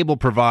the cable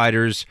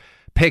providers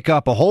pick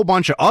up a whole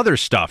bunch of other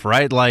stuff,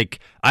 right? Like,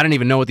 I don't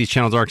even know what these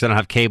channels are because I don't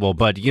have cable,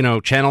 but,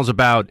 channels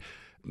about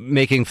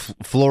making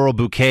floral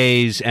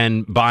bouquets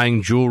and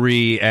buying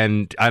jewelry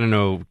and, I don't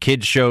know,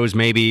 kids shows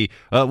maybe.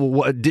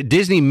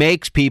 Disney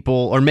makes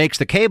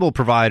the cable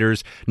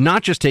providers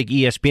not just take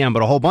ESPN,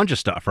 but a whole bunch of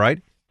stuff,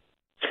 right?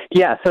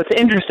 Yeah, so it's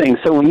interesting.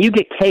 So when you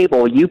get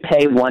cable, you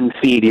pay one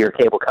fee to your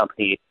cable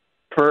company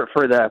for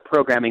the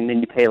programming, then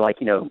you pay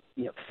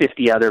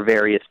 50 other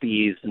various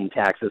fees and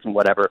taxes and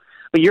whatever.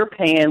 But you're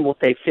paying, we'll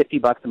say,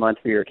 $50 a month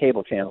for your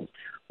cable channels.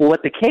 Well,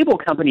 what the cable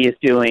company is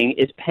doing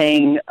is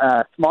paying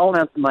small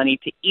amounts of money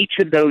to each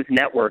of those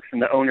networks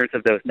and the owners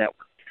of those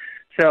networks.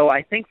 So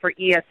I think for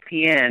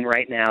ESPN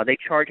right now, they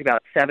charge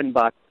about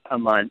 $7 a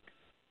month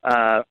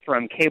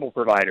from cable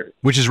providers,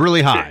 which is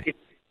really high.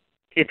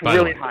 It's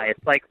really high.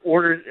 It's like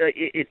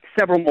it's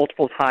several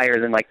multiples higher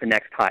than like the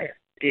next higher.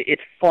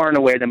 It's far and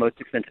away the most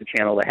expensive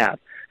channel to have.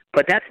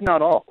 But that's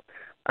not all.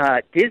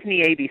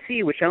 Disney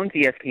ABC, which owns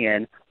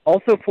ESPN,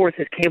 also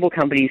forces cable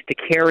companies to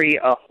carry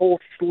a whole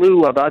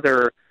slew of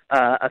other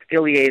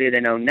affiliated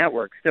and owned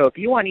networks. So if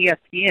you want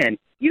ESPN,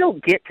 you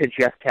don't get to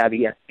just have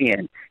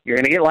ESPN. You're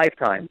going to get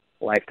Lifetime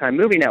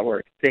Movie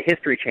Network, the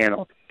History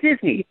Channel,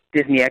 Disney,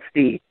 Disney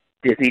XD,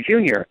 Disney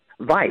Junior,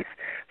 Vice.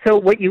 So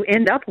what you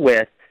end up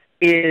with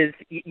is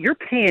you're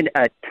paying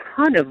a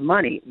ton of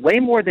money, way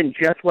more than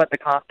just what the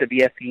cost of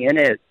ESPN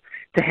is,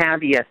 to have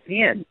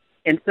ESPN.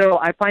 And so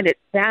I find it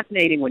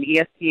fascinating when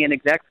ESPN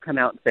execs come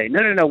out and say,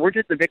 no, we're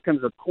just the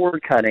victims of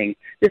cord cutting.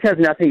 This has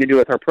nothing to do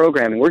with our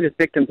programming. We're just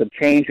victims of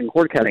change and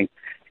cord cutting.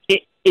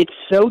 It's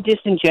so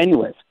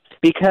disingenuous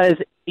because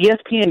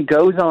ESPN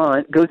goes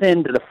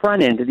into the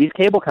front end of these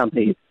cable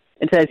companies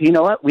and says, you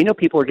know what, we know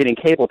people are getting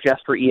cable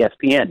just for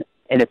ESPN.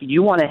 And if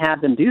you want to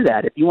have them do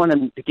that, if you want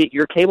them to get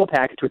your cable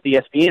package with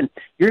ESPN,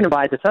 you're going to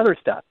buy this other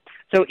stuff.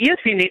 So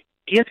ESPN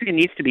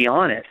needs to be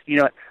honest.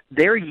 You know,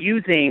 they're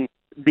using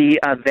the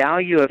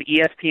value of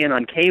ESPN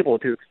on cable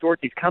to extort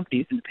these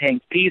companies into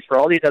paying fees for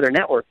all these other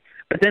networks.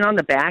 But then on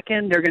the back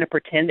end, they're going to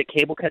pretend that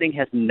cable cutting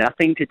has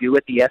nothing to do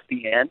with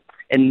ESPN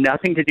and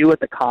nothing to do with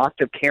the cost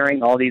of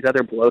carrying all these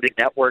other bloated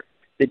networks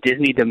that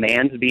Disney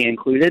demands be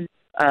included.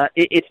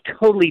 It's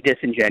totally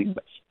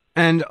disingenuous.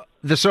 And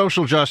the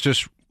social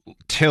justice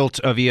tilt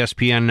of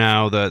ESPN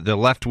now, the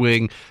left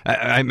wing,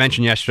 I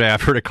mentioned yesterday,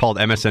 I've heard it called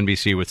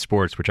MSNBC with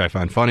sports, which I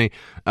find funny,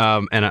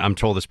 and I'm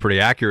told it's pretty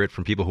accurate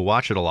from people who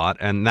watch it a lot,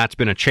 and that's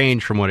been a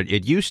change from what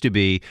it used to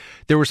be.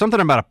 There was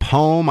something about a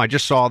poem. I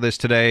just saw this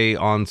today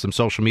on some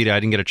social media. I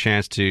didn't get a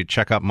chance to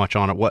check up much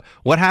on it.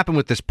 What happened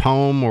with this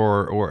poem,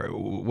 or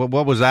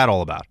what was that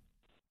all about?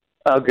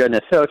 Oh,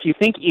 goodness. So if you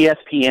think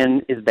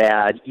ESPN is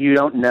bad, you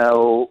don't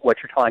know what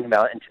you're talking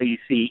about until you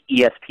see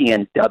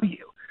ESPNW.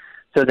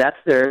 So that's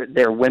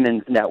their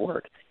women's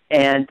network.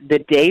 And the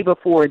day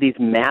before these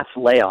mass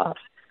layoffs,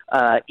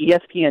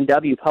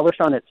 ESPNW published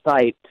on its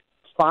site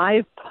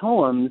 5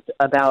 poems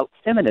about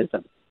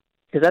feminism.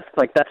 Because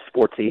that's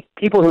sportsy.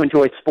 People who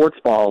enjoy sports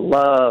ball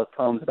love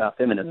poems about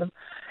feminism.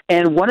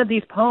 And one of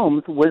these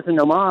poems was an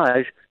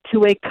homage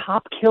to a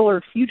cop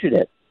killer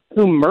fugitive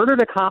who murdered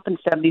a cop in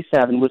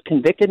 1977, was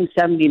convicted in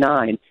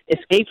 1979,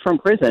 escaped from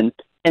prison,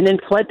 and then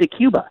fled to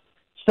Cuba.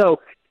 So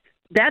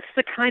that's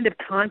the kind of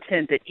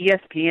content that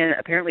ESPN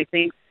apparently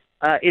thinks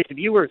its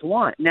viewers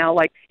want. Now,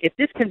 like, if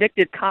this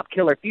convicted cop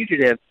killer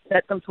fugitive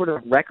set some sort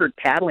of record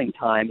paddling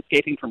time,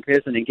 escaping from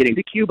prison and getting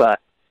to Cuba,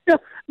 you know,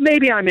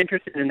 maybe I'm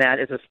interested in that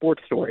as a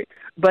sports story.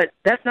 But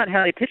that's not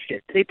how they pitched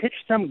it. They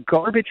pitched some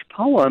garbage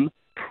poem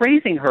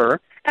praising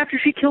her after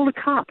she killed a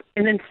cop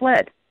and then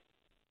fled.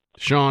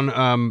 Sean,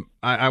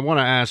 I want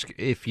to ask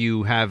if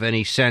you have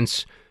any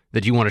sense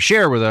that you want to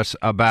share with us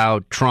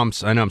about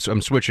Trump's, I know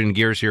I'm switching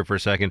gears here for a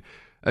second,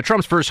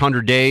 Trump's first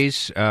 100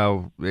 days.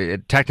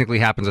 It technically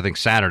happens, I think,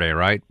 Saturday,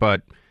 right?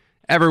 But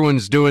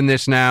everyone's doing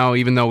this now,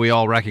 even though we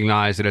all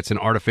recognize that it's an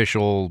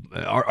artificial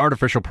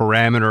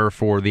parameter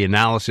for the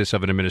analysis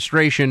of an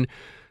administration.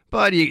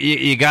 But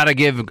you got to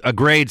give a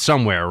grade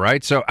somewhere,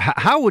 right? So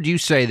how would you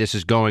say this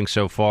is going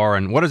so far,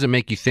 and what does it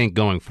make you think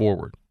going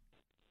forward?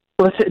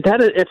 Well,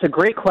 it's a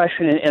great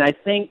question, and I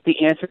think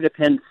the answer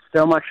depends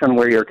so much on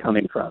where you're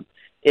coming from.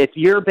 If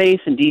you're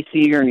based in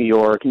D.C. or New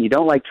York and you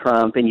don't like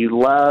Trump and you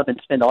love and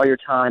spend all your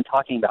time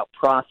talking about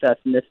process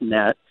and this and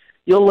that,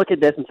 you'll look at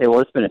this and say,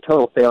 well, it's been a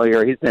total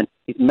failure. He's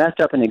messed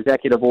up an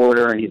executive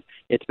order, and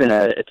it's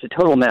a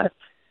total mess.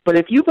 But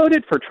if you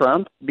voted for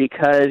Trump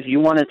because you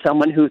wanted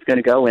someone who's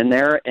going to go in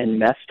there and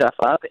mess stuff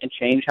up and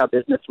change how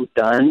business was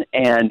done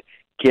and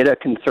get a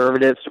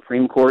conservative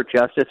Supreme Court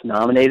justice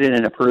nominated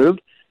and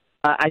approved,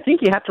 I think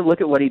you have to look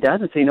at what he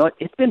does and say, you know what,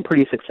 it's been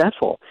pretty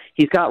successful.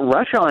 He's got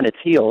Russia on its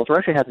heels.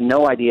 Russia has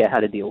no idea how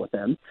to deal with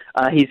him.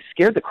 He's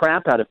scared the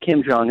crap out of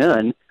Kim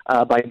Jong-un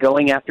by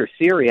going after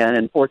Syria and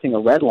enforcing a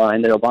red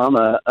line that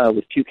Obama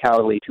was too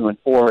cowardly to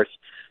enforce.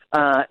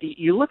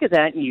 You look at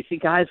that and you see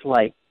guys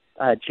like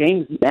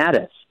James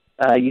Mattis.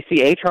 You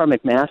see H.R.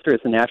 McMaster as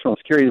the National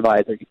Security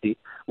Advisor. You see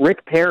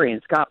Rick Perry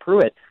and Scott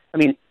Pruitt. I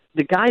mean,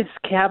 the guy's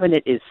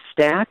cabinet is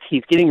stacked.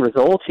 He's getting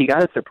results. He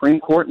got a Supreme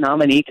Court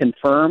nominee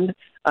confirmed.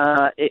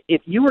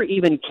 If you were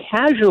even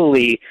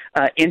casually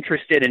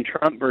interested in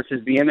Trump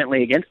versus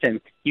vehemently against him,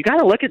 you got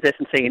to look at this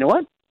and say, you know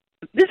what?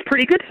 This is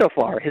pretty good so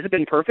far. Has it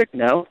been perfect?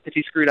 No. Has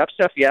he screwed up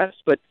stuff? Yes.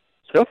 But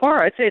so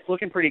far, I'd say it's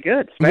looking pretty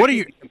good,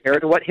 especially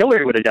compared to what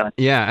Hillary would have done.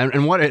 Yeah,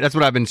 and that's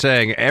what I've been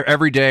saying.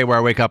 Every day where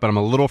I wake up and I'm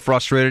a little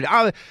frustrated,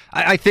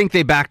 I think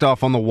they backed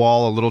off on the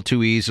wall a little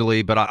too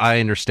easily, but I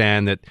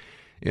understand that.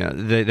 Yeah,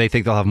 they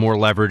think they'll have more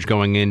leverage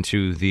going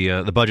into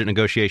the budget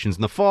negotiations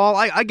in the fall.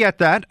 I get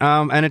that,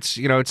 and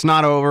it's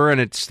not over,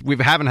 and we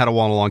haven't had a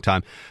wall in a long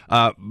time.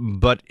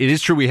 But it is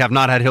true we have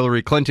not had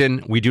Hillary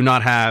Clinton. We do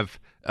not have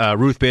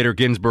Ruth Bader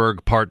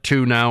Ginsburg Part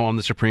 2 now on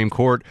the Supreme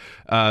Court.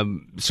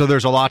 So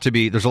there's a lot to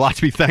be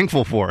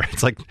thankful for.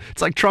 It's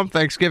like Trump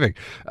Thanksgiving.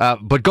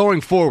 But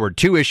going forward,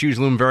 two issues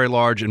loom very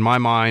large in my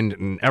mind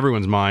and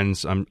everyone's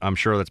minds. I'm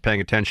sure that's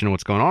paying attention to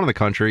what's going on in the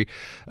country.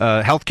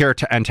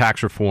 Healthcare and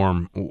tax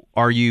reform.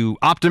 Are you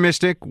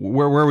optimistic?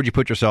 Where would you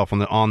put yourself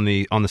on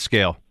the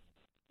scale?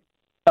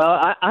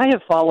 I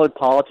have followed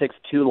politics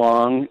too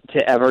long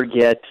to ever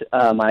get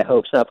my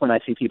hopes up when I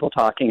see people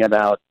talking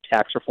about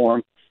tax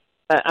reform.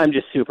 I'm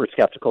just super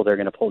skeptical they're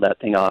going to pull that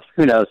thing off.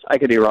 Who knows? I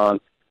could be wrong.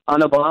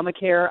 On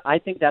Obamacare, I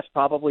think that's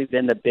probably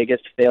been the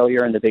biggest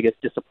failure and the biggest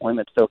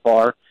disappointment so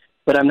far,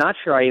 but I'm not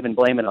sure I even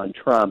blame it on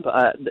Trump.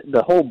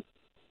 The whole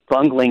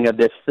bungling of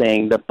this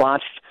thing, the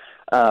botched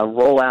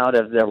rollout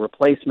of the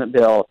replacement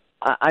bill,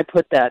 I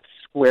put that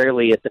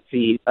squarely at the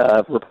feet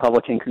of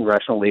Republican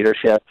congressional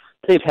leadership.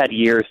 They've had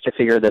years to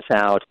figure this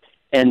out,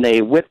 and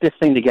they whipped this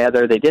thing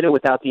together. They did it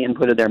without the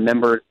input of their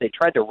members. They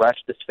tried to rush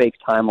this fake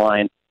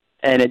timeline,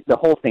 and the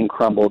whole thing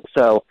crumbled.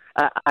 So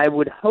I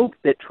would hope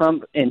that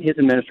Trump and his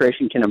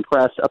administration can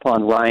impress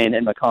upon Ryan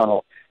and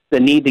McConnell the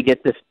need to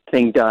get this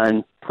thing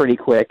done pretty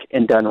quick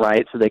and done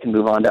right so they can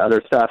move on to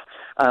other stuff.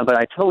 But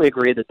I totally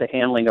agree that the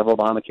handling of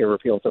Obamacare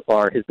repeal so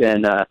far has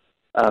been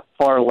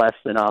far less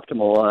than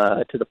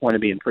optimal to the point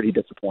of being pretty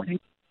disappointing.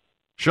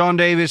 Sean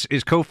Davis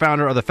is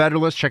co-founder of The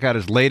Federalist. Check out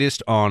his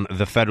latest on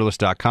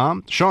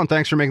thefederalist.com. Sean,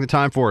 thanks for making the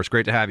time for us.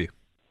 Great to have you.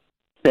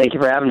 Thank you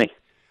for having me.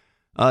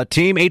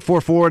 Team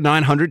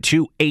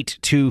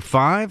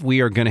 844-900-2825.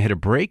 We are going to hit a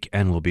break,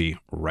 and we'll be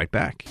right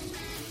back.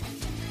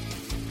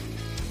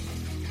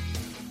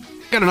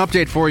 Got an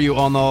update for you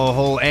on the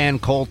whole Ann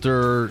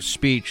Coulter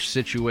speech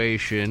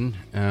situation.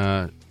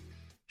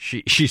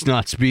 She's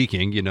not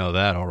speaking. You know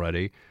that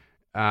already.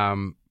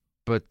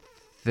 But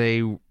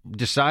they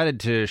decided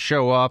to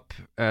show up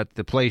at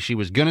the place she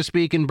was going to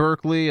speak in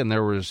Berkeley, and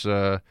there was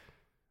there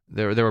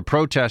were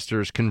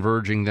protesters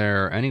converging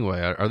there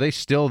anyway. Are they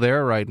still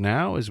there right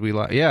now?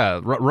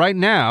 Right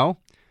now.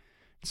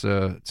 It's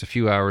a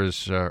few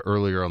hours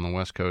earlier on the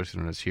West Coast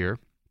than it is here.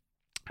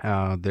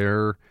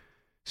 They're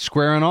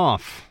squaring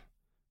off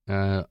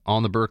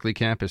on the Berkeley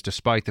campus,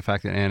 despite the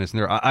fact that Ann isn't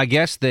there. I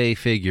guess they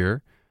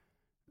figure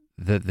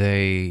that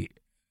they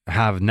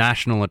have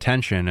national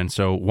attention, and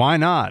so why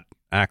not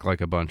act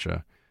like a bunch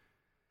of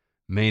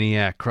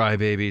maniac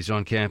crybabies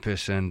on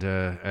campus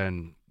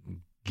and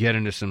get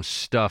into some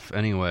stuff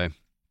anyway.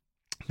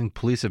 I think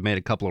police have made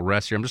a couple of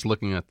arrests here. I'm just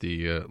looking at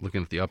the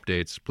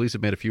updates. Police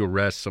have made a few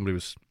arrests. Somebody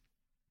was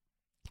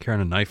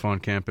carrying a knife on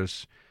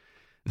campus.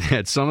 They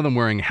had some of them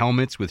wearing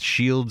helmets with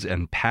shields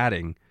and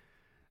padding.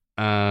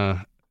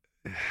 Oh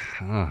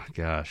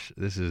gosh,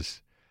 this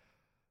is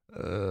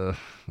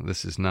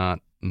not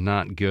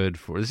good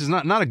for. This is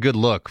not a good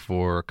look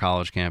for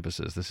college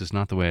campuses. This is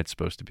not the way it's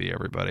supposed to be,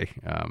 everybody.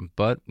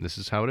 But this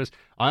is how it is.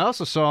 I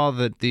also saw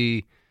that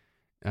the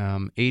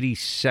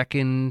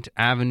 82nd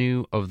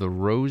Avenue of the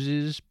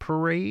Roses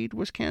parade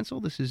was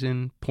canceled. This is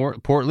in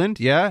Portland.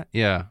 Yeah.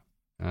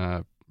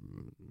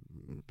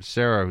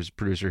 Sarah, who's a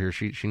producer here,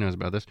 she knows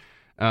about this.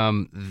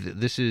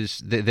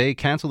 They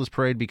canceled this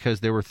parade because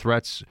there were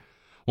threats.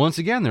 Once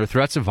again, there were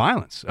threats of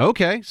violence.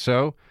 Okay,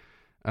 so.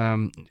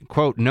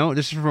 Quote, no,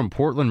 this is from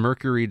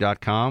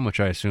PortlandMercury.com, which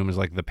I assume is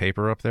like the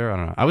paper up there. I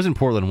don't know. I was in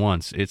Portland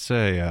once. It's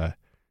a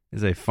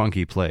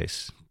funky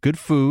place. Good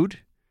food.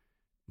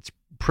 It's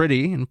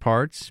pretty in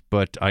parts,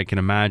 but I can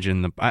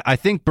imagine I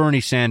think Bernie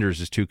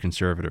Sanders is too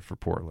conservative for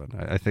Portland.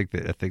 I think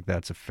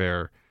that's a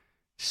fair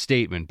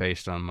statement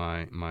based on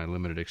my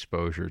limited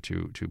exposure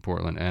to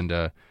Portland.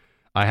 And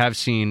I have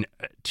seen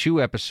 2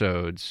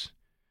 episodes.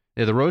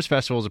 Yeah, the Rose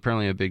Festival is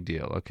apparently a big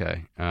deal.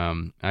 Okay.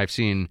 I've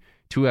seen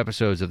 2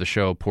 episodes of the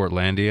show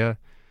Portlandia,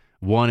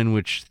 one in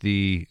which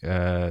the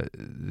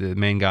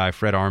main guy,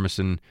 Fred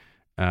Armisen,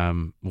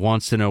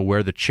 wants to know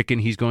where the chicken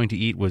he's going to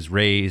eat was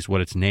raised,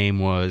 what its name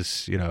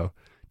was,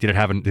 did it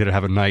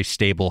have a nice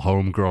stable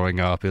home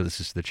growing up? This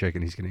is the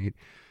chicken he's going to eat.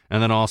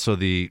 And then also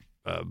the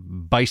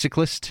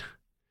bicyclist,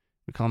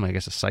 we call him, I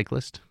guess, a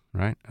cyclist,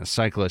 right? A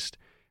cyclist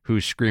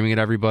who's screaming at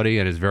everybody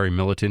and is very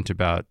militant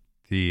about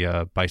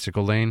the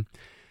bicycle lane.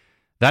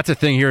 That's a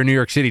thing here in New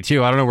York City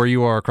too. I don't know where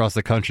you are across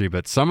the country,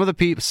 but some of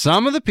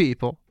the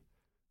people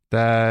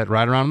that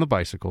ride around on the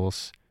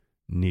bicycles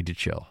need to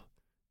chill,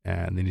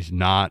 and they need to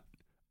not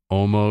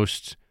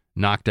almost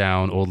knock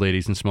down old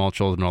ladies and small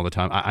children all the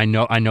time. I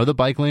know the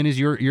bike lane is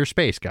your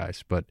space,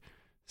 guys, but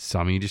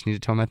some of you just need to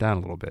tone that down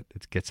a little bit.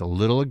 It gets a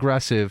little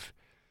aggressive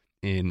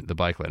in the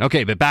bike lane.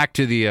 Okay, but back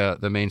to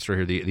the main story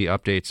here. The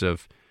updates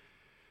of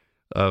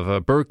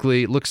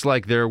Berkeley. It looks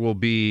like there will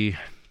be.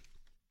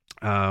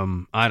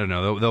 I don't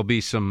know. There'll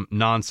be some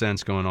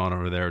nonsense going on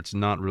over there. It's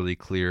not really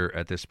clear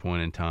at this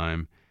point in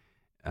time.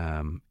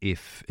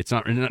 If it's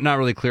not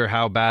really clear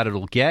how bad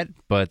it'll get,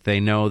 but they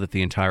know that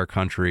the entire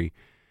country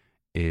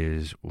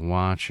is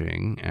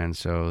watching, and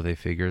so they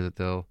figure that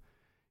they'll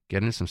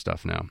get into some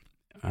stuff now.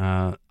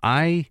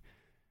 I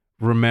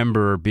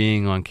remember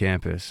being on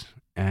campus,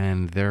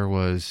 and there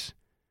was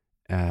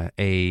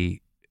an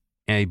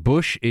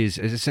Bush is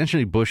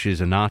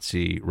a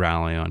Nazi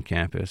rally on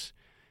campus,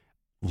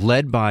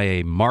 led by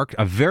a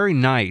very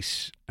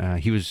nice.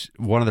 He was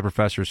one of the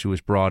professors who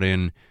was brought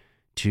in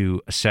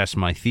to assess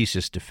my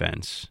thesis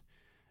defense.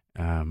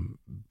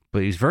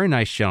 But he's a very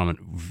nice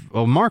gentleman,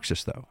 a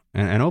Marxist though,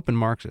 an open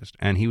Marxist,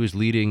 and he was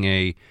leading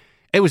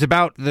It was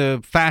about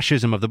the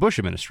fascism of the Bush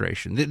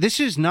administration. This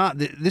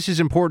is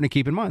important to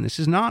keep in mind. This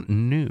is not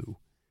new.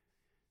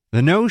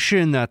 The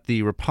notion that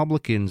the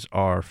Republicans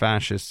are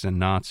fascists and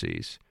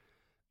Nazis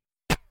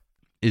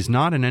is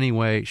not in any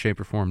way, shape,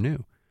 or form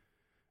new.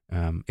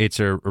 It's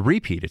a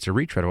repeat. It's a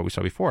retread of what we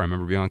saw before. I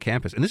remember being on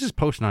campus, and this is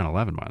post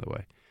 9/11, by the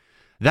way.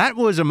 That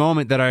was a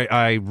moment that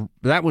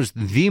that was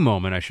the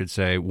moment, I should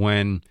say,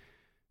 when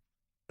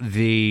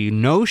the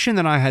notion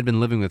that I had been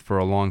living with for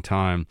a long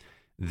time,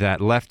 that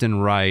left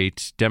and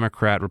right,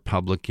 Democrat,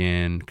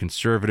 Republican,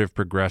 conservative,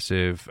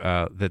 progressive,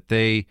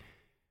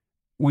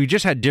 we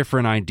just had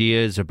different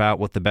ideas about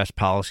what the best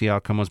policy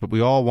outcome was, but we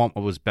all want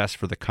what was best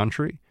for the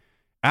country.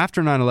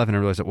 After 9/11, I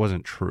realized it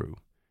wasn't true.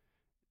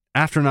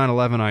 After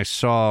 9/11, I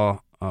saw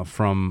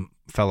from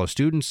fellow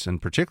students,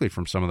 and particularly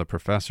from some of the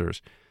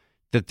professors,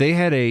 that they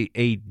had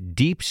a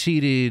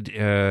deep-seated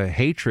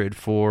hatred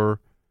for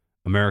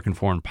American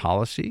foreign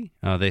policy.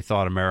 They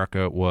thought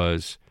America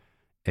was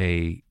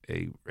a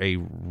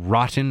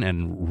rotten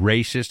and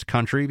racist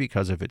country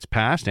because of its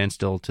past, and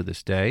still to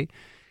this day.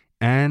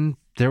 And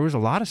there was a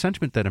lot of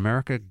sentiment that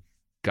America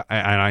got,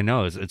 and I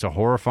know it's a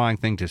horrifying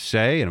thing to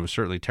say, and it was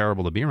certainly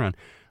terrible to be around.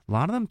 A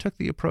lot of them took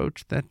the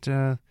approach that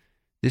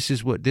this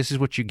is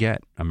what you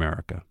get,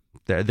 America.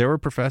 There were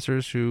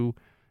professors who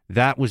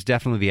that was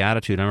definitely the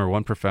attitude. I remember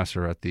one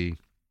professor at the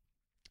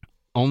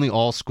only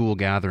all-school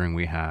gathering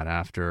we had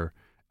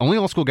only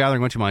all-school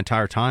gathering went to my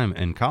entire time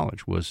in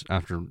college was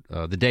after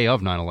the day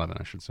of 9/11,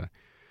 I should say.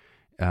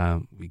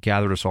 We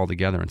gathered us all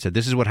together and said,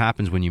 this is what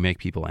happens when you make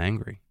people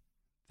angry.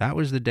 That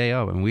was the day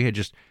of. And we had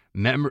just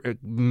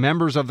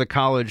members of the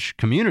college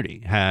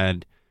community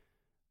had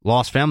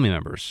lost family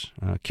members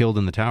killed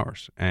in the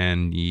towers.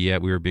 And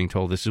yet we were being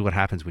told this is what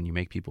happens when you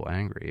make people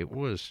angry. It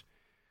was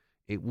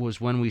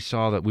when we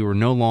saw that we were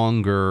no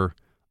longer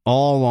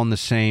all on the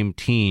same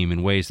team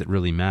in ways that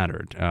really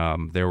mattered.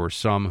 There were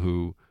some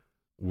who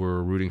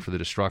were rooting for the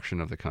destruction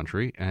of the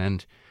country,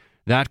 and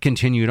that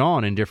continued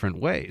on in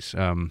different ways.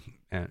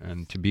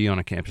 And to be on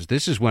a campus,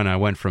 this is when I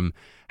went from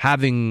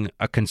having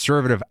a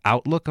conservative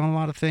outlook on a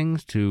lot of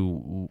things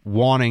to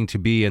wanting to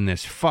be in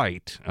this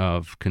fight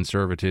of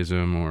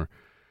conservatism or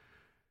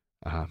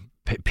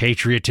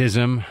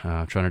patriotism,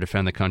 trying to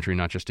defend the country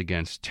not just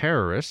against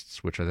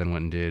terrorists, which I then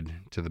went and did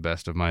to the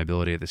best of my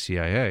ability at the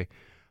CIA,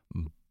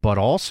 but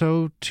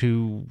also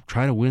to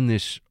try to win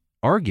this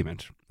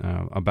argument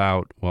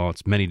about, well,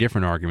 it's many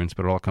different arguments,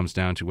 but it all comes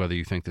down to whether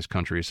you think this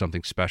country is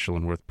something special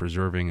and worth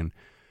preserving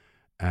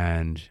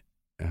and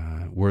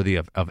worthy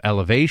of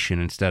elevation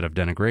instead of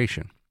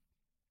denigration.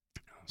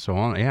 So,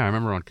 I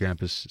remember on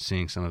campus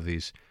seeing some of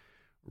these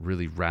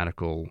really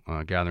radical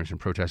gatherings and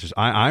protesters.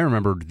 I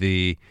remembered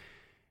he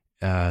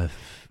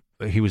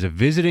was a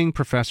visiting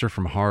professor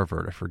from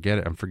Harvard.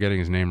 I'm forgetting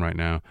his name right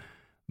now,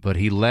 but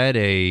he led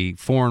a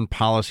foreign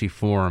policy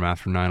forum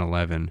after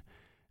 9/11.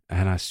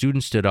 And a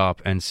student stood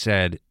up and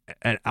said,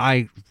 and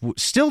I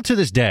still to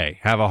this day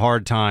have a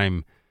hard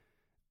time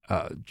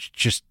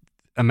just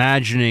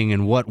imagining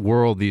in what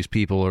world these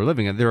people are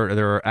living in.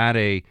 They're at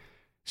a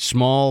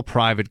small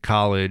private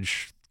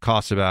college,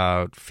 costs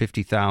about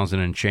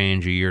 $50,000 and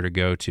change a year to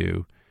go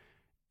to,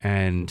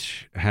 and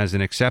has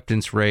an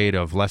acceptance rate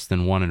of less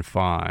than 1 in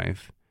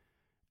 5.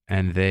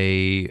 And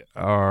they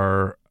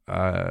are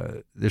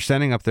they're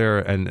standing up there,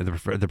 and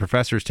the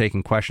professor is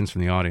taking questions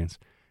from the audience.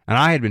 And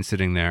I had been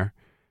sitting there.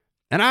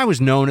 And I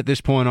was known at this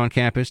point on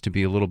campus to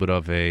be a little bit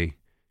of a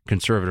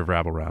conservative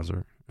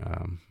rabble-rouser.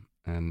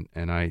 And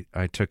I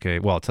took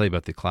I'll tell you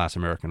about the class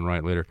American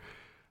Right later.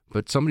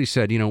 But somebody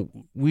said,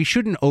 we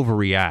shouldn't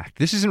overreact.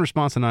 This is in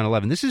response to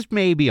 9/11. This is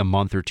maybe a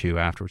month or two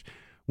afterwards.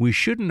 We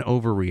shouldn't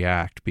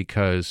overreact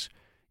because,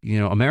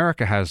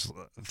 America has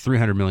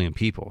 300 million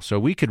people. So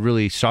we could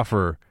really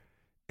suffer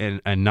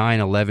a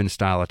 9/11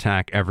 style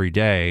attack every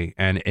day.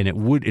 And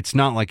it's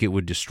not like it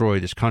would destroy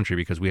this country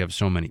because we have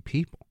so many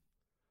people.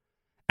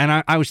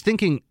 And I was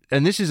thinking,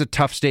 and this is a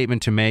tough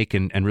statement to make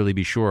and really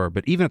be sure,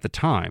 but even at the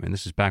time, and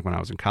this is back when I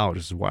was in college,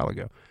 this is a while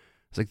ago,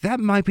 I was like, that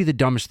might be the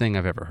dumbest thing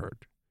I've ever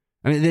heard.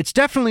 I mean, it's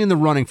definitely in the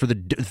running for the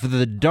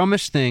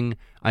dumbest thing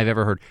I've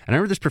ever heard. And I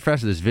remember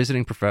this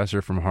visiting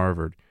professor from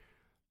Harvard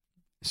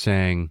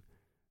saying,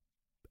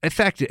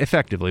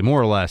 effectively,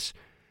 more or less,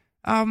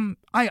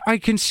 I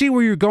can see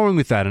where you're going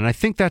with that, and I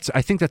think that's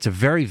a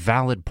very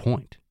valid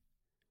point.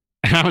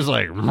 And I was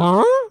like,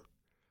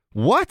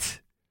 what?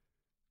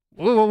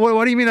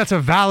 What do you mean that's a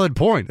valid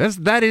point?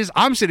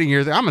 I'm sitting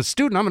here, I'm a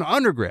student, I'm an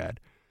undergrad.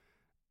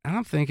 And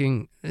I'm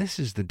thinking, this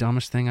is the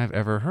dumbest thing I've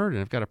ever heard.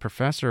 And I've got a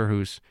professor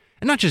who's,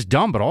 and not just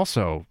dumb, but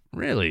also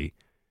really,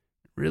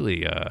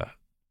 really,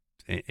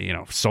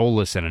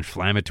 soulless and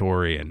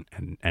inflammatory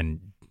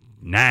and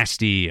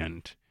nasty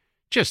and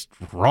just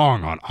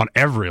wrong on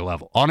every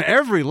level. On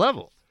every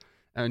level.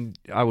 And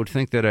I would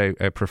think that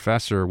a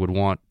professor would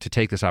want to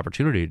take this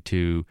opportunity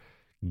to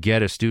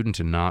get a student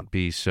to not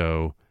be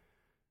so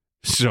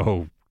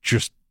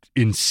just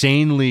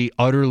insanely,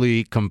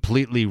 utterly,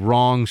 completely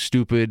wrong,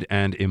 stupid,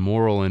 and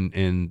immoral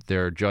in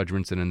their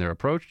judgments and in their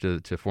approach to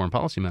foreign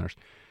policy matters.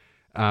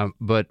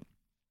 But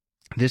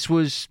this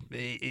was,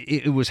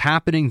 it was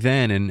happening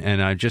then,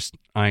 and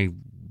I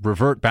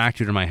revert back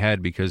to it in my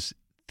head because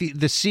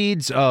the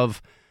seeds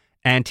of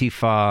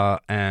Antifa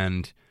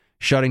and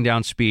shutting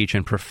down speech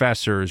and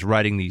professors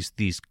writing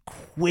these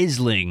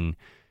quisling,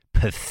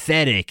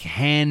 pathetic,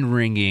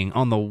 hand-wringing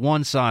on the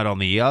one side, on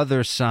the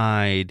other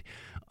side.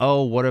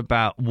 Oh, what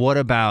about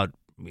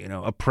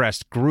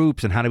oppressed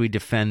groups and how do we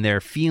defend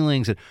their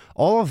feelings and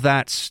all of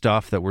that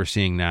stuff that we're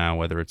seeing now,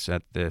 whether it's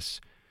at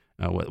this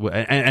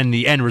and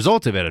the end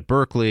result of it at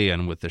Berkeley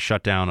and with the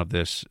shutdown of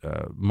this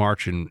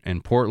march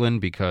in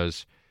Portland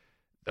because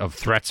of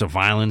threats of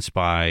violence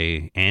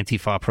by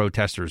Antifa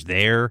protesters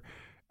there.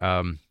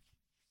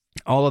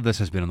 All of this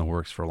has been in the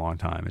works for a long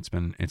time. It's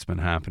been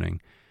happening.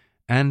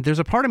 And there's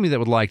a part of me that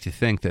would like to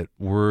think that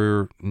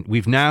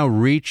we've now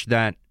reached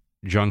that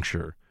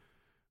juncture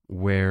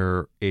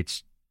where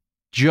it's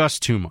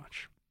just too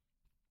much,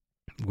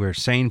 where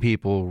sane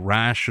people,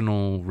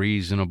 rational,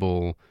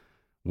 reasonable,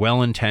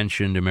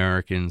 well-intentioned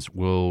Americans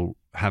will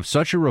have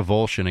such a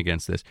revulsion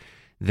against this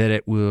that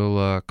it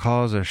will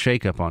cause a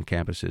shakeup on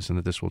campuses and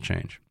that this will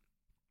change.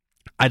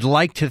 I'd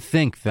like to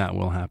think that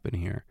will happen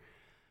here,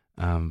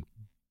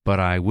 but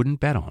I wouldn't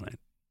bet on it.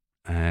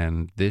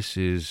 And this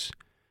is,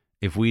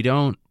 if we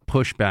don't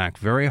push back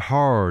very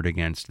hard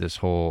against this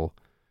whole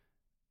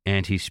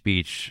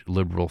anti-speech,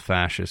 liberal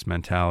fascist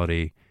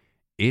mentality,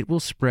 it will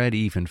spread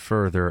even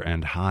further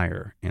and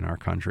higher in our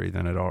country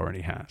than it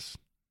already has.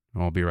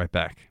 I'll be right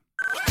back.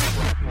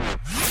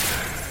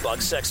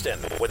 Buck Sexton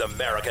with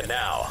America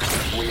Now.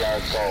 We are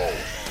gold.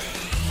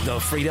 The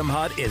Freedom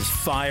Hut is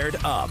fired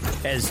up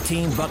as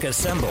Team Buck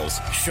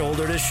assembles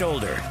shoulder to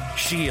shoulder,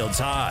 shields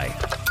high.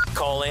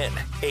 Call in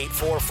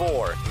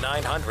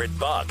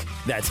 844-900-BUCK.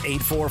 That's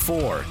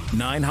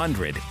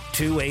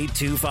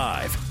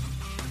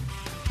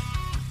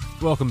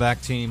 844-900-2825. Welcome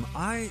back, team.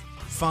 I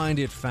find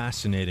it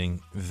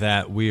fascinating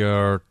that we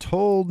are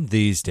told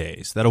these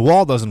days that a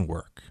wall doesn't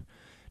work.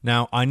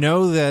 Now, I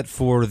know that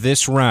for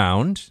this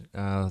round,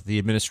 the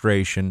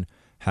administration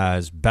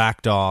has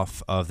backed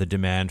off of the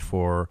demand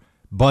for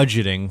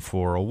budgeting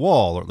for a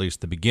wall, or at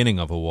least the beginning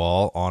of a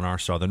wall on our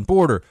southern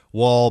border.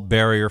 Wall,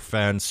 barrier,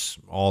 fence,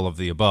 all of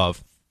the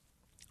above.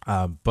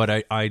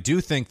 But I do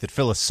think that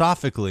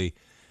philosophically,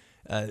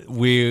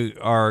 we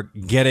are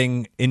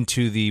getting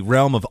into the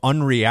realm of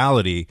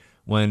unreality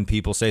when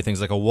people say things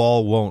like a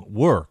wall won't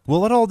work.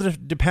 Well, it all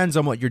depends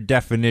on what your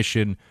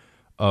definition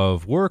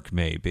of work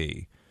may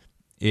be.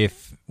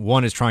 If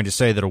one is trying to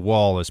say that a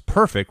wall is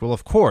perfect, well,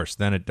 of course,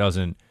 then it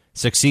doesn't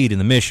succeed in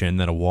the mission,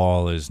 that a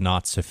wall is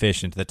not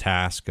sufficient to the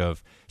task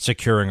of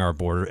securing our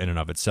border in and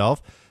of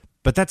itself.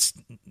 But that's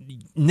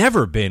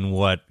never been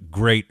what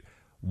great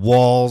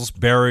walls,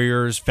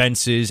 barriers,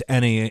 fences,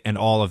 and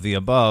all of the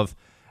above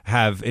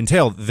have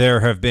entailed. There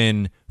have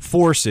been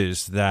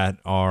forces that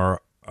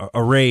are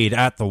arrayed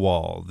at the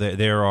wall.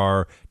 There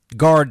are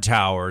guard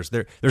towers.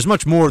 There's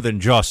much more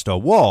than just a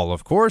wall,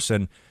 of course,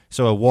 and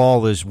so a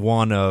wall is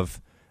one of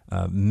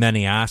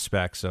many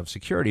aspects of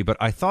security. But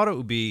I thought it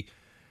would be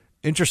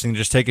interesting to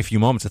just take a few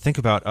moments to think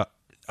about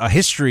a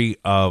history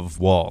of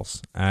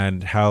walls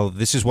and how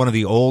this is one of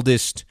the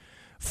oldest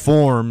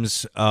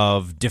forms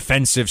of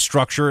defensive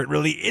structure. It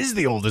really is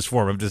the oldest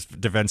form of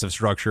defensive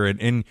structure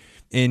in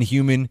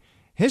human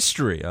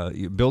history.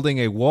 Building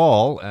a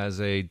wall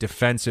as a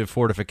defensive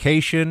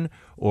fortification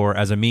or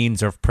as a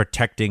means of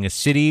protecting a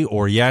city,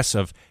 or yes,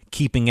 of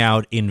keeping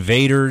out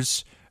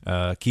invaders,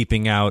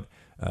 keeping out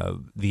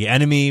the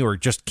enemy, or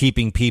just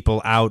keeping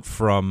people out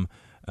from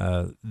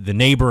the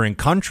neighboring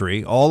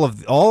country. All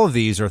of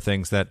these are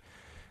things that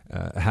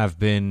have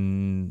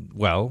been,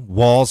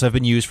 walls have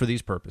been used for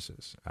these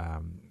purposes.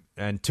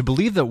 And to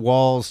believe that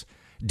walls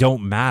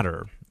don't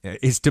matter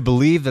is to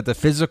believe that the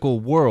physical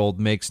world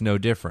makes no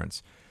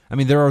difference. I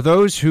mean, there are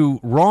those who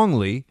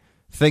wrongly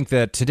think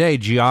that today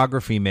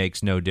geography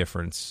makes no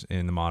difference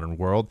in the modern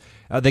world.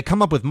 They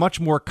come up with much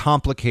more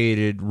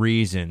complicated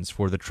reasons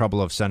for the trouble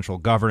of central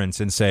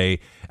governance in, say,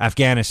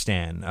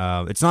 Afghanistan.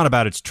 It's not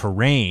about its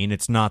terrain.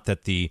 It's not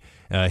that the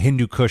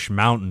Hindu Kush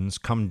mountains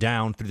come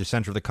down through the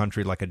center of the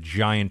country like a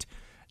giant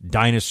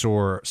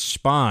dinosaur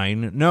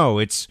spine. No,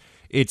 it's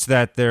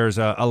that there's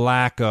a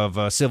lack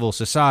of civil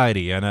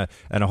society and a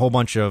whole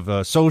bunch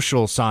of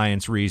social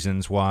science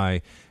reasons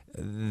why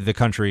the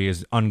country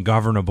is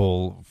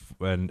ungovernable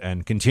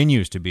and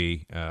continues to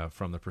be,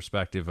 from the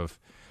perspective of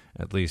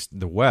at least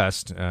the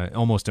West,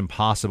 almost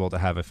impossible to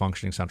have a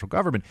functioning central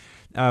government.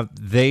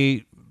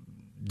 They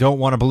don't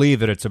want to believe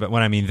that it's about,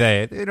 when I mean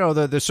they,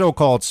 the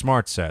so-called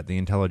smart set, the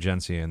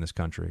intelligentsia in this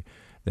country,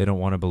 they don't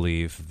want to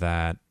believe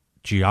that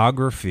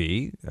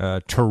geography,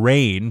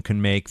 terrain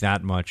can make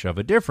that much of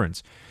a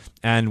difference.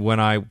 And when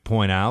I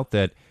point out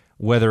that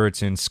whether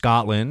it's in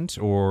Scotland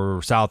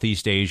or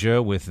Southeast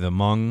Asia with the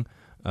Hmong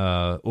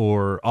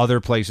or other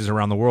places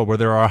around the world where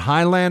there are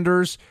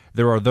highlanders,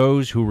 there are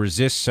those who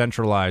resist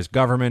centralized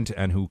government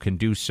and who can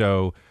do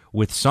so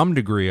with some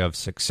degree of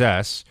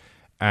success,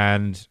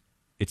 and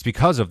it's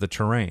because of the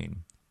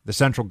terrain. The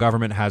central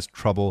government has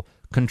trouble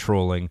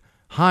controlling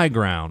high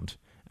ground.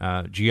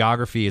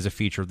 Geography is a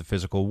feature of the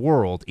physical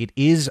world. It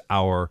is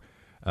our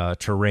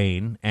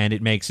terrain, and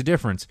it makes a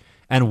difference.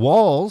 And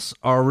walls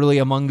are really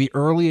among the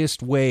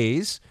earliest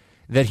ways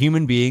that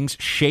human beings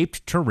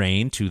shaped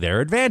terrain to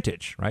their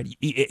advantage, right?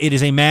 It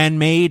is a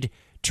man-made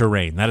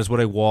terrain. That is what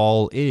a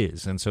wall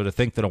is. And so to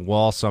think that a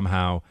wall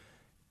somehow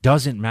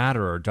doesn't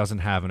matter or doesn't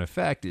have an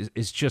effect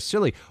is just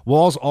silly.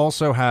 Walls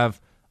also have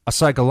a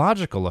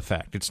psychological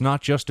effect. It's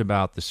not just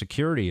about the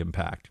security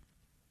impact.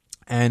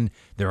 And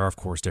there are, of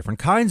course, different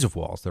kinds of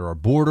walls. There are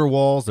border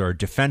walls, there are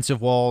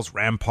defensive walls,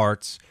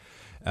 ramparts.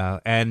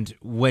 And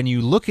when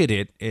you look at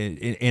it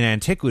in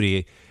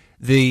antiquity,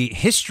 the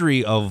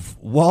history of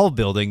wall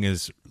building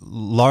is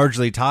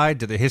largely tied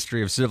to the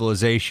history of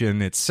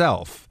civilization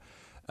itself.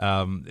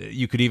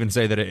 You could even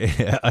say that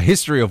a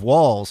history of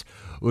walls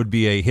would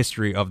be a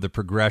history of the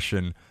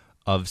progression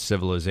of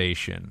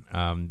civilization,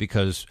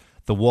 because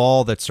the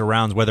wall that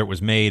surrounds, whether it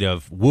was made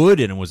of wood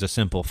and it was a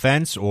simple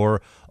fence,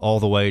 or all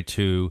the way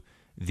to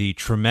the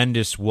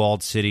tremendous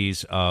walled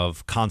cities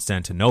of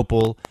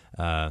Constantinople,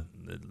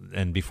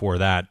 and before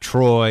that,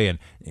 Troy, and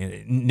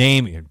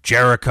name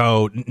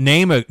Jericho,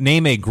 name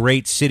a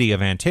great city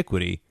of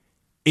antiquity,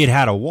 it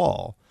had a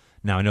wall.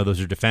 Now I know those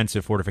are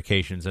defensive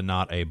fortifications and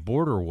not a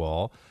border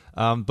wall.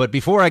 But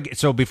before I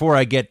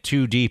get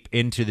too deep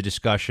into the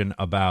discussion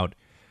about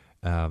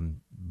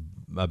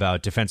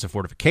defensive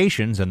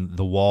fortifications and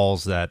the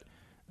walls that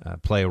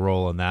play a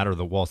role in that, or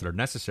the walls that are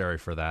necessary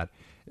for that,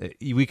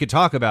 we could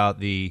talk about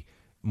the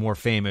more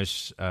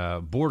famous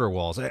border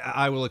walls.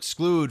 I will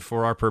exclude,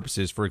 for our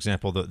purposes, for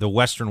example, the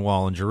Western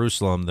Wall in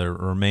Jerusalem, the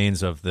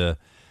remains of the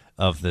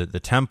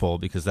temple,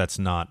 because that's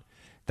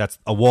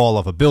a wall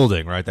of a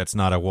building, right? That's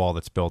not a wall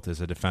that's built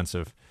as a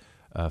defensive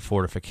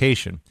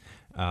fortification.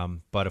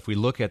 But if we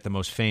look at the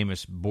most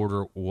famous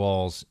border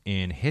walls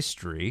in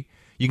history,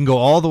 you can go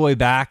all the way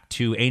back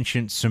to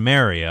ancient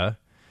Samaria.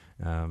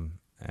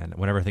 And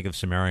whenever I think of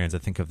Sumerians, I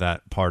think of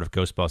that part of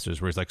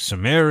Ghostbusters where it's like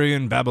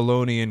Sumerian,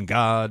 Babylonian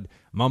god,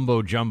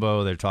 mumbo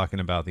jumbo. They're talking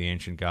about the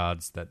ancient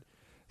gods that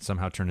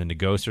somehow turned into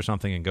ghosts or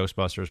something in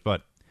Ghostbusters,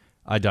 but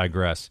I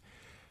digress.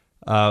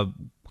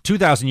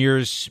 2,000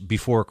 years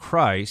before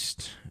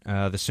Christ,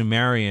 the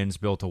Sumerians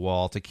built a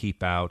wall to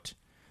keep out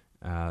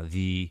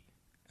the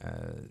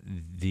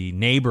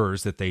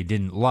neighbors that they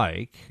didn't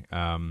like,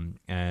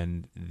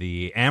 and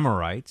the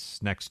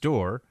Amorites next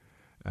door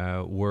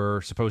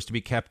were supposed to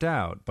be kept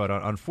out. But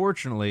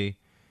unfortunately,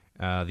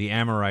 the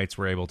Amorites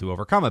were able to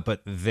overcome it.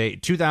 But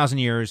 2,000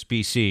 years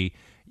BC,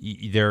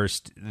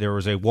 there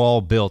was a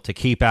wall built to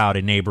keep out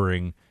a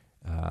neighboring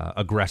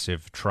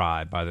aggressive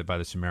tribe by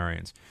the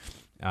Sumerians.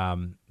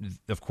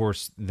 Of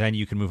course, then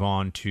you can move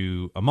on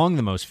to among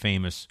the most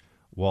famous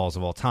walls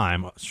of all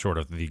time, short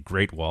of the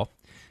Great Wall,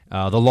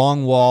 the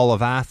Long Wall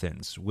of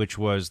Athens, which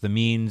was the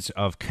means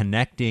of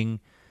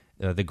connecting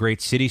the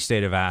great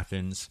city-state of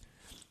Athens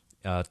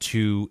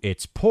to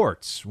its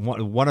ports.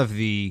 One of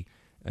the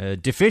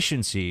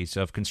deficiencies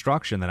of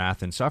construction that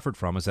Athens suffered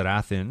from is that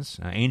Athens,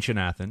 ancient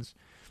Athens,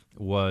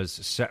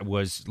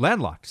 was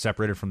landlocked,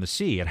 separated from the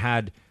sea. It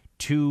had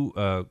two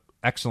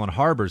excellent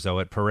harbors,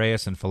 though, at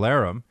Piraeus and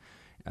Phalerum.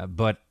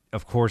 But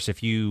of course,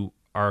 if you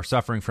are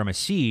suffering from a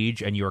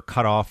siege and you're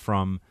cut off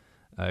from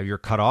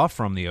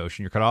the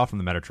ocean, you're cut off from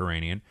the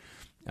Mediterranean,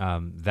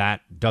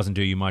 that doesn't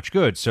do you much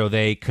good. So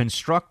they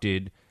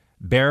constructed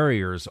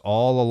barriers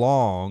all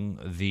along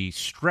the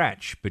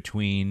stretch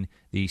between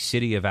the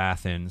city of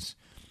Athens,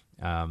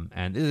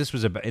 and this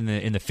was in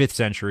the 5th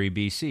century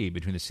BC,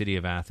 between the city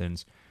of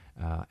Athens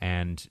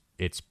and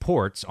its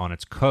ports on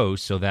its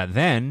coast, so that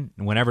then,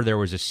 whenever there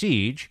was a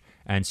siege,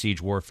 and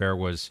siege warfare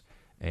was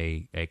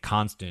a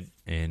constant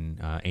in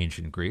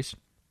ancient Greece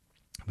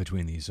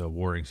between these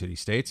warring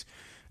city-states,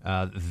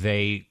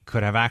 they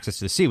could have access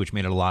to the sea, which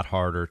made it a lot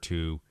harder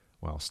to,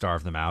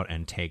 starve them out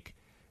and take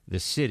the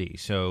city.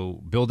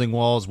 So building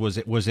walls was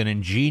an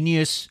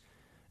ingenious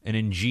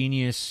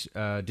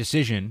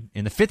decision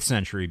in the 5th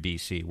century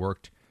BC.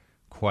 Worked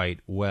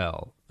quite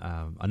well.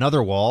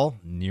 Another wall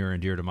near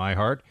and dear to my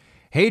heart,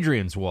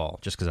 Hadrian's Wall,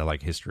 just because I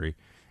like history.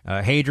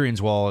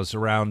 Hadrian's Wall is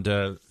around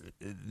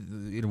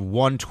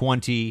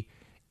 120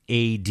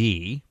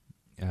 A.D.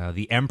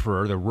 The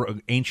emperor,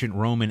 the ancient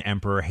Roman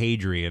emperor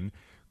Hadrian,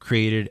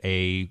 created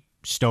a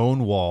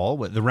stone wall.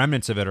 The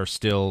remnants of it are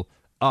still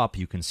up.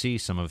 You can see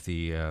some of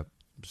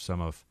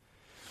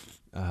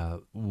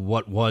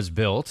what was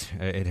built.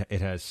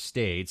 It has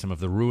stayed, some of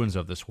the ruins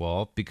of this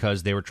wall,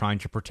 because they were trying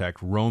to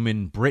protect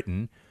Roman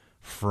Britain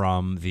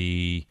from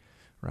the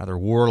rather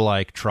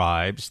warlike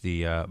tribes,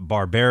 the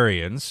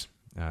barbarians,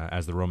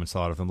 as the Romans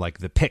thought of them, like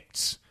the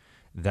Picts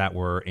that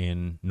were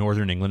in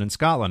northern England and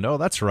Scotland. Oh,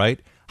 that's right,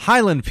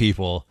 Highland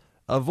people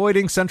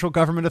avoiding central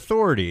government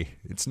authority.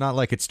 It's not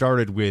like it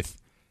started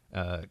with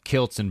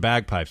kilts and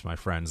bagpipes, my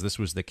friends. This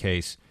was the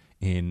case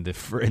in the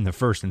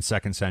first and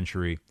second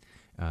century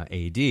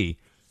A.D.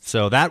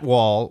 So that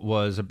wall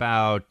was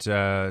about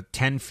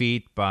 10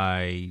 feet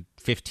by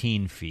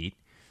 15 feet,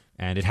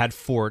 and it had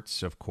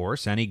forts, of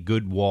course. Any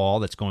good wall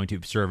that's going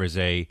to serve as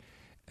a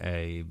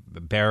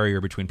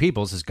barrier between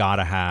peoples has got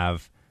to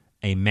have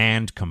a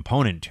manned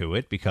component to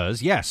it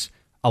because, yes,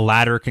 a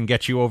ladder can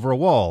get you over a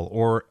wall,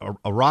 or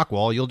a rock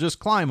wall you'll just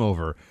climb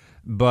over.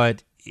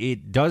 But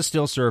it does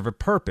still serve a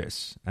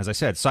purpose, as I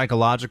said,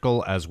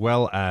 psychological as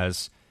well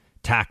as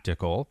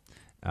tactical,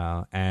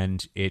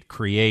 and it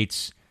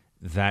creates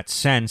that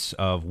sense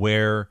of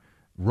where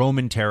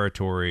Roman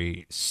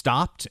territory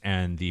stopped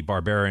and the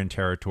barbarian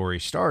territory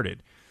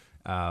started.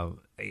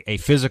 A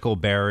physical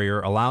barrier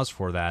allows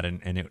for that,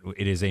 and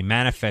it is a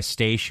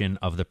manifestation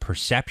of the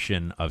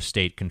perception of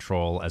state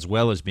control as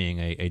well as being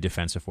a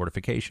defensive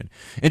fortification.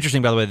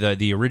 Interesting, by the way,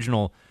 the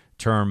original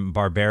term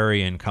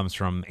barbarian comes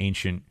from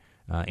ancient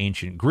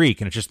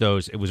Greek, and it's just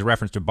those. It was a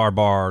reference to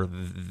barbar.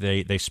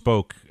 They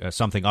spoke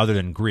something other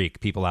than Greek,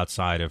 people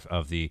outside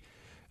of the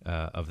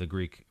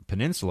Greek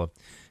peninsula,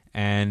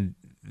 and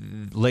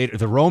later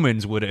the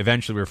Romans would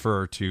eventually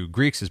refer to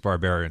Greeks as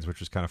barbarians, which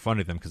was kind of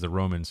funny to them because the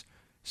Romans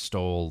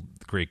stole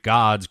Greek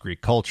gods,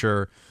 Greek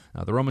culture.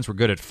 The Romans were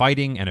good at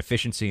fighting and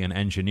efficiency and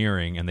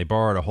engineering, and they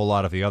borrowed a whole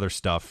lot of the other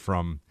stuff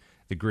from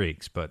the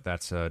Greeks, but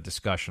that's a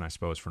discussion, I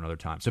suppose, for another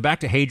time. So back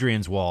to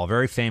Hadrian's Wall,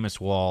 very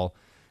famous wall,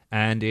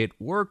 and it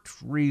worked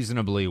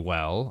reasonably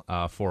well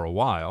for a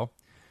while,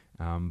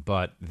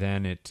 but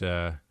then it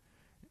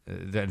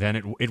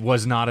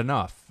was not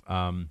enough.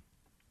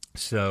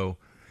 So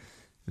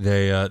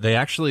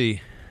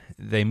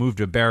they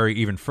moved a barrier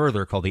even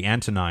further called the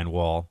Antonine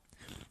Wall,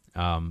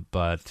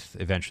 but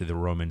eventually the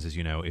Romans, as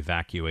you know,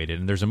 evacuated.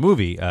 And there's a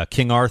movie,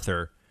 King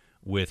Arthur,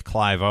 with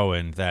Clive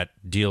Owen that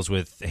deals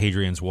with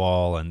Hadrian's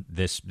Wall and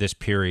this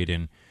period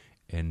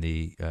in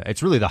the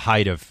it's really the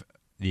height of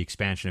the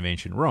expansion of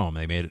ancient Rome.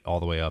 They made it all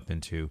the way up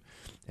into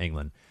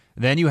England.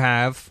 And then you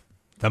have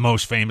the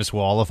most famous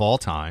wall of all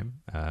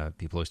time.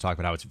 People always talk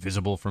about how it's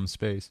visible from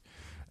space.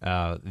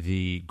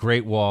 The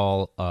Great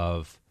Wall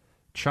of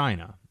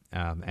China.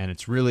 And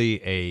it's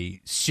really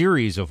a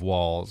series of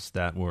walls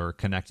that were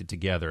connected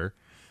together.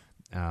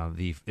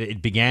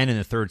 It began in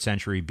the 3rd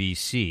century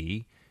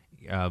BC,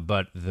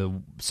 but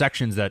the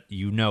sections that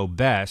you know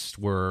best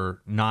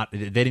were not.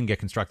 They didn't get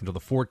constructed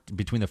until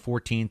between the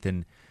 14th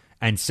and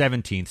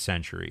 17th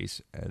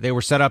centuries. They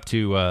were set up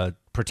to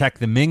protect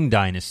the Ming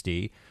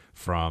Dynasty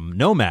from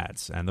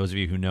nomads. And those of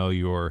you who know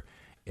your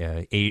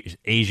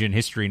Asian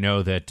history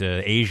know that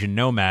Asian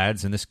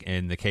nomads,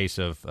 in the case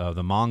of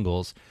the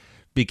Mongols,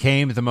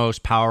 became the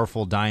most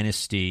powerful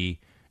dynasty.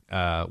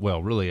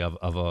 Really,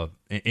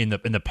 in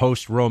the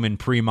post-Roman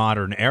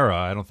pre-modern era.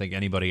 I don't think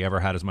anybody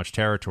ever had as much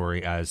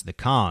territory as the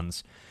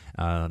Khans,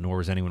 nor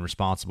was anyone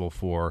responsible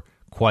for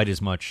quite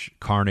as much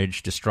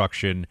carnage,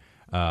 destruction,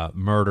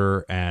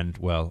 murder, and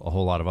a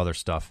whole lot of other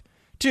stuff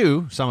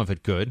too. Some of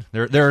it good.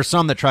 There are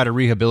some that try to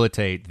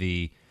rehabilitate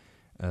the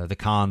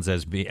Khans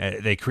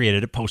they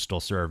created a postal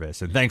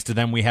service, and thanks to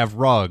them we have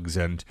rugs,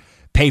 and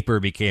paper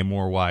became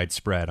more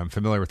widespread. I'm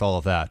familiar with all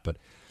of that, but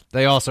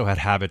they also had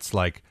habits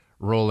like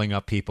rolling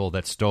up people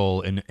that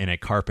stole in a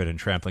carpet and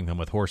trampling them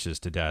with horses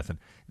to death, and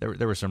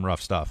there was some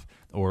rough stuff.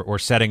 Or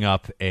setting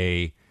up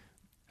a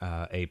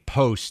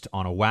post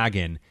on a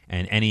wagon,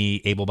 and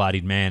any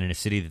able-bodied man in a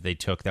city that they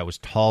took that was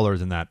taller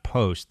than that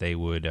post, they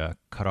would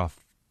cut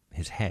off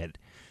his head.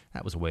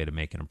 That was a way to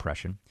make an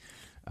impression.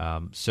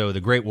 So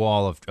the Great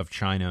Wall of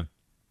China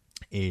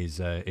is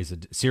a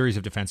series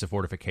of defensive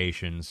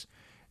fortifications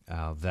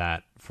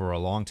that for a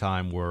long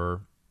time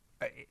were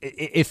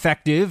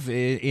effective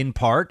in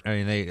part.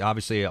 I mean,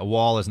 obviously a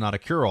wall is not a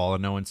cure-all,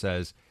 and no one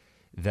says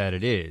that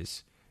it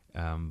is.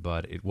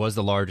 But it was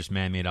the largest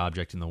man-made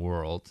object in the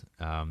world,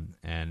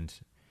 and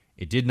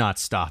it did not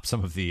stop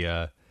some of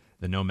the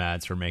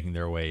nomads from making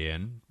their way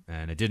in,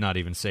 and it did not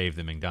even save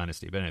the Ming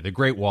Dynasty. But anyway, the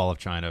Great Wall of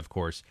China, of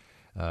course,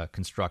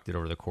 constructed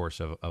over the course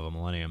of a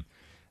millennium.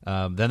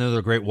 Then there are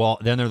the Great Wall.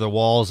 Then there are the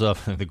walls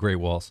of the Great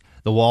Walls,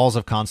 the walls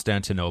of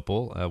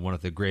Constantinople, one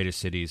of the greatest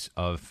cities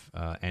of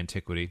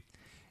antiquity.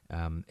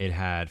 It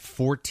had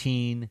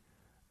 14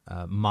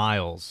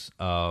 miles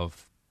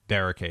of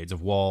barricades,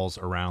 of walls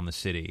around the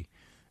city.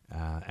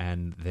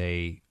 And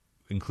they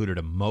included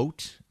a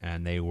moat,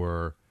 and they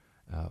were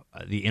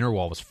the inner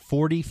wall was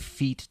 40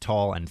 feet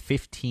tall and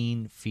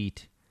 15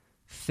 feet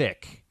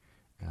thick.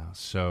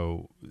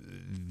 So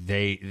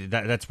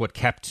that's what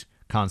kept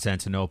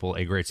Constantinople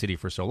a great city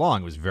for so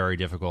long. It was very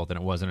difficult, and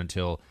it wasn't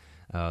until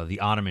the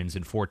Ottomans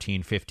in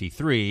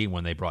 1453,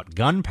 when they brought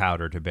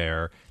gunpowder to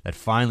bear, that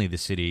finally the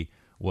city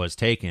was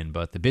taken.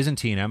 But the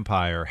Byzantine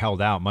Empire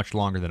held out much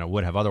longer than it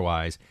would have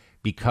otherwise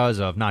because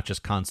of not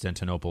just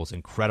Constantinople's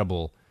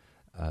incredible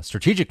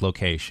strategic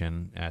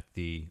location at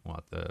the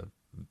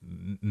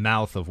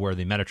mouth of where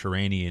the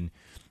Mediterranean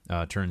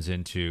turns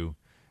into,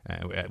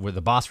 where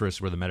the Bosphorus,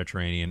 where the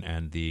Mediterranean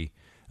and the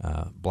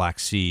Black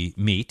Sea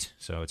meet.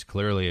 So it's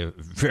clearly a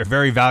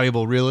very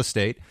valuable real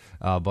estate,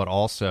 but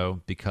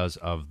also because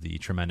of the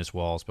tremendous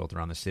walls built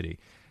around the city.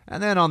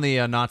 And then on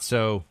the not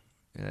so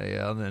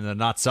And the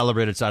not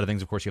celebrated side of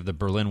things, of course, you have the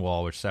Berlin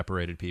Wall, which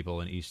separated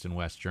people in East and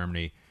West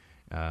Germany.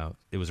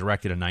 It was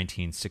erected in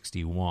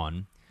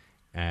 1961,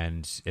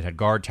 and it had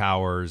guard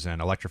towers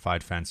and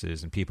electrified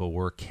fences, and people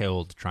were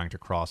killed trying to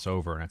cross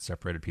over, and it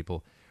separated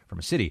people from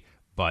a city.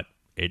 But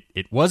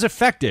it was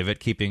effective at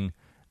keeping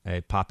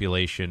a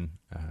population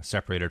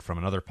separated from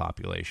another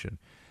population.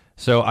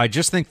 So I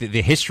just think that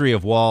the history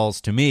of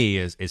walls, to me,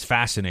 is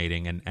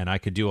fascinating, and I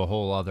could do a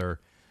whole other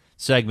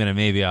segment, and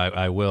maybe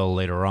I will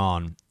later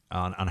on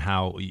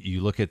how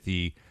you look at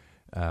the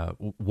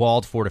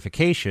walled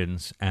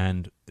fortifications,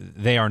 and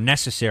they are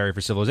necessary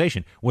for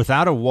civilization.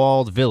 Without a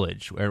walled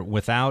village, or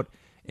without,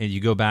 and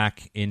you go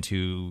back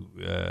into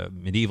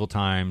medieval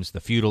times, the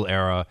feudal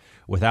era,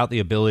 without the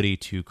ability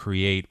to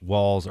create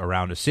walls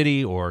around a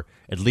city, or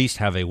at least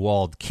have a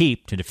walled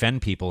keep to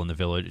defend people in the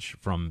village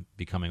from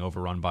becoming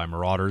overrun by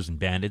marauders and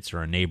bandits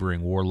or a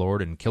neighboring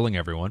warlord and killing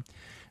everyone,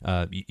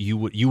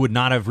 you would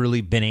not have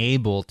really been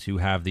able to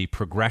have the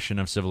progression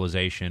of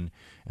civilization,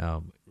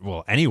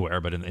 well, anywhere,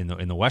 but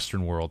in the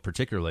Western world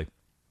particularly.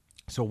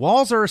 So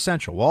walls are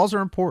essential. Walls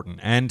are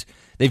important, and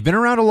they've been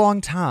around a long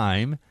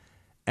time.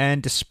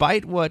 And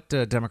despite what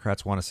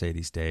Democrats want to say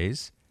these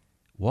days,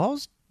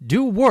 walls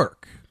do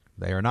work.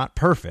 They are not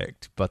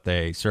perfect, but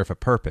they serve a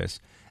purpose.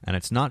 And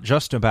it's not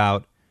just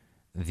about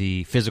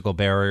the physical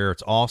barrier.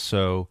 It's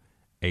also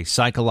a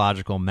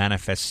psychological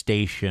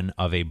manifestation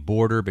of a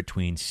border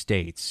between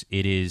states.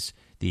 It is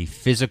the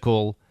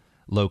physical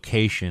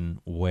location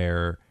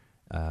where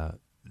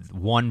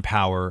one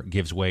power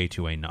gives way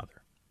to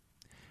another.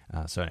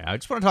 So anyway, I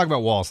just want to talk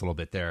about walls a little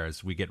bit there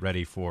as we get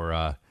ready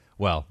for,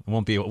 well,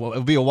 it'll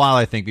be a while,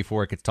 I think,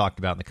 before it gets talked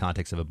about in the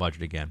context of a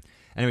budget again.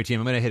 Anyway, team,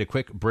 I'm going to hit a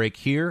quick break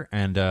here,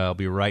 and I'll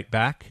be right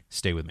back.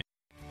 Stay with me.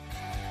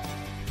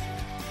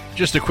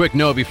 Just a quick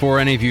note before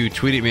any of you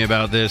tweet at me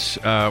about this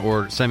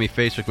or send me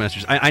Facebook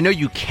messages. I know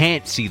you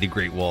can't see the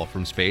Great Wall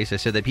from space. I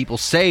said that people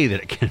say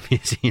that it can be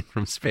seen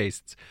from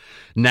space. It's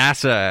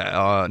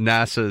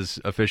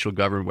NASA's official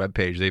government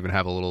webpage, they even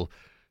have a little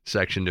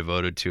section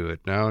devoted to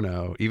it.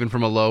 No. Even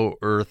from a low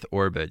Earth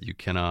orbit,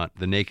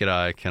 the naked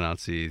eye cannot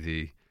see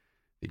the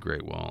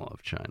Great Wall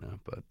of China.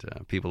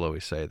 But people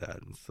always say that.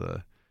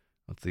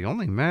 It's the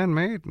only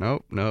man-made?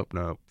 Nope.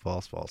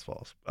 False.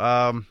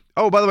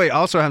 Oh, by the way, I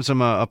also have some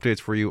updates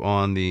for you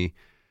on the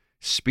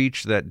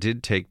speech that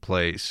did take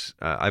place.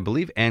 I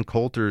believe Ann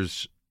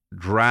Coulter's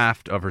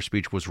draft of her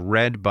speech was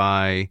read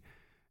by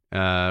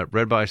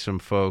some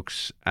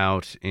folks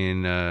out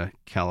in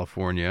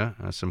California,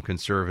 some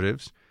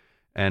conservatives.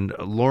 And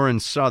Lauren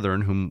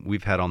Southern, whom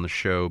we've had on the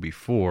show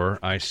before,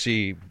 I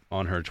see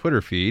on her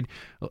Twitter feed,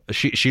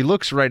 she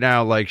looks right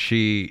now like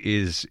she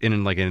is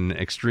in like an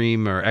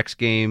extreme or X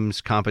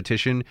Games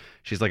competition.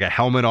 She's like a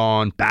helmet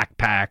on,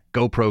 backpack,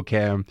 GoPro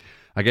cam.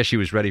 I guess she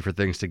was ready for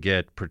things to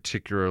get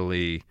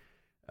particularly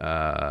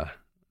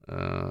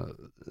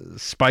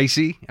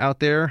spicy out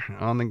there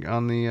on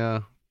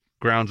the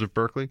grounds of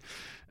Berkeley.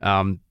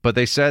 But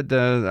they said,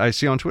 I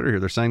see on Twitter here,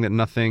 they're saying that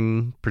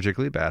nothing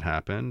particularly bad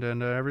happened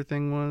and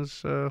everything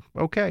was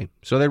okay.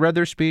 So they read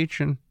their speech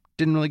and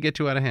didn't really get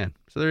too out of hand.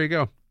 So there you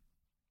go.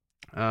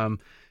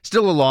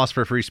 Still a loss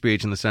for free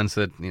speech in the sense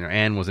that,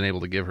 Ann wasn't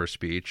able to give her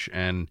speech.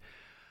 And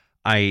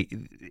Ann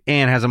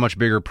has a much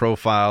bigger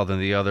profile than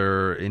the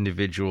other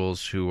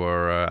individuals who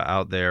are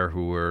out there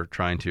who were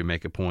trying to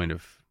make a point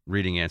of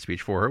reading Ann's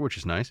speech for her, which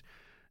is nice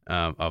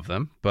of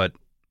them. But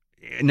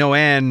no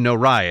Ann, no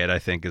riot, I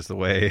think, is the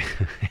way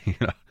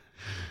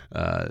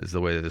is the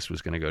way that this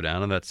was going to go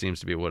down, and that seems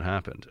to be what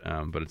happened.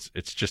 But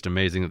it's just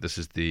amazing that this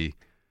is the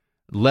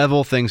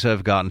level things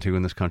have gotten to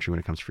in this country when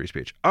it comes to free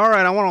speech. All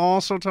right, I want to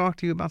also talk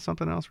to you about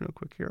something else real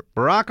quick here.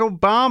 Barack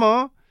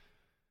Obama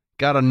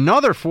got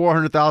another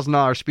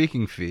 $400,000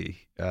 speaking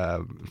fee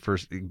for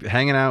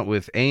hanging out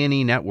with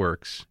A&E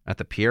Networks at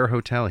the Pierre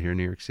Hotel here in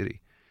New York City.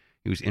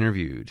 He was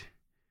interviewed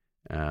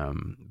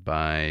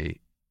by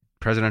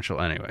presidential,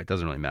 anyway, it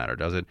doesn't really matter,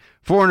 does it?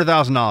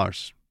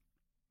 $400,000.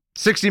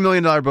 $60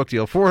 million book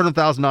deal,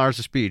 $400,000 a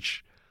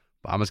speech.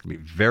 Obama's going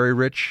to be very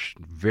rich,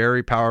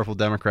 very powerful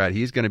Democrat.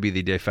 He's going to be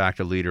the de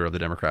facto leader of the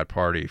Democrat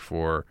Party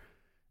for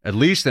at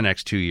least the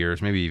next 2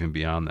 years, maybe even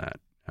beyond that.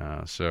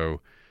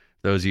 So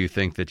those of you who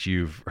think that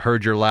you've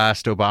heard your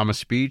last Obama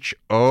speech,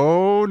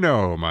 oh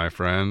no, my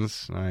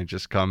friends. I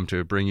just come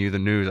to bring you the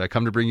news. I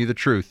come to bring you the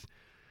truth.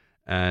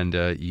 And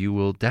you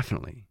will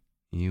definitely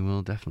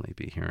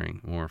be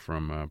hearing more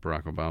from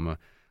Barack Obama.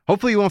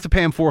 Hopefully you won't have to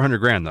pay him $400,000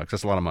 though, because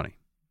that's a lot of money.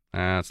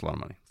 That's a lot of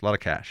money. It's a lot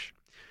of cash.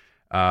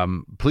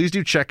 Please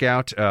do check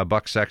out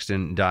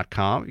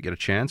bucksexton.com. If you get a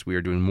chance, we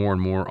are doing more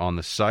and more on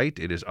the site.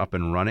 It is up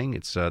and running.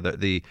 It's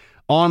the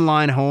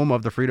online home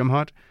of the Freedom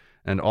Hut.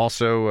 And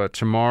also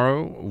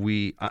tomorrow,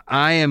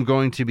 I am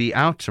going to be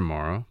out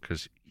tomorrow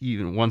because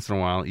even once in a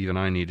while, even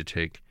I need to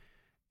take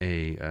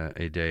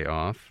a day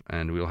off,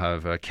 and we'll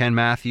have Ken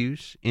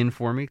Matthews in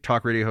for me,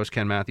 talk radio host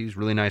Ken Matthews,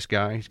 really nice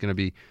guy. He's going to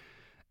be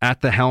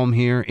at the helm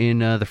here in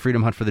the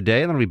Freedom Hut for the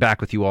day, and then I'll be back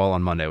with you all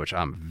on Monday, which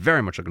I'm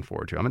very much looking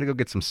forward to. I'm going to go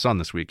get some sun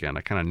this weekend.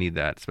 I kind of need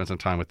that. Spend some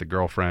time with the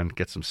girlfriend,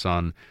 get some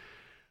sun,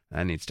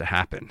 That needs to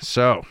happen.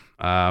 So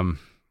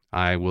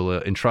I will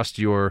I'll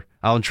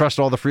entrust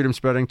all the freedom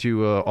spreading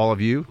to all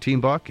of you, Team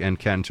Buck and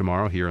Ken,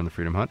 tomorrow here on the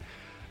Freedom Hut.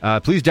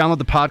 Please download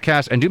the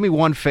podcast and do me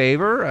one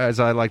favor, as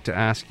I like to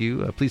ask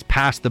you. Please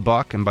pass the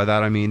buck, and by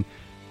that I mean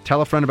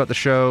tell a friend about the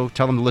show.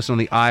 Tell them to listen on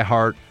the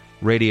iHeart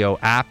Radio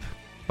app,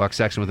 Buck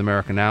Sexton with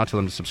America Now. Tell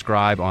them to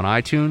subscribe on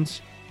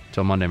iTunes.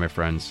 Till Monday, my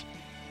friends.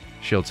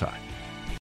 Shields high.